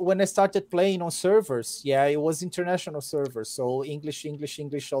I started playing on servers, yeah, it was international servers, so English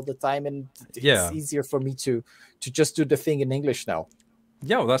all the time, and it's easier for me to just do the thing in English now.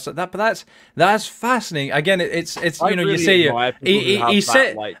 Yeah, well, that's fascinating. Again, it's you know, really you say he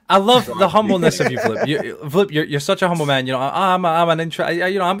said, like, I love the humbleness of you, Flip. Flip, you're such a humble man. You know, I'm an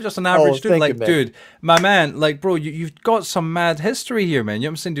I'm just an average dude. Like, dude, my man, like, bro, you've got some mad history here, man. You know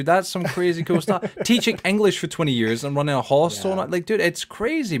what I'm saying, dude? That's some crazy cool stuff. Teaching English for 20 years and running a hostel, like, dude, it's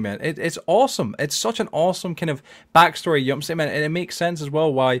crazy, man. It's awesome. It's such an awesome kind of backstory. You know what I'm saying, man? And it makes sense as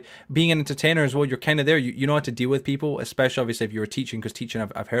well why being an entertainer as well. You're kind of there. You know how to deal with people, especially obviously if you were teaching, because teaching.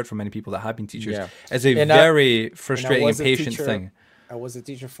 I've heard from many people that have been teachers. It's a very frustrating and patient thing. I was a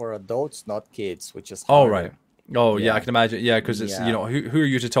teacher for adults, not kids, which is harder. Right. Oh yeah, I can imagine. Yeah, because it's you know, who are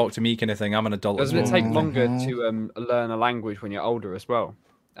you to talk to me kind of thing. I'm an adult. Doesn't it take longer to learn a language when you're older as well?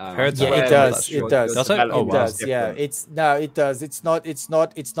 It does. It does. Does it? Oh, it does. Yeah, it does. It's not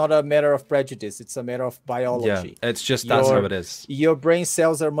a matter of prejudice. It's a matter of biology. Yeah, it's just that's how it is. Your brain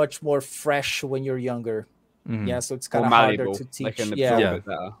cells are much more fresh when you're younger. Mm-hmm. Yeah, so it's kind of harder to teach.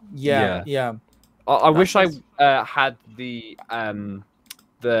 Yeah. I wish I had the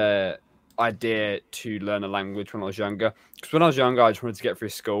idea to learn a language when I was younger. Because when I was younger, I just wanted to get through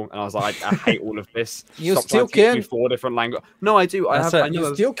school, and I was like, I hate all of this. You still can. 4 different languages. No, I do. I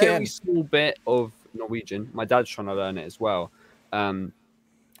know a very small bit of Norwegian. My dad's trying to learn it as well,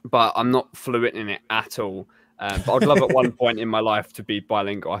 but I'm not fluent in it at all. But I'd love at one point in my life to be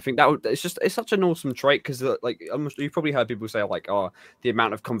bilingual. I think it's such an awesome trait because like you've probably heard people say like, oh, the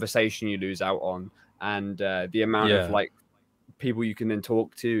amount of conversation you lose out on and the amount of like people you can then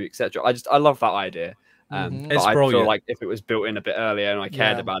talk to, etc. I love that idea. But I feel like if it was built in a bit earlier and I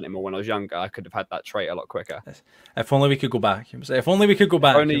cared about it more when I was younger, I could have had that trait a lot quicker. If only we could go back. If only we could go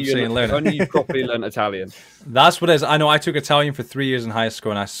back. Only you properly learn Italian. That's what it is. I know I took Italian for 3 years in high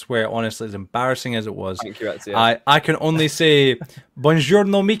school, and I swear, honestly, as embarrassing as it was, thank you, Ezio. I can only say,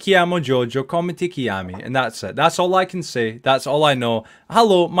 Buongiorno, mi chiamo Jojo, come ti chiami? And that's it. That's all I can say. That's all I know.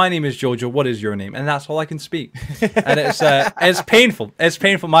 Hello, my name is Jojo. What is your name? And that's all I can speak. And it's painful. It's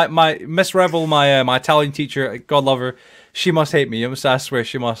painful. My Miss Rebel, my Italian teacher, God love her, she must hate me. I swear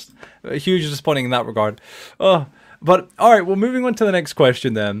she must. Huge disappointing in that regard. Oh, but all right. Well, moving on to the next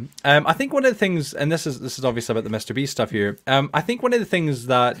question then. I think one of the things, and this is obviously about the Mr. Beast stuff here. I think one of the things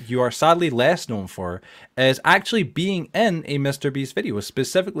that you are sadly less known for is actually being in a Mr. Beast video,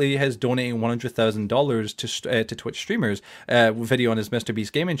 specifically his donating $100,000 to Twitch streamers video on his Mr.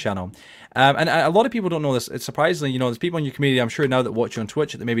 Beast gaming channel. And a lot of people don't know this. It's surprisingly, you know, there's people in your community, I'm sure now that watch you on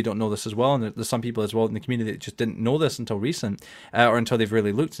Twitch that maybe don't know this as well, and there's some people as well in the community that just didn't know this until recent, or until they've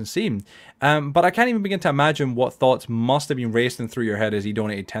really looked and seen. But I can't even begin to imagine what thoughts must have been racing through your head as he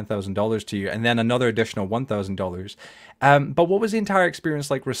donated $10,000 to you, and then another additional $1,000. But what was the entire experience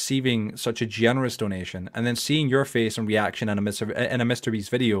like receiving such a generous donation, and then seeing your face and reaction in a Mr. Beast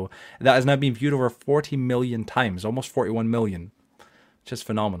video that has now been viewed over 40 million times, almost 41 million, which is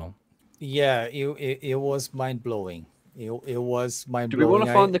phenomenal. Yeah, it was mind blowing. It was mind blowing. Do we want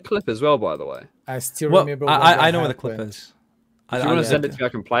to find the clip as well? By the way, I still remember. I know where the clip is. If you want to send it to me, I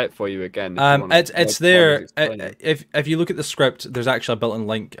can play it for you again. It's there. If you look at the script, there's actually a built-in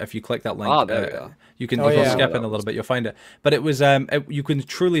link. If you click that link, there we go. You can skip in a little bit. You'll find it. But it was you can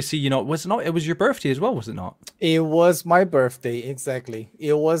truly see. You know, it was your birthday as well, was it not? It was my birthday, exactly.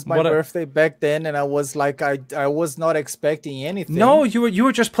 It was my birthday back then, and I was like, I was not expecting anything. No, you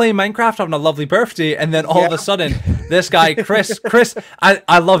were just playing Minecraft, having a lovely birthday, and then all of a sudden, this guy Chris,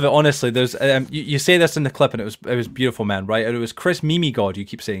 I love it honestly. There's you say this in the clip, and it was beautiful, man. Right? And it was Chris Meme God. You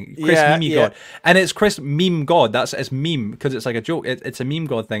keep saying Chris Meme God, and it's Chris Meme God. It's meme because it's like a joke. It's a meme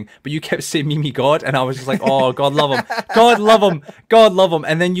God thing, but you kept saying Meme God. And I was just like, oh, God love him. God love him. God love him.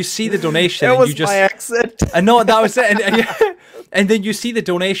 And then you see the donation. That was you just, my accent. I know that was it. And And then you see the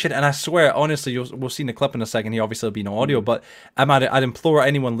donation, and I swear, honestly, we'll see in the clip in a second. Here, obviously, there'll be no audio, but I'd implore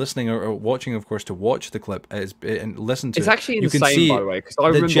anyone listening or watching, of course, to watch the clip and listen to it. It's actually you insane, can see by the way, because I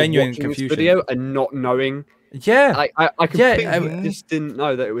remember genuine watching confusion. this video and not knowing. Yeah, I completely just didn't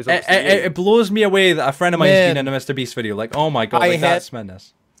know that it was. It blows me away that a friend of mine has been in a Mr. Beast video. Like, oh my god, that's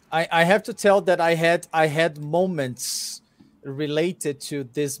madness. I have to tell that I had moments related to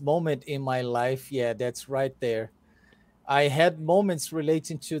this moment in my life. Yeah, that's right there. I had moments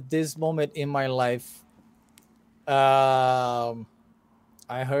relating to this moment in my life. I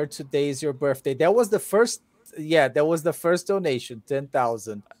heard today is your birthday. That was the first. Yeah, that was the first donation,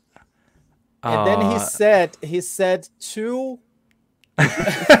 10,000. And then he said two. It's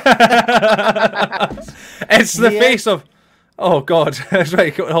the face of. Oh God!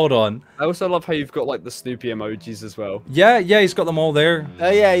 Right, hold on. I also love how you've got like the Snoopy emojis as well. Yeah, he's got them all there.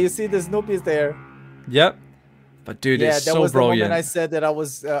 Yeah, you see the Snoopy's there. Yep. But dude, it's so brilliant. Yeah, that was the moment I said that I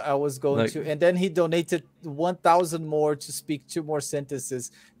was going to, and then he donated 1,000 more to speak 2 more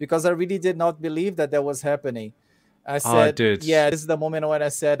sentences because I really did not believe that was happening. I said, yeah, this is the moment when I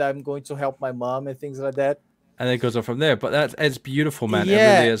said I'm going to help my mom and things like that. And it goes on from there. But it's beautiful, man. Yeah.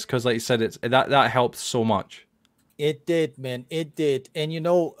 It really is, because like you said, that helped so much. It did, man. It did. And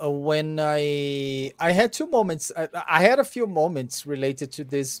when I had 2 moments, I had a few moments related to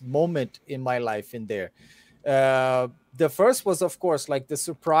this moment in my life in there. The first was, of course, like the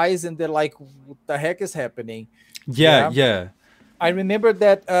surprise and the like, what the heck is happening? Yeah. I remember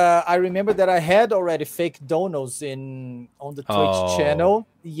that I had already fake donos on the Twitch channel.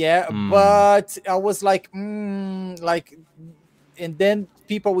 Yeah, but I was like, and then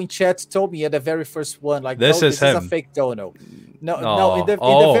people in chat told me at the very first one, like, this is a fake dono. No, in the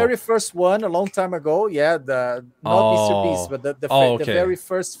very first one a long time ago, not Mr. Beast, but the very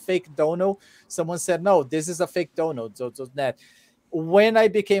first fake dono, someone said, no, this is a fake dono. So that when I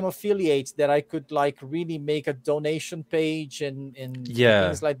became affiliate, that I could like really make a donation page and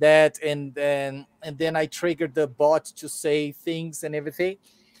things like that, and then I triggered the bot to say things and everything.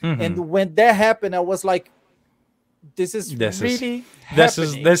 Mm-hmm. And when that happened, I was like, this is really legit. This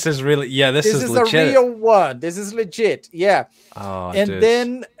is a real one. This is legit. Yeah.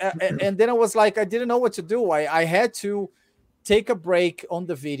 Then I was like, I didn't know what to do. I had to take a break on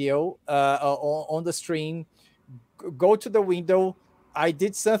the video, on the stream, go to the window. I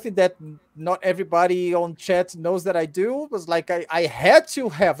did something that not everybody on chat knows that I do. It was like I had to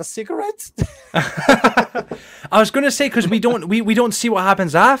have a cigarette. I was going to say, because we don't see what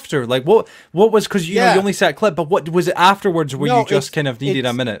happens after. Like what was, because you only saw a clip, but what was it afterwards where you just kind of needed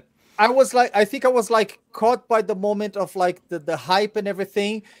a minute? I think I was like caught by the moment of like the hype and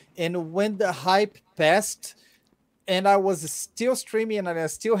everything, and when the hype passed, and I was still streaming, and I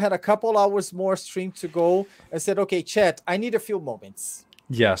still had a couple hours more stream to go. I said, okay, chat, I need a few moments.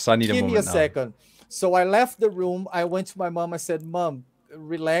 Yes, I need a moment. Give me a second. So I left the room. I went to my mom. I said, Mom,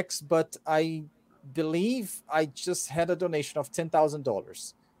 relax, but I believe I just had a donation of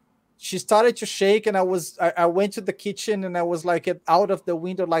 $10,000. She started to shake, and I went to the kitchen, and I was like out of the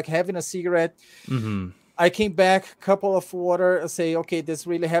window, like having a cigarette. Mm-hmm. I came back, couple of water, say, okay, this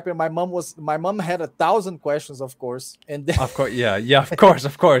really happened. My mom had 1,000 questions, of course. And then, of course, yeah,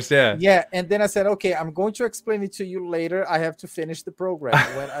 of course, yeah. Yeah, and then I said, okay, I'm going to explain it to you later. I have to finish the program.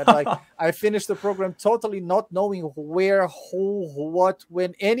 When I finished the program totally not knowing where, who, what,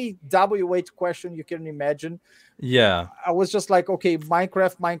 when, any W8 question you can imagine. Yeah. I was just like, okay,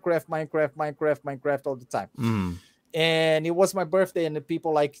 Minecraft all the time. Mm. And it was my birthday, and the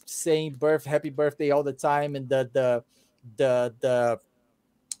people like saying happy birthday all the time, and that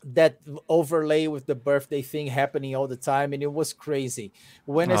overlay with the birthday thing happening all the time, and it was crazy.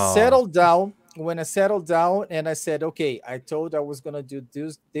 When I settled down, and I said, okay, I told I was gonna do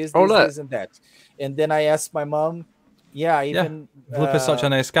this, and that, and then I asked my mom. Flip is such a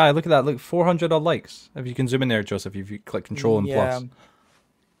nice guy. Look at that. Look, 400 odd likes. If you can zoom in there, Joseph, if you click Control and plus.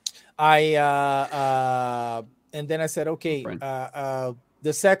 And then I said, okay,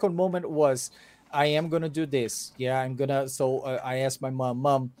 the second moment was, I am going to do this. Yeah, I'm going to. So I asked my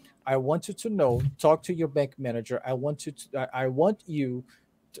mom, I want you to know, talk to your bank manager. I want you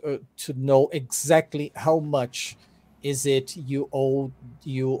to know exactly how much is it you owe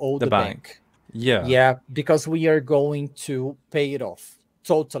the bank. Yeah, because we are going to pay it off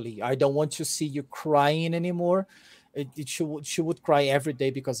totally. I don't want to see you crying anymore. She would cry every day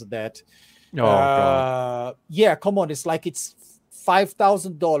because of that. Oh God. Yeah, come on. It's like it's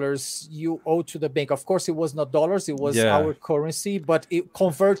 $5,000 you owe to the bank. Of course, it was not dollars. It was our currency, but it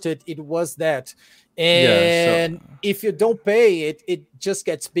converted. It was that. And if you don't pay it, it just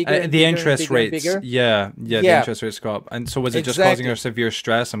gets bigger. And the bigger interest and bigger rates, and bigger. the interest rates go up. And so was it just causing her severe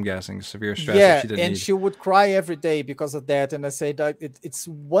stress? I'm guessing severe stress. Yeah, she didn't and she would cry every day because of that. And I said, it's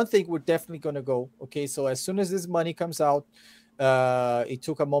one thing we're definitely gonna go. Okay, so as soon as this money comes out, it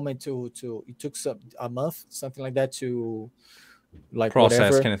took a moment it took a month, something like that, to like process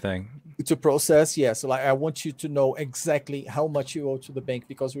whatever, kind of thing. To process. Yeah, so like I want you to know exactly how much you owe to the bank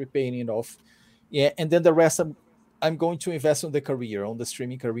because we're paying it off. Yeah, and then the rest I'm going to invest on the career, on the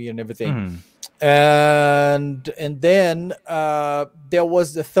streaming career and everything. And then there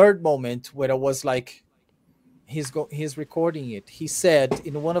was the third moment where I was like, he's recording it. He said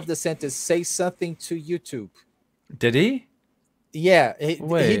in one of the sentences, say something to YouTube. Did he? Yeah,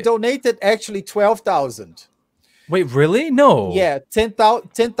 he donated actually 12,000. Wait, really? No. Yeah,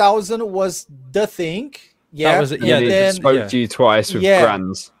 10,000 was the thing. Yeah, that was it. Yeah, and then spoke to you twice with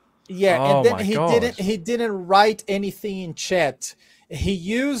grands. Yeah, and then he didn't write anything in chat. He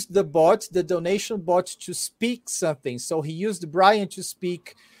used the bot, the donation bot, to speak something. So he used Brian to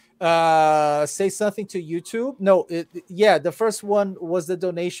speak, say something to YouTube. No, the first one was the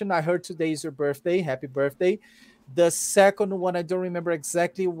donation. I heard today is your birthday. Happy birthday. The second one, I don't remember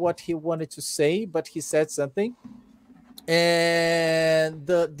exactly what he wanted to say, but he said something. And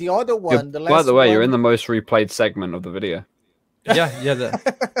the other one, the last one. By the way, you're in the most replayed segment of the video. Yeah.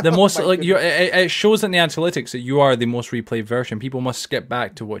 The most it shows in the analytics that you are the most replayed version. People must skip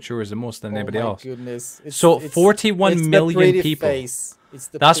back to watch yours the most than anybody else. Goodness. 41 million people.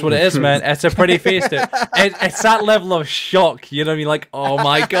 That's what it is, man. It's a pretty face. It's that level of shock. You know what I mean? Like, oh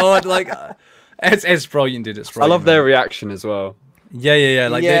my god, like it's brilliant, dude. It's brilliant. I love their reaction as well. Yeah.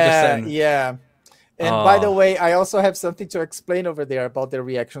 Like they're just saying, yeah. And by the way, I also have something to explain over there about their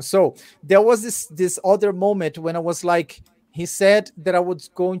reaction. So there was this other moment when I was like, he said that I was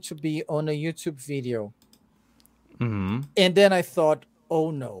going to be on a YouTube video. And then I thought,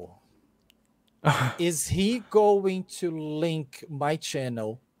 oh no. Is he going to link my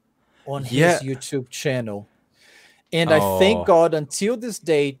channel on his YouTube channel? And I thank God until this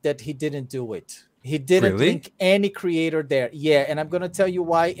day that he didn't do it. He didn't link any creator there. Yeah, and I'm going to tell you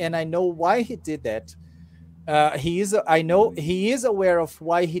why. And I know why he did that. I know he is aware of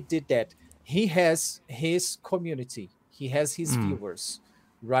why he did that. He has his community. He has his viewers,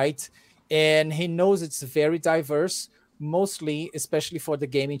 right? And he knows it's very diverse, mostly, especially for the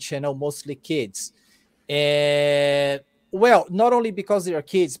gaming channel, mostly kids. And well, not only because they are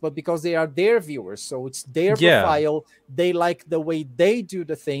kids, but because they are their viewers. So it's their profile. They like the way they do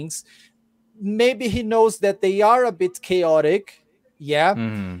the things. Maybe he knows that they are a bit chaotic. Yeah.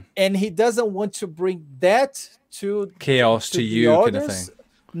 And he doesn't want to bring that to chaos to you others, kind of thing.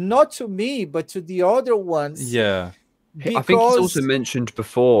 Not to me, but to the other ones. Yeah. Because I think he's also mentioned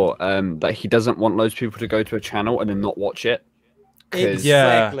before that he doesn't want loads of people to go to a channel and then not watch it.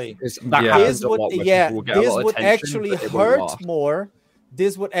 Exactly. This would actually hurt more.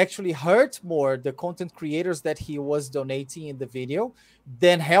 This would actually hurt more the content creators that he was donating in the video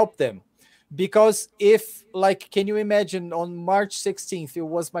than help them. Because if, like, can you imagine on March 16th, it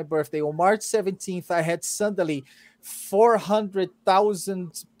was my birthday. On March 17th, I had suddenly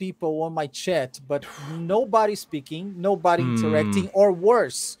 400,000 people on my chat, but nobody speaking, nobody interacting, or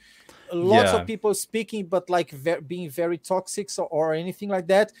worse, lots of people speaking, but like being very toxic or anything like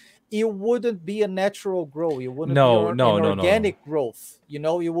that. It wouldn't be a natural growth. It wouldn't be an organic growth. You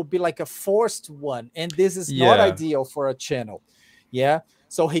know, it would be like a forced one. And this is not ideal for a channel. Yeah.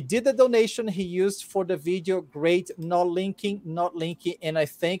 So he did the donation he used for the video. Great. Not linking. And I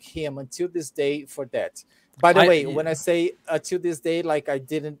thank him until this day for that. By the way, when I say till this day, like I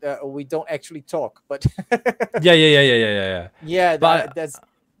didn't, we don't actually talk, but yeah. But that's.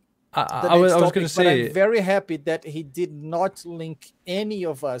 I was going to say, I'm very happy that he did not link any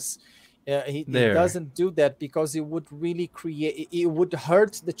of us. He doesn't do that because it would really it would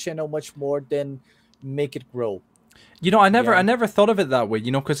hurt the channel much more than make it grow. You know, I never thought of it that way,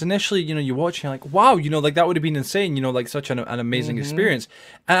 you know, because initially, you know, you watch, you're like, wow, you know, like that would have been insane, you know, like such an amazing experience.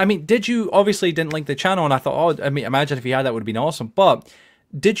 And I mean, obviously didn't link the channel, and I thought, oh, I mean, imagine if he had, that would have been awesome. But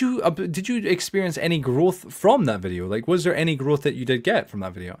did you experience any growth from that video? Like, was there any growth that you did get from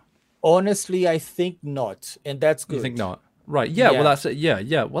that video? Honestly, I think not, and that's good. You think not? Right. Yeah. Well, that's it.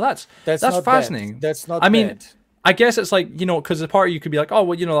 Yeah. Well, that's fascinating. Bad. That's not. I mean, I guess it's like, you know, because the part you could be like, oh,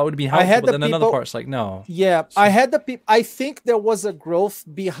 well, you know, that would be helpful, but then another part's like, no. Yeah, I had the people. I think there was a growth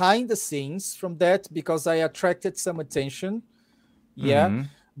behind the scenes from that because I attracted some attention. Yeah,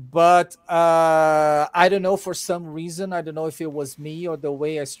 but I don't know, for some reason, I don't know if it was me or the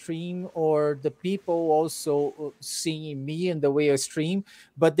way I stream or the people also seeing me and the way I stream,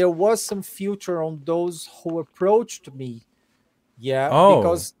 but there was some filter on those who approached me. Yeah, Oh,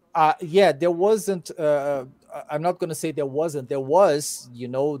 because yeah, there wasn't I'm not going to say there wasn't, there was,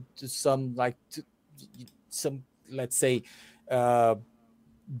 some like some, let's say, uh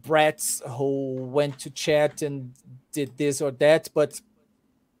brats who went to chat and did this or that, but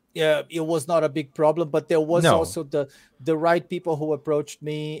yeah, it was not a big problem. But there was no. also the right people who approached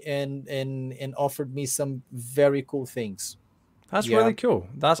me and offered me some very cool things. That's Yeah, really cool.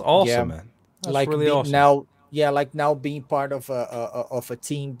 That's yeah, awesome, man. That's like really be awesome. now, yeah, like now being part of a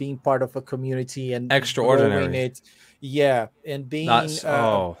team, being part of a community and growing Extraordinary. it. Yeah, and being That's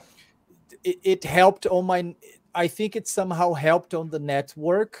oh it helped on my, I think it somehow helped on the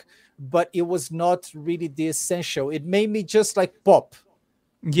network, but it was not really the essential. It made me just like pop,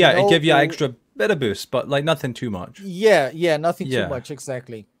 you yeah. It know give you an extra bit of boost, but like nothing too much. yeah, nothing too Yeah. much,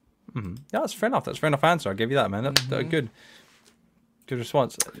 exactly. Yeah, that's fair enough. That's fair enough answer. I'll give you that, man. That's a good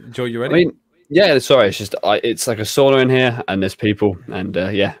response. Joe, you I ready? mean, yeah, sorry, it's just it's like a sauna in here, and there's people, and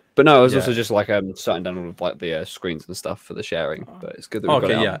yeah. But no, I was Yeah. also just like shutting down all of like the screens and stuff for the sharing. But it's good that we've got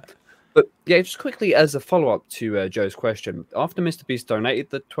Okay, it yeah. up. But yeah, just quickly as a follow up to Joe's question, after Mr. Beast donated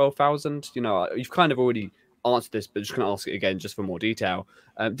the 12,000, you've kind of already answered this, but just gonna ask it again just for more detail.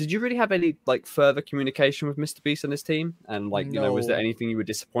 Did you really have any like further communication with Mr. Beast and his team? And like, was there No. anything you were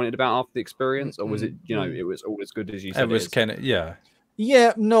disappointed about after the experience, or was it, Mm-mm. it was all as good as you It said it was is? kind of yeah.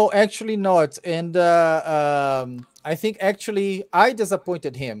 Yeah, no, actually not. And I think actually I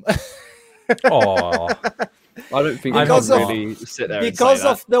disappointed him. Oh, I don't think you because can of really sit there and say because that.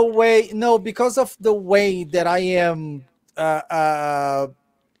 of the way, no, because of the way that I am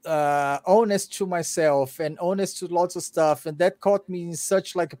honest to myself and honest to lots of stuff, and that caught me in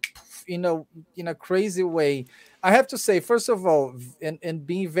such like in a crazy way. I have to say, first of all, and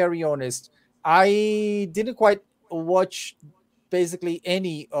being very honest, I didn't quite watch basically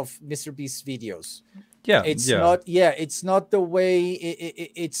any of Mr. Beast's videos. yeah, It's yeah. not, yeah, it's not the way,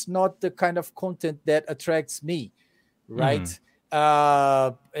 it's not the kind of content that attracts me, right?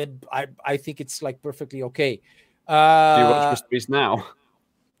 And I think it's like perfectly okay. Do you watch uh Mr. Beast now?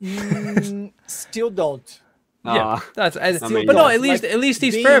 Still don't. Yeah, Ah, that's I Still mean, but no, don't, at least like, at least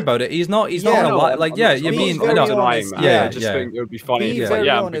he's fair being, about it. He's not no, gonna yeah, no, lie. Like yeah, you're being being I'm very not no, denying honest, that. I yeah, just yeah, think it would be funny. being It's yeah. like, very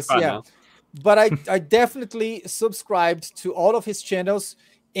yeah, I'm a big honest, fan yeah. now. But I definitely subscribed to all of his channels,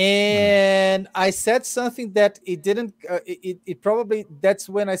 Mhm. and I said something that it didn't it probably, that's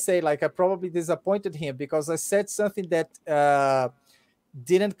when I say like I probably disappointed him, because I said something that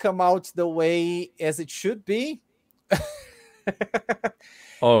didn't come out the way as it should be.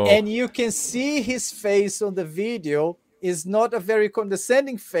 Oh, And you can see his face on the video is not a very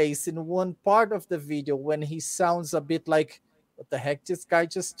condescending face in one part of the video, when he sounds a bit like, what the heck, this guy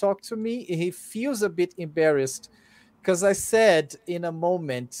just talked to me. He feels a bit embarrassed, because I said in a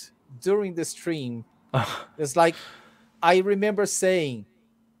moment during the stream, it's like, I remember saying,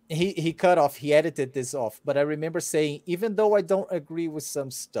 he cut off, he edited this off, but I remember saying, even though I don't agree with some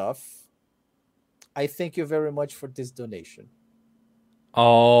stuff, I thank you very much for this donation.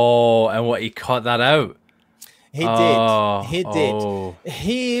 oh, and what he cut that out. He did. Oh, He did. oh,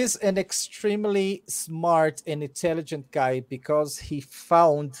 He is an extremely smart and intelligent guy, because he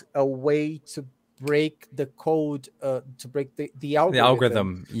found a way to break the code, to break the the algorithm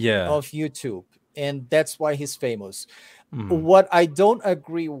algorithm. Yeah. of YouTube. And that's why he's famous. Mm. What I don't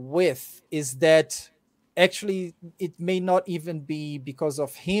agree with is that actually it may not even be because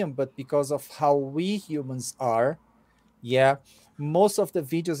of him, but because of how we humans are. Yeah, most of the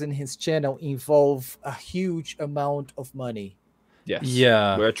videos in his channel involve a huge amount of money. Yes,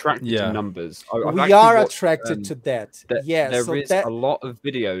 Yeah. we're attracted to Yeah. numbers. I've We actually are watched, attracted to that. that Yeah, there so is that a lot of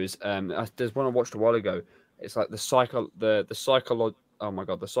videos. There's one I watched a while ago. It's like the psycholo. Oh my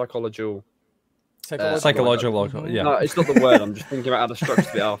god, the psychological. psychological. Psychological. Mhm. Yeah. No, it's not the word. I'm just thinking about how to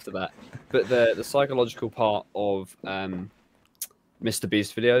structure it after that. But the psychological part of Mr.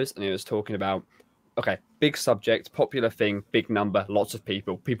 Beast videos, and he was talking about, okay, big subject, popular thing, big number, lots of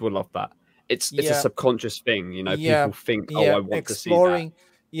people. People love that. It's a Yeah, subconscious thing, yeah, People think, oh, yeah. I want to see that. Exploring.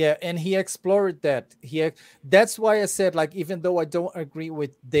 Yeah, and he explored that. That's why I said, like, even though I don't agree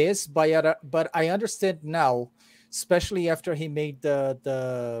with this, but I understand now, especially after he made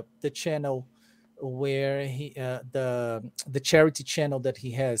the channel where he the charity channel that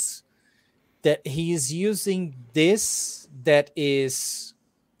he has, that he is using this, that is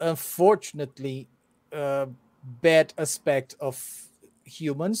unfortunately a bad aspect of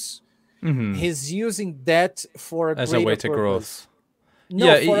humans. Mm-hmm. He's using that for a As a greater way to purpose. growth.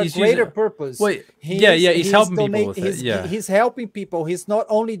 No, for a greater purpose. Wait, he's helping people with it. Yeah, he's helping people. He's not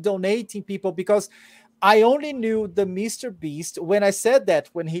only donating people, because I only knew the Mr. Beast when I said that,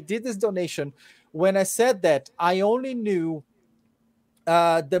 when he did this donation, when I said that, I only knew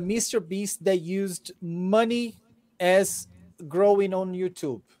the Mr. Beast that used money as growing on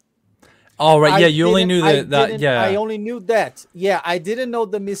YouTube. Oh, right. Yeah, you only knew that. Yeah, I only knew that. Yeah, I didn't know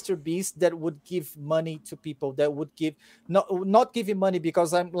the Mr. Beast that would give money to people, that would give not giving money,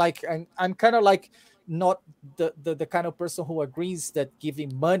 because I'm kind of like not the kind of person who agrees that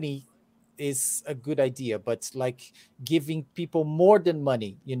giving money is a good idea, but like giving people more than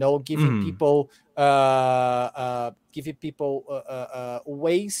money, giving people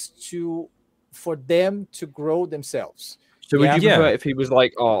ways for them to grow themselves. So would you prefer if he was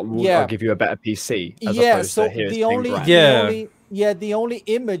like, I'll give you a better PC? As opposed to here's the only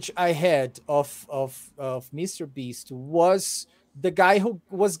image I had of Mr. Beast was the guy who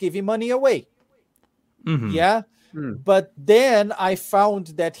was giving money away. Yeah. But then I found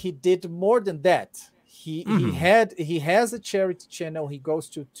that he did more than that. He has a charity channel. He goes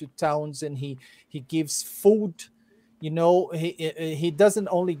to towns and he gives food. He doesn't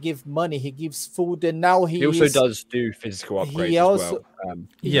only give money, he gives food, and now he also does do physical upgrades as well.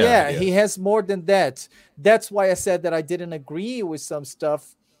 He has more than that. That's why I said that I didn't agree with some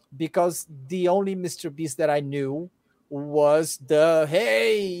stuff, because the only Mr. Beast that I knew was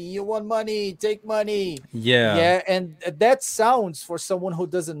hey, you want money, take money. And that sounds, for someone who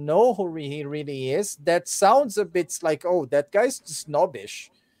doesn't know who he really is, that sounds a bit like, oh, that guy's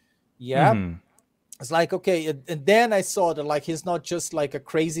snobbish. It's like, okay, and then I saw that like he's not just like a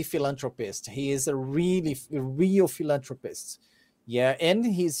crazy philanthropist. He is a real philanthropist. Yeah, and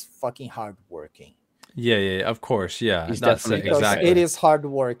he's fucking hardworking. Yeah, of course. Yeah, that's it. Exactly. It is hard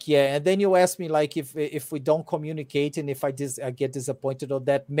work. Yeah, and then you ask me like if we don't communicate and if I get disappointed on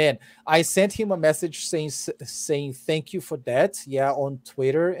that, man. I sent him a message saying thank you for that. Yeah, on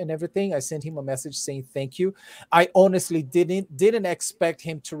Twitter and everything. I sent him a message saying thank you. I honestly didn't expect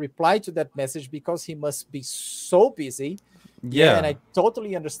him to reply to that message, because he must be so busy. Yeah, and I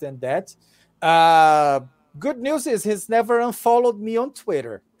totally understand that. Good news is he's never unfollowed me on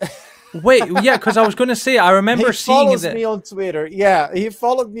Twitter. Wait, yeah, because I was going to say, I remember seeing that. He follows me on Twitter. Yeah, he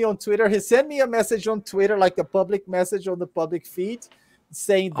followed me on Twitter. He sent me a message on Twitter, like a public message on the public feed,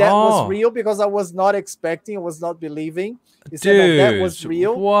 saying that was real, because I was not expecting, I was not believing. He said that was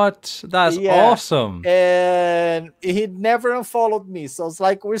real. What? That's awesome. And he never unfollowed me. So it's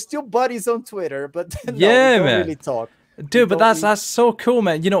like, we're still buddies on Twitter, but we don't really talk. Dude, but that's so cool,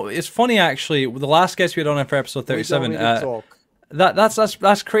 man. It's funny, actually. The last guest we had on for episode 37,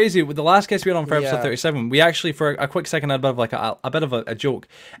 that's crazy. With the last guest we had on for episode 37, we actually, for a quick second, had a bit of a joke,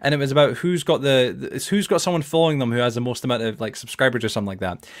 and it was about who's got someone following them who has the most amount of like subscribers or something like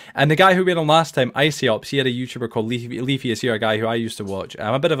that. And the guy who we had on last time, ICOps, he had a YouTuber called Leafy is here, a guy who I used to watch.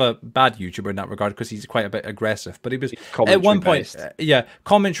 I'm a bit of a bad YouTuber in that regard, because he's quite a bit aggressive. But he was at one point,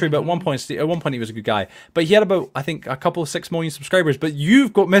 commentary. But at one point he was a good guy. But he had about, I think, a couple of 6 million subscribers. But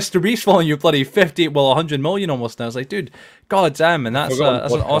you've got Mr. Beast following you bloody 100 million almost now. I was like, dude, God damn, and that's an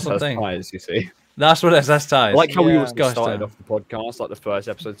awesome thing. Ties, you see. That's what it is. That's ties. I like how we all started off the podcast, like the first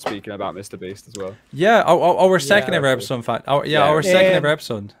episode, speaking about Mr. Beast as well. Yeah, our second ever episode, in fact. Our second ever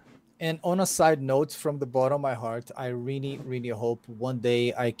episode. And on a side note, from the bottom of my heart, I really, really hope one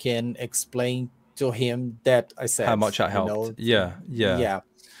day I can explain to him that I said how much I helped. Yeah.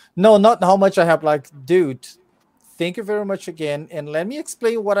 No, not how much I helped. Like, dude, thank you very much again, and let me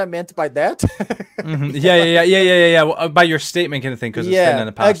explain what I meant by that. Yeah. By your statement kind of thing, because it's been in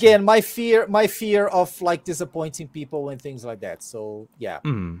the past. Again, my fear of like disappointing people and things like that. So yeah.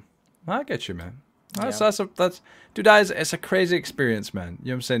 I get you, man. That's dude, it's a crazy experience, man. You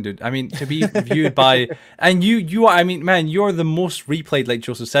know what I'm saying, dude? I mean, to be viewed by, and you are, I mean, man, you're the most replayed, like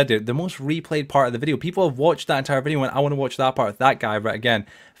Joseph said, dude, the most replayed part of the video. People have watched that entire video and I want to watch that part with that guy right again.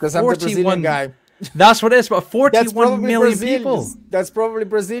 Because I'm the Brazilian guy. That's what it is, but 41 million people. That's probably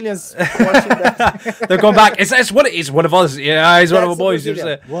Brazilians watching that. They're going back. It's what it is. One of us. Yeah, he's one of our boys. You know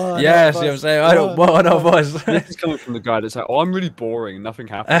what I'm saying? Yes, you know what I'm saying? I don't one of us. This is coming from the guy that's like, oh, I'm really boring. Nothing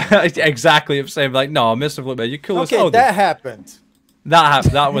happened. Exactly. I'm saying, like, no, Mr. Flipman, you're cool as hell. Okay, that happened.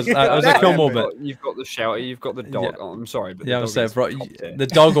 That was a cool moment. You've got the shouter, you've got the dog. Yeah. Oh, I'm sorry, but I'm saying, bro, the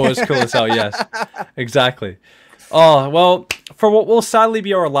doggo is cool as hell. Yes, exactly. Oh, well, For what will sadly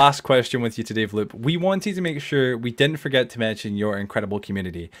be our last question with you today, Vloop, we wanted to make sure we didn't forget to mention your incredible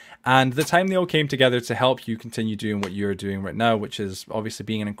community and the time they all came together to help you continue doing what you're doing right now, which is obviously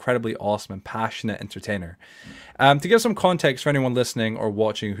being an incredibly awesome and passionate entertainer. To give some context for anyone listening or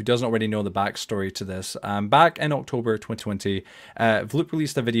watching who doesn't already know the backstory to this, back in October 2020, Vloop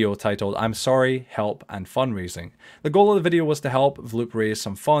released a video titled "I'm Sorry, Help and Fundraising." The goal of the video was to help Vloop raise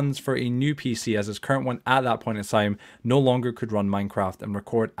some funds for a new PC, as his current one at that point in time no longer could run Minecraft and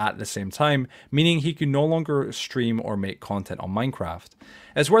record at the same time, meaning he could no longer stream or make content on Minecraft.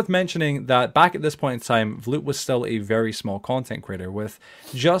 It's worth mentioning that back at this point in time, Vloop was still a very small content creator, with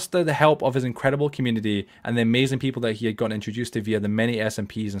just the help of his incredible community and the amazing people that he had gotten introduced to via the many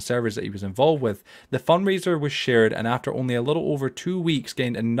SMPs and servers that he was involved with. The fundraiser was shared, and after only a little over 2 weeks,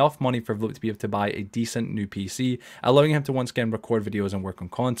 gained enough money for Vloop to be able to buy a decent new PC, allowing him to once again record videos and work on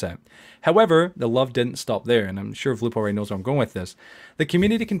content. However, the love didn't stop there, and I'm sure Vloop already knows where I'm going with this. The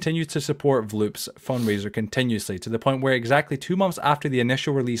community continued to support Vloop's fundraiser continuously, to the point where exactly 2 months after the initial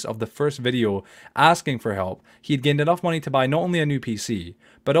release of the first video asking for help, he had gained enough money to buy not only a new PC,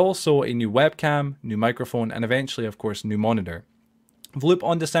 but also a new webcam, new microphone, and eventually, of course, new monitor. Vloop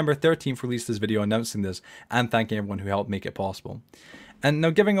on December 13th released this video announcing this and thanking everyone who helped make it possible. And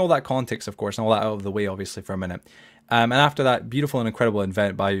now, giving all that context, of course, and all that out of the way, obviously, for a minute, and after that beautiful and incredible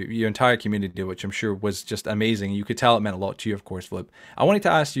event by your entire community, which I'm sure was just amazing, you could tell it meant a lot to you, of course, Vloop, I wanted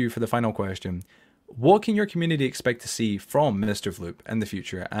to ask you for the final question: what can your community expect to see from Mr. Vloop in the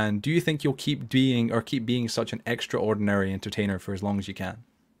future? And do you think you'll keep being such an extraordinary entertainer for as long as you can?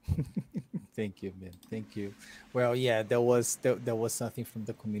 Thank you, man. Thank you. Well, yeah, there was something from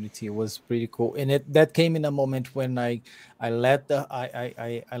the community. It was pretty cool, and that came in a moment when I left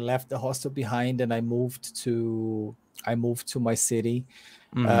the hostel behind, and I moved to my city.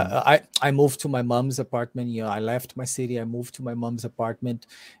 I moved to my mom's apartment. I left my city. I moved to my mom's apartment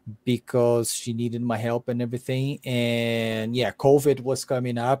because she needed my help and everything. And yeah, COVID was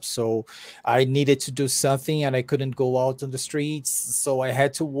coming up, so I needed to do something, and I couldn't go out on the streets, so I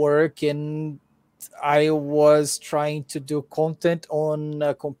had to work. And I was trying to do content on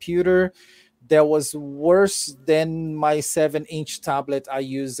a computer that was worse than my 7-inch tablet I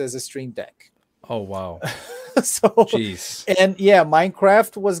use as a Stream Deck. Oh wow. So, jeez. And yeah,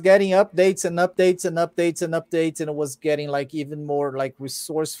 Minecraft was getting updates and updates and updates and updates, and it was getting like even more like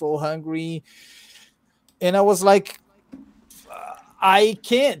resourceful, hungry. And I was like, I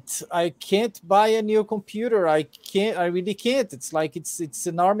can't buy a new computer. I really can't. It's like it's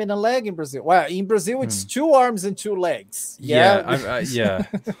an arm and a leg in Brazil. Well, in Brazil, it's 2 arms and 2 legs. Yeah, yeah,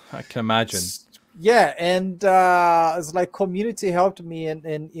 I can imagine. Yeah, and it's like community helped me,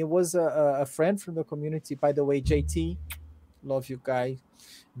 and it was a friend from the community, by the way, JT, love you guy.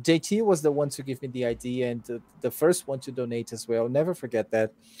 JT was the one to give me the idea, and the first one to donate as well. Never forget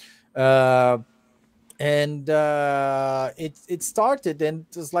that. And it started, and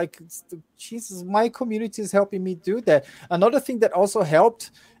it was like, Jesus, my community is helping me do that. Another thing that also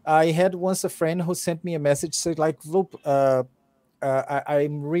helped, I had once a friend who sent me a message, said like, Vloop,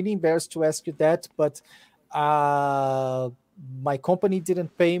 I'm really embarrassed to ask you that, but my company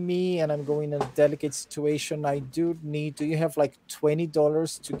didn't pay me, and I'm going in a delicate situation. Do you have like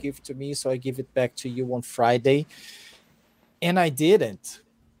 $20 to give to me, so I give it back to you on Friday? And I didn't.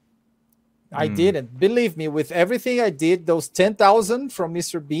 I didn't. Believe me, with everything I did, those 10,000 from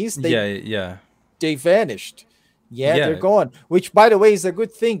Mr. Beast, they vanished. Yeah, they're gone. Which, by the way, is a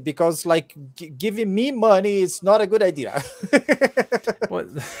good thing, because like giving me money is not a good idea. What?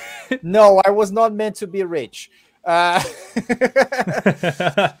 No, I was not meant to be rich. And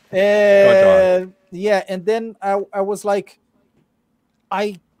yeah, and then I was like,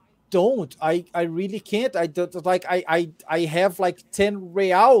 I really can't. I don't, like I have like 10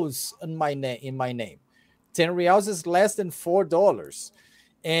 reals in my name. 10 reals is less than $4.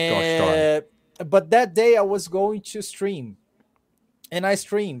 And but that day I was going to stream, and I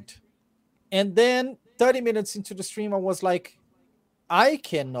streamed, and then 30 minutes into the stream I was like, I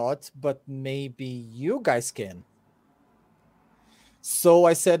cannot, but maybe you guys can. So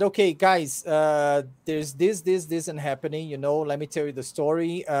I said, okay, guys, there's this and happening, let me tell you the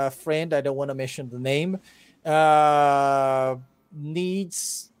story. A friend, I don't want to mention the name,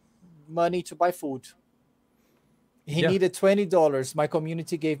 needs money to buy food. He needed $20. My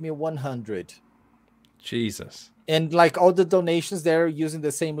community gave me 100. Jesus. And like all the donations, they're using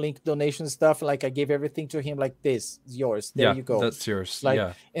the same link donation stuff. Like I gave everything to him, like, this is yours. There you go. That's yours. Like,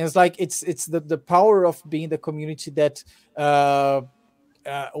 and it's like it's the power of being the community that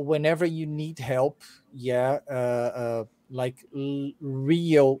whenever you need help, like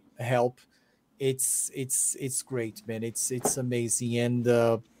real help, it's great, man. It's amazing.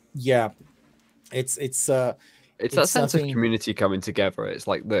 And yeah, it's that it's sense of something. community coming together. It's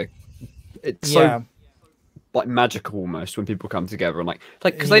like it's Yeah, so like magical almost when people come together and like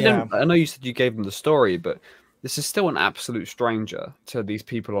because they yeah, don't. I know you said you gave them the story, but this is still an absolute stranger to these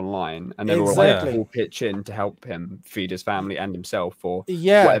people online, and then all like Yeah. exactly. all pitch in to help him feed his family and himself or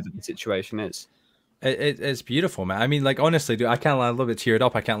Yeah, whatever the situation is. It's beautiful, man. I mean, like, honestly, dude, I can't lie, a little bit teared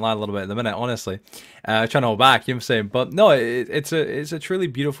up. I can't lie a little bit at the minute, honestly. Trying to hold back, you know what I'm saying? But no, it's a truly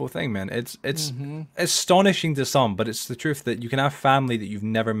beautiful thing, man. It's hmm, astonishing to some, but it's the truth that you can have family that you've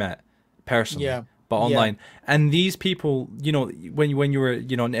never met personally, yeah, but yeah, online. And these people, you know, when you were,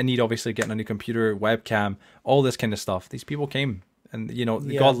 you know, in need, obviously getting a new computer, webcam, all this kind of stuff. These people came, and you know,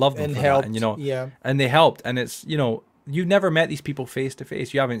 yeah, God loved them and for that, and you helped. know, Yeah, and they helped, and it's, you know, you've never met these people face to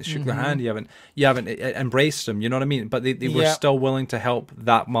face. You haven't shook their hmm, hand. You haven't embraced them. You know what I mean? But they were yeah, still willing to help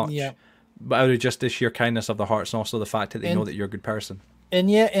that yeah. much, but out of just the sheer kindness of their hearts, and also the fact that they know And that you're a good person.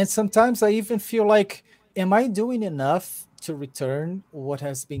 yeah, and sometimes I even feel like, am I doing enough to return what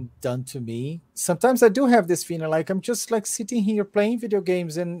has been done to me? Sometimes I do have this feeling like I'm just like sitting here playing video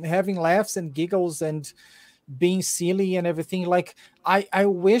games and having laughs and giggles and being silly and everything. Like I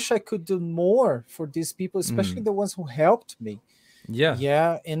wish I could do more for these people, especially Mm. the ones who helped me. Yeah.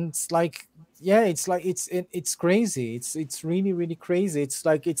 Yeah, and it's like, yeah, it's like it's crazy. It's really really crazy. It's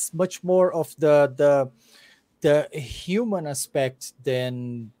like it's much more of the human aspect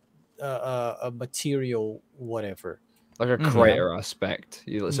than a material whatever. Like a Hmm. Yeah, creator aspect.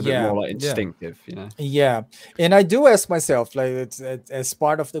 It's a bit yeah, more like Yeah. instinctive, you know. yeah. And I do ask myself, like, as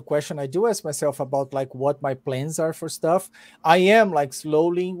part of the question, I do ask myself about like what my plans are for stuff. I am like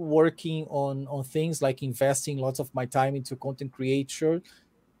slowly working on things, like investing lots of my time into content creation.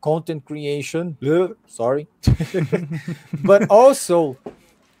 Sorry. But also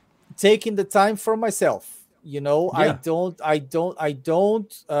taking the time for myself. Yeah.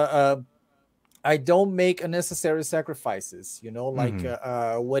 I don't make unnecessary sacrifices. Like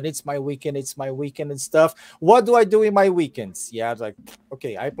Hmm. when it's my weekend, it's my weekend and stuff. What do I do in my weekends? Yeah, like,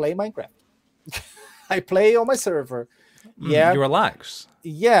 okay, I play Minecraft. I play on my server. Yeah, You relax.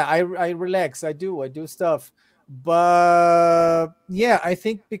 yeah, I relax. I do stuff. But yeah, I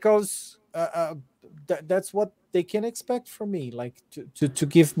think because that's what they can expect from me, like to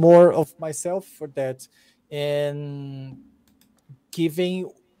give more of myself for that, and giving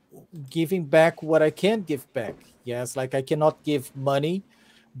giving back what I can give back. Yes, like I cannot give money,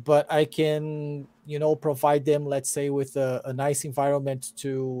 but I can, provide them, let's say, with a nice environment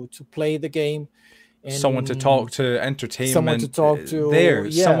to play the game, Someone to talk and to, someone to entertainment. talk to. There,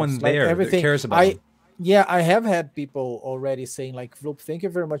 Yes, someone like there that everything. cares about I them. Yeah, I have had people already saying like, Vloop, thank you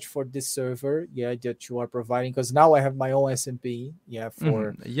very much for this server, yeah, that you are providing, because now I have my own SMP, yeah,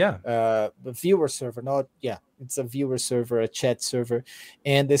 for Yeah. the viewer server. Not, yeah, it's a viewer server, a chat server.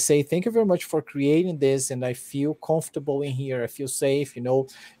 And they say, thank you very much for creating this, and I feel comfortable in here, I feel safe,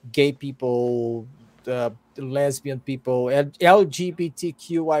 gay people, lesbian people,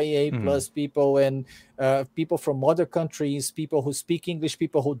 LGBTQIA Hmm. plus people, and people from other countries, people who speak English,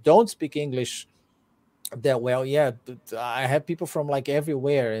 people who don't speak English that well. Yeah, I have people from like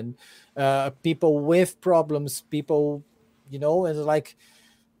everywhere, and people with problems, people, and like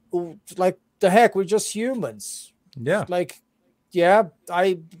the heck, we're just humans. Yeah. Like, yeah,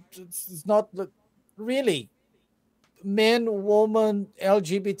 it's not really man, woman,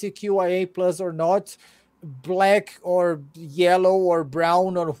 LGBTQIA plus or not, black or yellow or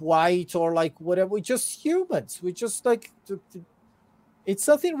brown or white or like whatever. We're just humans. We just like it's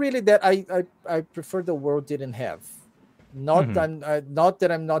something really that I prefer the world didn't have. Hmm. Not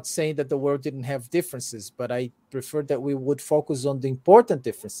that I'm not saying that the world didn't have differences, but I prefer that we would focus on the important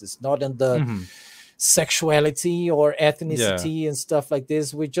differences, not on the Hmm. sexuality or Yeah. ethnicity and stuff like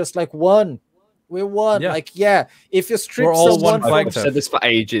this. We're just like one. We're one. Yeah. Like, yeah, if you We're strip all one someone I've from, said collective. this for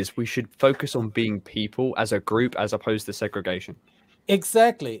ages. We should focus on being people as a group as opposed to segregation.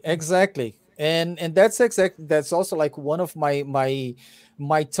 exactly, and that's also like one of my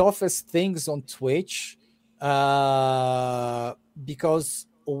toughest things on Twitch, because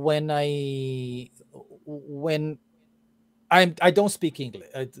when I don't speak English.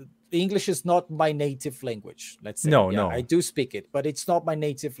 English is not my native language. Let's say, No, yeah, I no. do speak it, but it's not my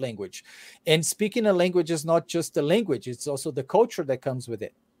native language. And speaking a language is not just the language; it's also the culture that comes with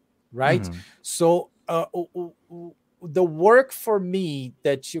it, right? Hmm. So, the work for me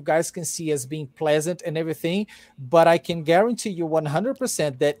that you guys can see as being pleasant and everything, but I can guarantee you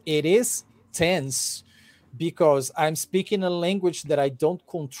 100% that it is tense because I'm speaking a language that I don't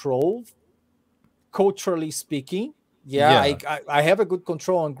control, culturally speaking. Yeah, I have a good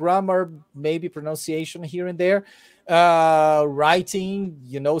control on grammar, maybe pronunciation here and there, writing,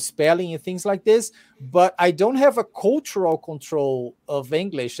 spelling and things like this. But I don't have a cultural control of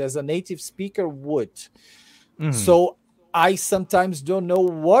English as a native speaker would. So I sometimes don't know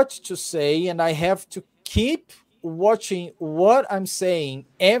what to say, and I have to keep watching what I'm saying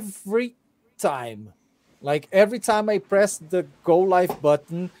every time. Like every time I press the go live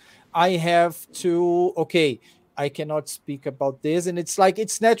button, I have to, okay, I cannot speak about this. And it's like,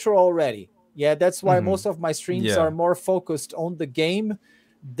 it's natural already. Yeah, that's why most of my streams are more focused on the game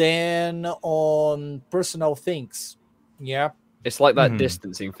than on personal things. Yeah. It's like that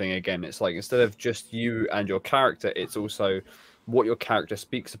distancing thing again. It's like, instead of just you and your character, it's also what your character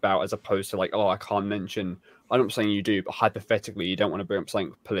speaks about, as opposed to like, oh, I can't mention, I'm not saying you do, but hypothetically, you don't want to bring up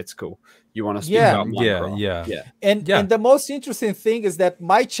something political. You want to speak about Minecraft. Yeah. And the most interesting thing is that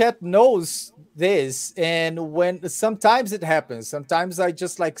my chat knows this, and when sometimes it happens, sometimes I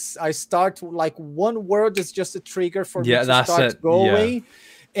just I start like one word is just a trigger for me to start going.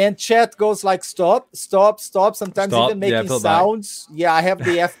 And chat goes like stop. Sometimes even making sounds. Back. Yeah, I have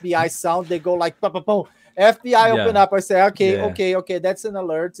the FBI sound. They go like boom, boom, boom. FBI open up. I say okay. That's an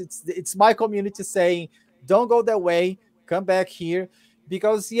alert. It's my community saying don't go that way. Come back here,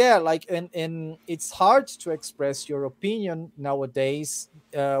 because and it's hard to express your opinion nowadays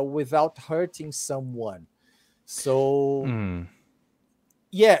without hurting someone. So.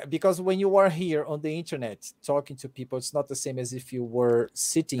 Yeah, because when you are here on the internet talking to people, it's not the same as if you were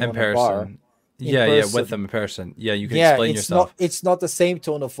sitting in person. A bar. With them in person. Yeah, you can explain yourself. It's not the same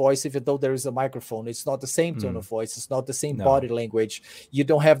tone of voice, even though there is a microphone. It's not the same tone of voice. It's not the same body language. You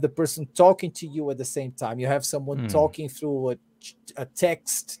don't have the person talking to you at the same time. You have someone talking through a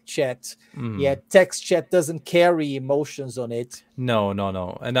text chat. Yeah, text chat doesn't carry emotions on it. No.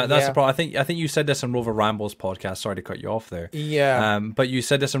 And that's the problem. I think you said this on Rover Ramble's podcast. Sorry to cut you off there. Yeah. But you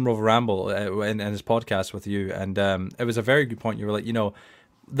said this on Rover Ramble in his podcast with you. And it was a very good point. You were like,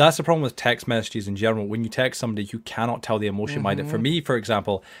 that's the problem with text messages in general. When you text somebody, you cannot tell the emotion behind it. For me, for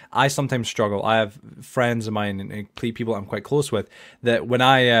example, I sometimes struggle. I have friends of mine and people I'm quite close with that when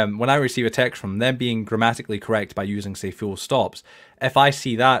I receive a text from them being grammatically correct by using, say, full stops, if I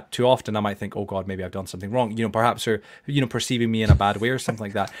see that too often, I might think, oh God, maybe I've done something wrong. Perhaps they're, perceiving me in a bad way or something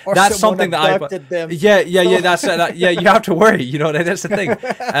like that. Or that's something that That's you have to worry. That's the thing,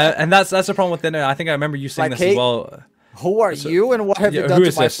 and that's the problem with the internet. I think I remember you saying this as well. Who are you and what have you done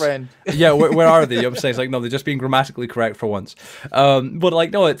to my friend? Where are they? I'm saying it's like, no, they're just being grammatically correct for once. But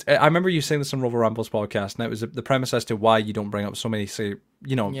like, no, I remember you saying this on Rover Ramble's podcast, and it was the premise as to why you don't bring up so many, say,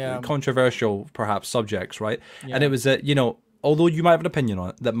 controversial perhaps subjects, right? Yeah. And it was that, although you might have an opinion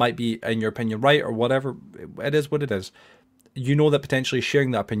on it that might be, in your opinion, right or whatever, it is what it is. That potentially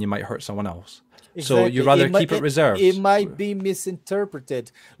sharing that opinion might hurt someone else. Exactly. So you'd rather keep it reserved. It might be misinterpreted.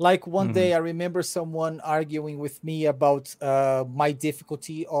 Like one day I remember someone arguing with me about my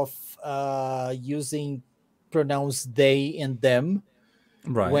difficulty of using pronouns they and them.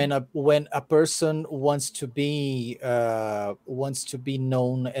 Right. When a person wants to be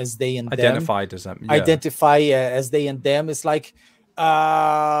known as they and identified as them. Yeah. Identify as they and them. It's like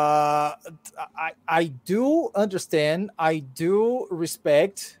I do understand, I do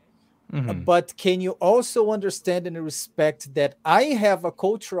respect. But can you also understand and respect that I have a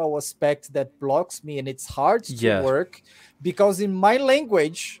cultural aspect that blocks me, and it's hard to work because in my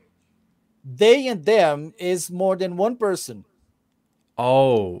language, they and them is more than one person.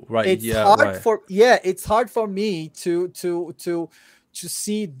 Oh, right. It's hard for me to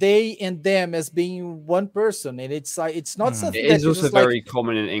see they and them as being one person, and it's not something. It is also very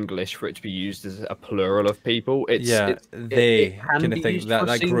common in English for it to be used as a plural of people. They kind of think that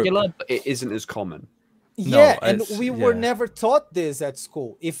singular, group, but it isn't as common. Yeah, and we were never taught this at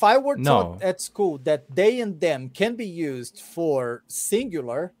school. If I were taught at school that they and them can be used for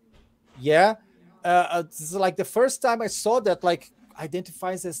singular, it's like the first time I saw that, like,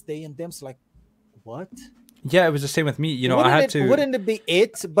 identifies as they and them. So like, what? Yeah, it was the same with me. Wouldn't it be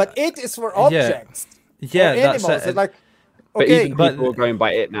it? But it is for objects. Yeah, animals. It's like, but even people are going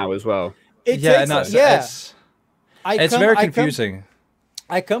by it now as well. It's very confusing.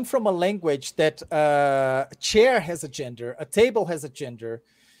 I come from a language that a chair has a gender, a table has a gender,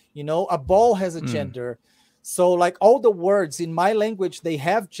 a ball has a gender. So like all the words in my language, they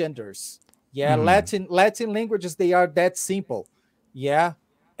have genders. Yeah, Latin languages, they are that simple. Yeah.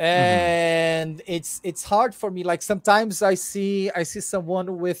 And it's hard for me. Like sometimes I see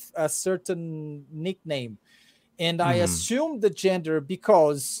someone with a certain nickname and I assume the gender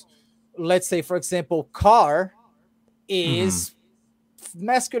because, let's say, for example, car is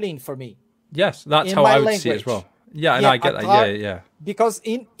masculine for me. Yes, that's how I would see it as well. Yeah, I know, I get that. Car, yeah. Because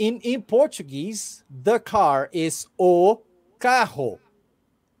in Portuguese, the car is o carro.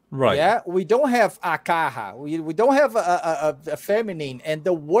 Right. Yeah, we don't have a caja. We don't have a feminine, and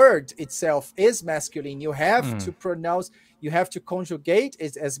the word itself is masculine. You have to pronounce, you have to conjugate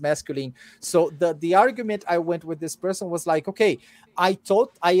it as masculine. So the argument I went with this person was like, okay, I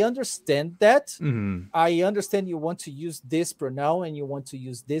understand that. I understand you want to use this pronoun and you want to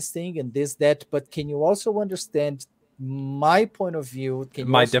use this thing and this, that, but can you also understand my point of view? Can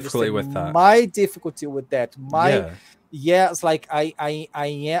you my also difficulty understand with that? My difficulty with that. It's like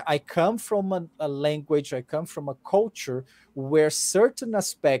I come from a language, I come from a culture where certain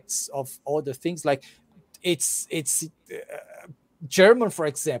aspects of other things, like it's German, for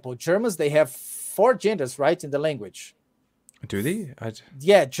example. Germans, they have 4 genders, right, in the language. Do they?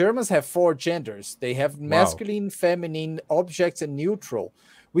 Yeah, Germans have 4 genders. They have masculine, feminine, objects, and neutral.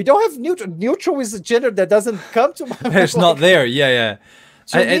 We don't have neutral. Neutral is a gender that doesn't come to my mind. It's not there. Yeah.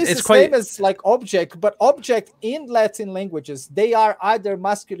 So it's quite same as like object, but object in Latin languages, they are either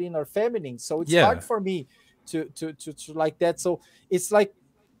masculine or feminine. So it's hard for me to like that. So it's like,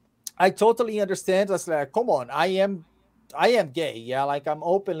 I totally understand. It's like, come on, I am gay. Yeah, like I'm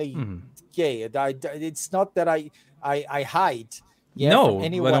openly gay. It's not that I hide. No, from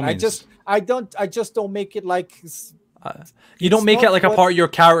anyone. I just don't make it like. You don't make it like a part of your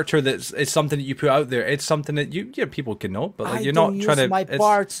character it's something that you put out there. It's something that people can know, but like, you're not trying to. I use my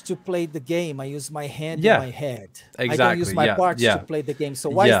parts to play the game. I use my hand in my head. Exactly. I don't use my parts to play the game. So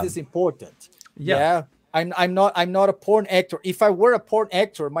why is this important? Yeah. I'm not a porn actor. If I were a porn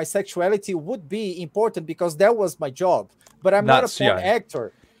actor, my sexuality would be important because that was my job. But I'm not a porn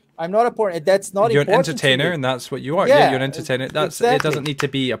actor. I'm not a porn. That's not you're important. You're an entertainer, and that's what you are. Yeah, you're an entertainer. It doesn't need to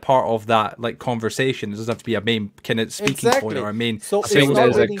be a part of that like conversation. It doesn't have to be a main kind of speaking point or a main. So I think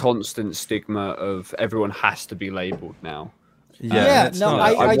there's a constant stigma of everyone has to be labeled now. I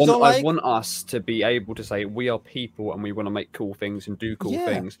want us to be able to say we are people and we want to make cool things and do cool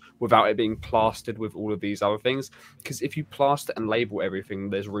things without it being plastered with all of these other things. Because if you plaster and label everything,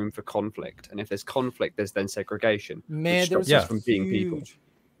 there's room for conflict, and if there's conflict, there's then segregation. Man, there's us from being people.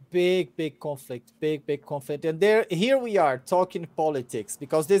 Big conflict, and here we are talking politics,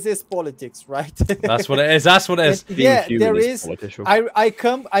 because this is politics, right? That's what it is. There is.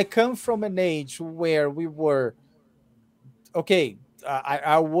 I come from an age where we were okay.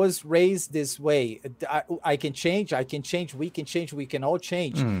 I was raised this way. I can change. We can change. We can all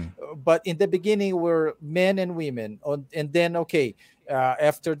change. But in the beginning, we're men and women, and then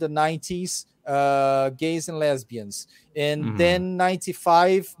after the 90s. Gays and lesbians, and then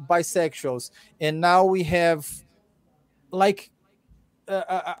 95 bisexuals, and now we have like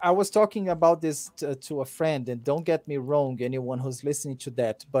I was talking about this to a friend, and don't get me wrong, anyone who's listening to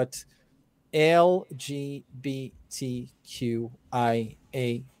that, but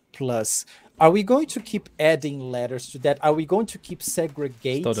LGBTQIA plus. Are we going to keep adding letters to that? Are we going to keep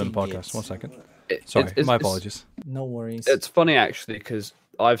segregating? Still doing podcast. 1 second. Sorry, my apologies. No worries. It's funny actually, because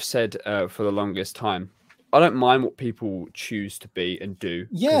I've said for the longest time, I don't mind what people choose to be and do.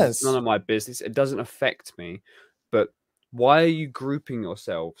 Yes. It's none of my business. It doesn't affect me. But why are you grouping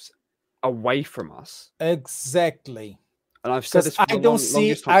yourselves away from us? Exactly. And I've said this for the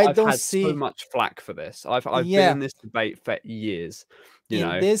longest time. I've had so much flack for this. I've been in this debate for years.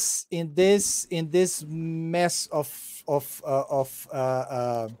 In this mess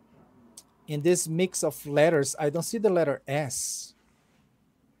in this mix of letters, I don't see the letter S.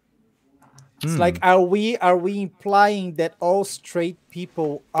 It's like, are we implying that all straight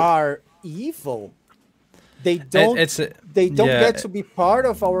people are evil? They don't get to be part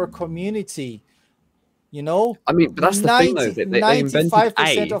of our community. You know? I mean, but that's the thing though. They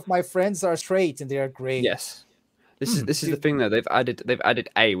 95% of my friends are straight and they are great. Yes. This is the thing though. They've added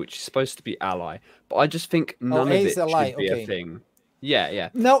A, which is supposed to be ally, but I just think none of it should be a thing. Yeah.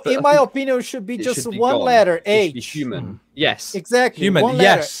 No, in my opinion, it should be just one letter, H. Be human. Yes. Exactly. Human. One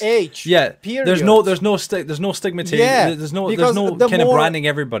letter, H. Yeah. Period. There's no stigmatization. Yeah. There's no kind of branding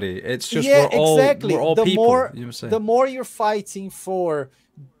everybody. It's just we're all people. The more you're fighting for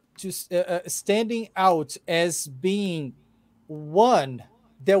just standing out as being one,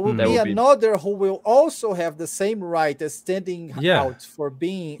 there will be another who will also have the same right as standing out for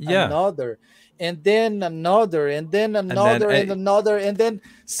being another. And then another, and then another, and another, and then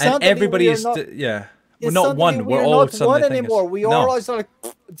suddenly everybody is we're not one. We're all not one anymore. We are all like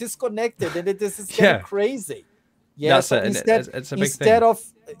disconnected, and this is getting crazy. Yeah, that's it. It's a big thing. Instead of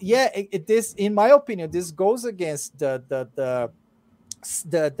this, in my opinion, this goes against the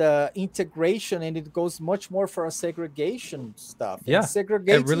integration, and it goes much more for a segregation stuff. Yeah,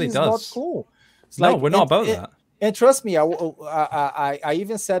 segregation it really is does. not cool. We're not about that. And trust me, I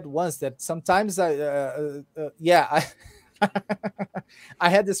even said once that sometimes I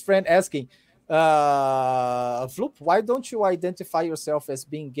had this friend asking, Vloop, why don't you identify yourself as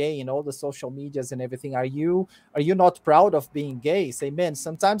being gay in all the social medias and everything? Are you not proud of being gay? Say, man,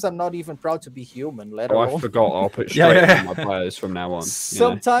 sometimes I'm not even proud to be human, let alone. I forgot. I'll put straight in my bios from now on.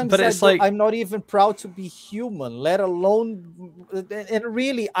 Sometimes but it's I'm not even proud to be human, let alone. And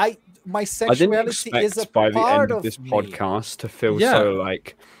really, my sexuality is a by part the end of this me. Podcast to feel so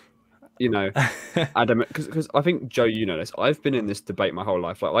like, you know, adamant, because I think, Joe, you know this. I've been in this debate my whole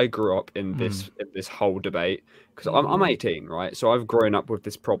life. Like, I grew up in this whole debate because I'm 18, right? So I've grown up with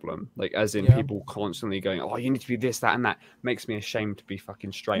this problem, like, as in people constantly going, "Oh, you need to be this, that, and that." Makes me ashamed to be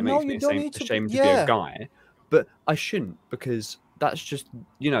fucking straight. Makes me ashamed to be a guy. But I shouldn't, because that's just,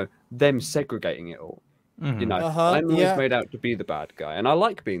 you know, them segregating it all. You know, I'm always made out to be the bad guy, and I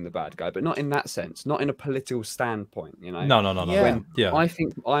like being the bad guy, but not in that sense, not in a political standpoint. You know, no. Yeah. When I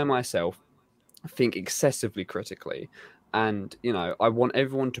think I myself think excessively critically, and you know, I want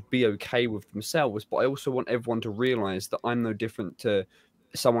everyone to be okay with themselves, but I also want everyone to realize that I'm no different to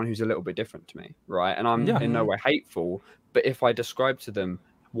someone who's a little bit different to me, right? And I'm in no way hateful, but if I describe to them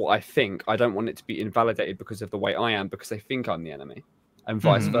what I think, I don't want it to be invalidated because of the way I am, because they think I'm the enemy, and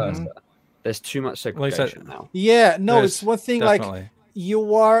vice versa. There's too much segregation now. Yeah, no, it's one thing. Definitely.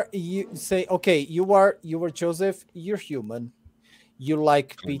 Like you say, okay, you were Joseph, you're human. You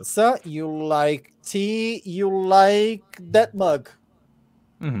like pizza, you like tea, you like that mug.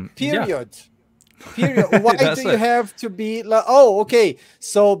 Period. Period. Why do you have to be like, oh, okay,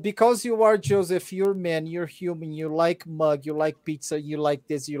 so because you are Joseph, you're man, you're human, you like mug, you like pizza, you like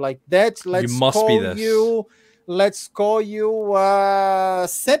this, you like that. Let's call you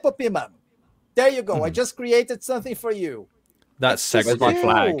Semper Pimam. There you go. I just created something for you. That's segregation. Where's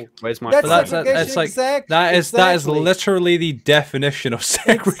my flag? Where's my flag? It's like that is literally the definition of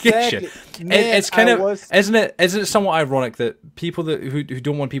segregation. Exactly. Man, it's kind of isn't it somewhat ironic that people who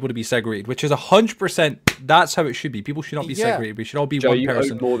don't want people to be segregated, which is 100%, that's how it should be. People should not be segregated. We should all be Joe, one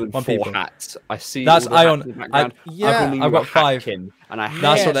person, more than one 4 people. Hats. I see. That's I've got 5. And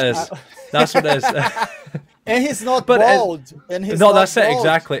that's what it is. That's what it is. And he's not bald. And he's no, that's it.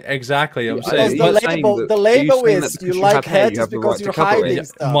 Exactly. I'm saying the label is you like heads because you're hiding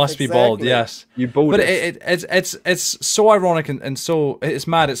stuff. Must be bald. Yes, you bald. But it's so ironic and so it's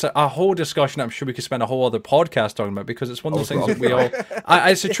mad. It's a whole discussion. I'm sure we could spend a whole other podcast talking about, because it's one of those things that we all.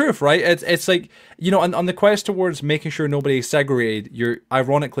 It's the truth, right? It's like, you know, on the quest towards making sure nobody is segregated, you're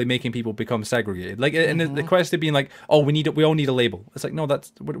ironically making people become segregated. Like in the quest of being like, oh, we all need a label. It's like, no,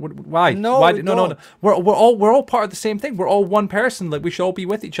 that's why? No. We're all part of the same thing. We're all one person. Like, we should all be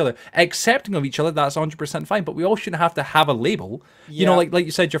with each other, accepting of each other. That's 100% fine. But we all shouldn't have to have a label. You know, like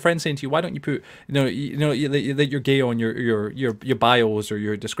you said, your friend saying to you, why don't you put, that you're gay on your bios or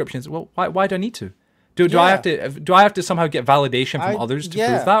your descriptions? Well, why do I need to? Do I have to somehow get validation from others to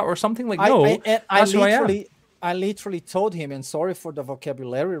prove that or something? Like, no, that's who I am. I literally told him, and sorry for the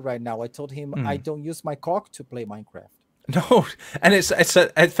vocabulary right now, I told him I don't use my cock to play Minecraft. No, and it's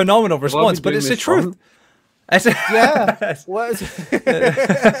a phenomenal response, but it's the truth. Yeah.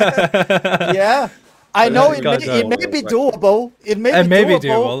 Yeah. I know it may be doable. It may be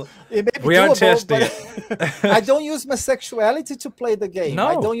doable. We aren't testing it. I don't use my sexuality to play the game.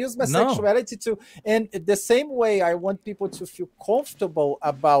 I don't use my sexuality to. And the same way I want people to feel comfortable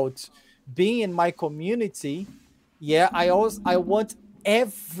about being in my community. Yeah, I want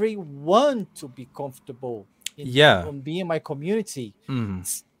everyone to be comfortable in being in my community.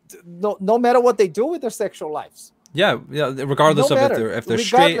 No matter what they do with their sexual lives. Yeah, regardless of if they're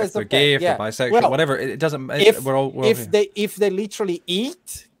straight, if they're gay, if they're bisexual, whatever. It doesn't. If they literally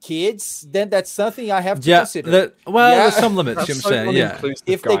eat kids, then that's something I have to consider. There's some limits. You know what I'm saying? Yeah.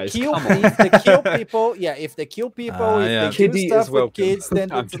 If they kill people, if they kill people, if they do stuff with kids,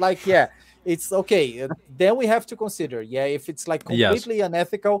 then it's like, it's okay. Then we have to consider. Yeah, if it's like completely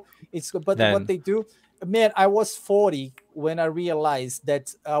unethical, but what they do. Man, I was 40 when I realized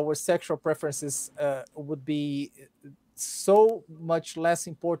that our sexual preferences would be so much less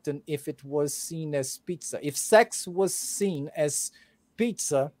important if it was seen as pizza. If sex was seen as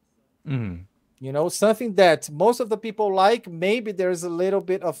pizza, you know, something that most of the people like, maybe there's a little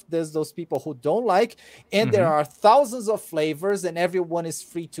bit of those people who don't like, and there are thousands of flavors, and everyone is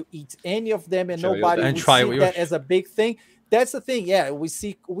free to eat any of them, and nobody would see that as a big thing. That's the thing. Yeah, we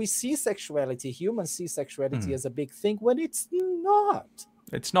see sexuality. Humans see sexuality as a big thing when it's not.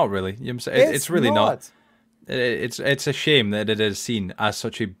 It's not really. It's really not. It's a shame that it is seen as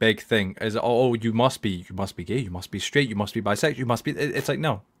such a big thing. As you must be gay, you must be straight, you must be bisexual, you must be. It's like,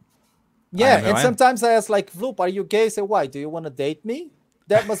 no. Yeah, and sometimes I ask like, Vloop, are you gay? I say, why? Do you want to date me?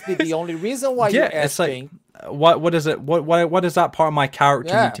 That must be the only reason why you're asking. It's like, what is it? What does that part of my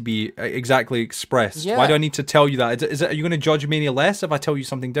character need to be exactly expressed? Why do I need to tell you that? Are you going to judge me any less if I tell you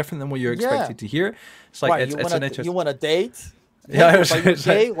something different than what you're expected to hear? It's like, it's an interesting. You want to date? Yeah, are you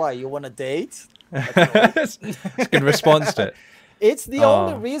gay? Why you want to date? It's a good response to it. It's the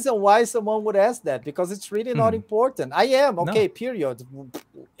only reason why someone would ask that, because it's really not important. I am okay. Period.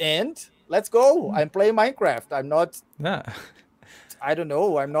 And let's go. I'm playing Minecraft. I'm not. Yeah. I don't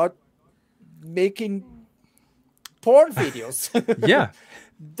know. I'm not making porn videos. Yeah.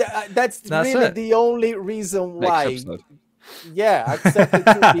 That's really the only reason why. Yeah, accepted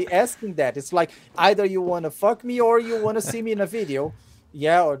to be asking that. It's like either you want to fuck me or you want to see me in a video.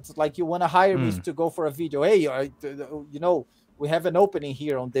 Yeah, or it's like you want to hire me to go for a video. Hey, you know, we have an opening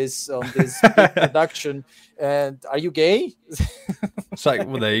here on this big production, and are you gay? It's like,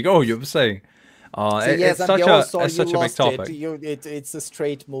 well, there you go. You're saying. Yes, it's such a big topic. It's a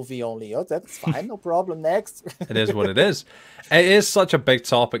straight movie only. Oh, that's fine, no problem. Next. It is what it is. It is such a big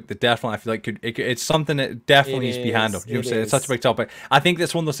topic that definitely I feel like it's something that definitely needs to be handled. You know what I'm saying? It's such a big topic. I think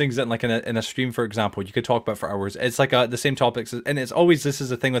that's one of those things that, like in a stream, for example, you could talk about for hours. It's like the same topics, and it's always this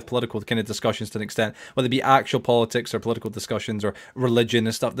is a thing with political kind of discussions to an extent, whether it be actual politics or political discussions or religion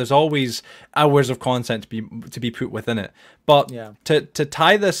and stuff. There's always hours of content to be put within it. But to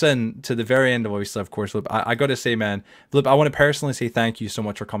tie this in to the very end of obviously, of course, Vloop, I got to say, man, Vloop, I want to personally say thank you so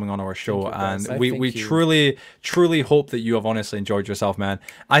much for coming on our show, and we truly hope that you have honestly enjoyed yourself, man.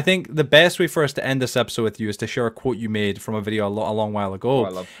 I think the best way for us to end this episode with you is to share a quote you made from a video a long while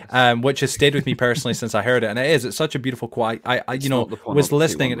ago, which has stayed with me personally since I heard it, and it's such a beautiful quote. I was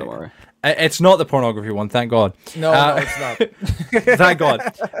listening. It's not the pornography one, thank God. No, it's not. Thank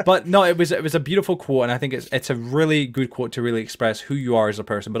God. But no, it was a beautiful quote, and I think it's a really good quote to really express who you are as a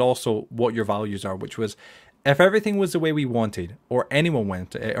person, but also what your values are, which was, if everything was the way we wanted, or anyone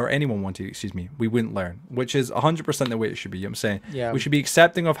wanted, excuse me, we wouldn't learn, which is 100% the way it should be. You know what I'm saying? Yeah. We should be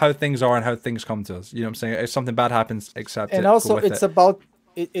accepting of how things are and how things come to us. You know what I'm saying? If something bad happens, accept it. And also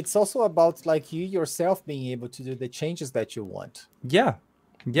it's also about like you yourself being able to do the changes that you want. Yeah,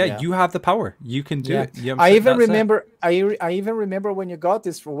 you have the power. You can do it. You know I even remember when you got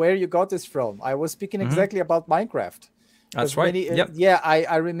this, where you got this from. I was speaking exactly about Minecraft. That's right.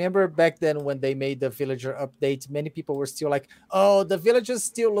 I remember back then when they made the villager update, many people were still like, oh, the villagers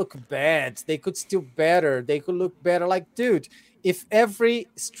still look bad. They could still better. They could look better. Like, dude, if every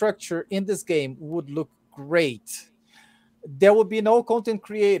structure in this game would look great, there would be no content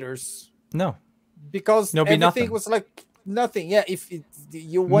creators. No. Because everything was like nothing. Yeah, if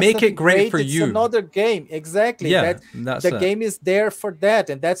you want make it great for it's you. Another game, exactly. Yeah, the game is there for that,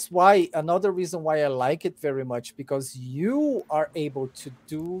 and that's why another reason why I like it very much, because you are able to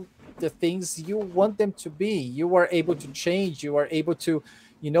do the things you want them to be. You are able to change. You are able to,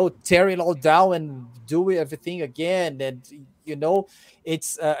 tear it all down and do everything again. And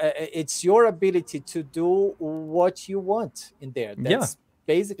it's your ability to do what you want in there. That's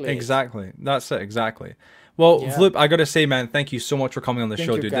basically exactly. That's it. Exactly. Well, Vloop, I got to say, man, thank you so much for coming on the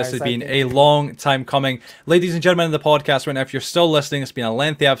show, dude. This has been a long time coming. Ladies and gentlemen of the podcast right now, if you're still listening, it's been a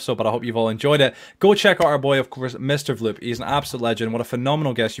lengthy episode, but I hope you've all enjoyed it. Go check out our boy, of course, Mr. Vloop. He's an absolute legend. What a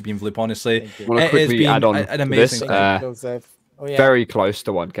phenomenal guest you've been, Vloop, honestly. I want to quickly add on an amazing very close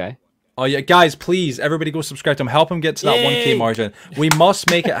to 1K. Oh yeah, guys, please, everybody go subscribe to him. Help him get to that 1K margin. We must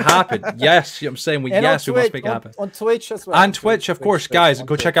make it happen. Yes, I'm saying we must make it happen. On Twitch as well. And Twitch, of course, guys,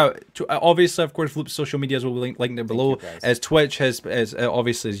 go check out. Obviously, of course, Vloop's social medias will be linked there below. As Twitch,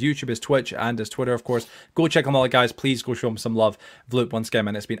 obviously his YouTube, his Twitch, and his Twitter, of course. Go check them all out, guys. Please go show him some love. Vloop, once again,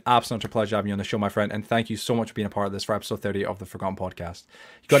 man, it's been absolute pleasure having you on the show, my friend, and thank you so much for being a part of this for episode 30 of the Forgotten Podcast.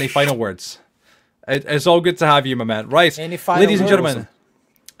 You got any final words? It's all good to have you, my man. Right, ladies and gentlemen.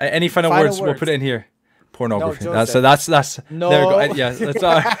 Any final words? We'll put it in here. Pornography. No, that's no. There we go. Yeah,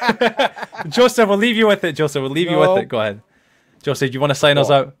 that's Joseph, we'll leave you with it. Joseph, we'll leave you with it. Go ahead. Joseph, do you want to sign us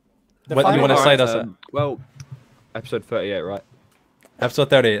out? What you want to sign us out? Well, episode 38, right?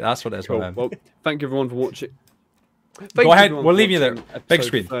 Episode 38. That's what it is, cool. man. Well, thank you everyone for watching. Go ahead. We'll leave you there. Big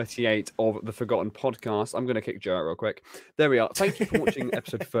screen. 38 of the Forgotten Podcast. I'm going to kick Joe out real quick. There we are. Thank you for watching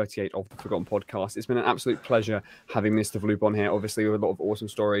episode 38 of the Forgotten Podcast. It's been an absolute pleasure having Mr. Vloop on here. Obviously, with a lot of awesome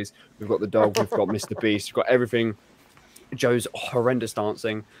stories. We've got the dog. We've got Mr. Beast. We've got everything. Joe's horrendous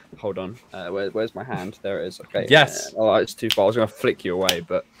dancing. Hold on. Where's my hand? There it is. Okay. Yes. Oh, it's too far. I was going to flick you away.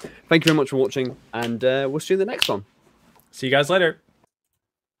 But thank you very much for watching. And we'll see you in the next one. See you guys later.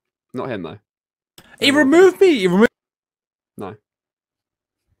 Not him, though. He removed me. He removed. No.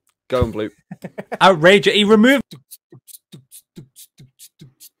 Go on, Vloop. Outrageous. He removed.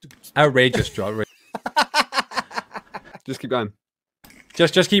 Outrageous, Joe. Just keep going.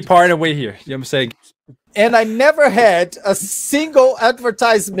 Just keep parting away here. You know what I'm saying? And I never had a single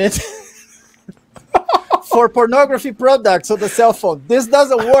advertisement for pornography products on the cell phone. This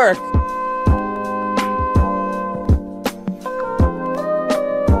doesn't work.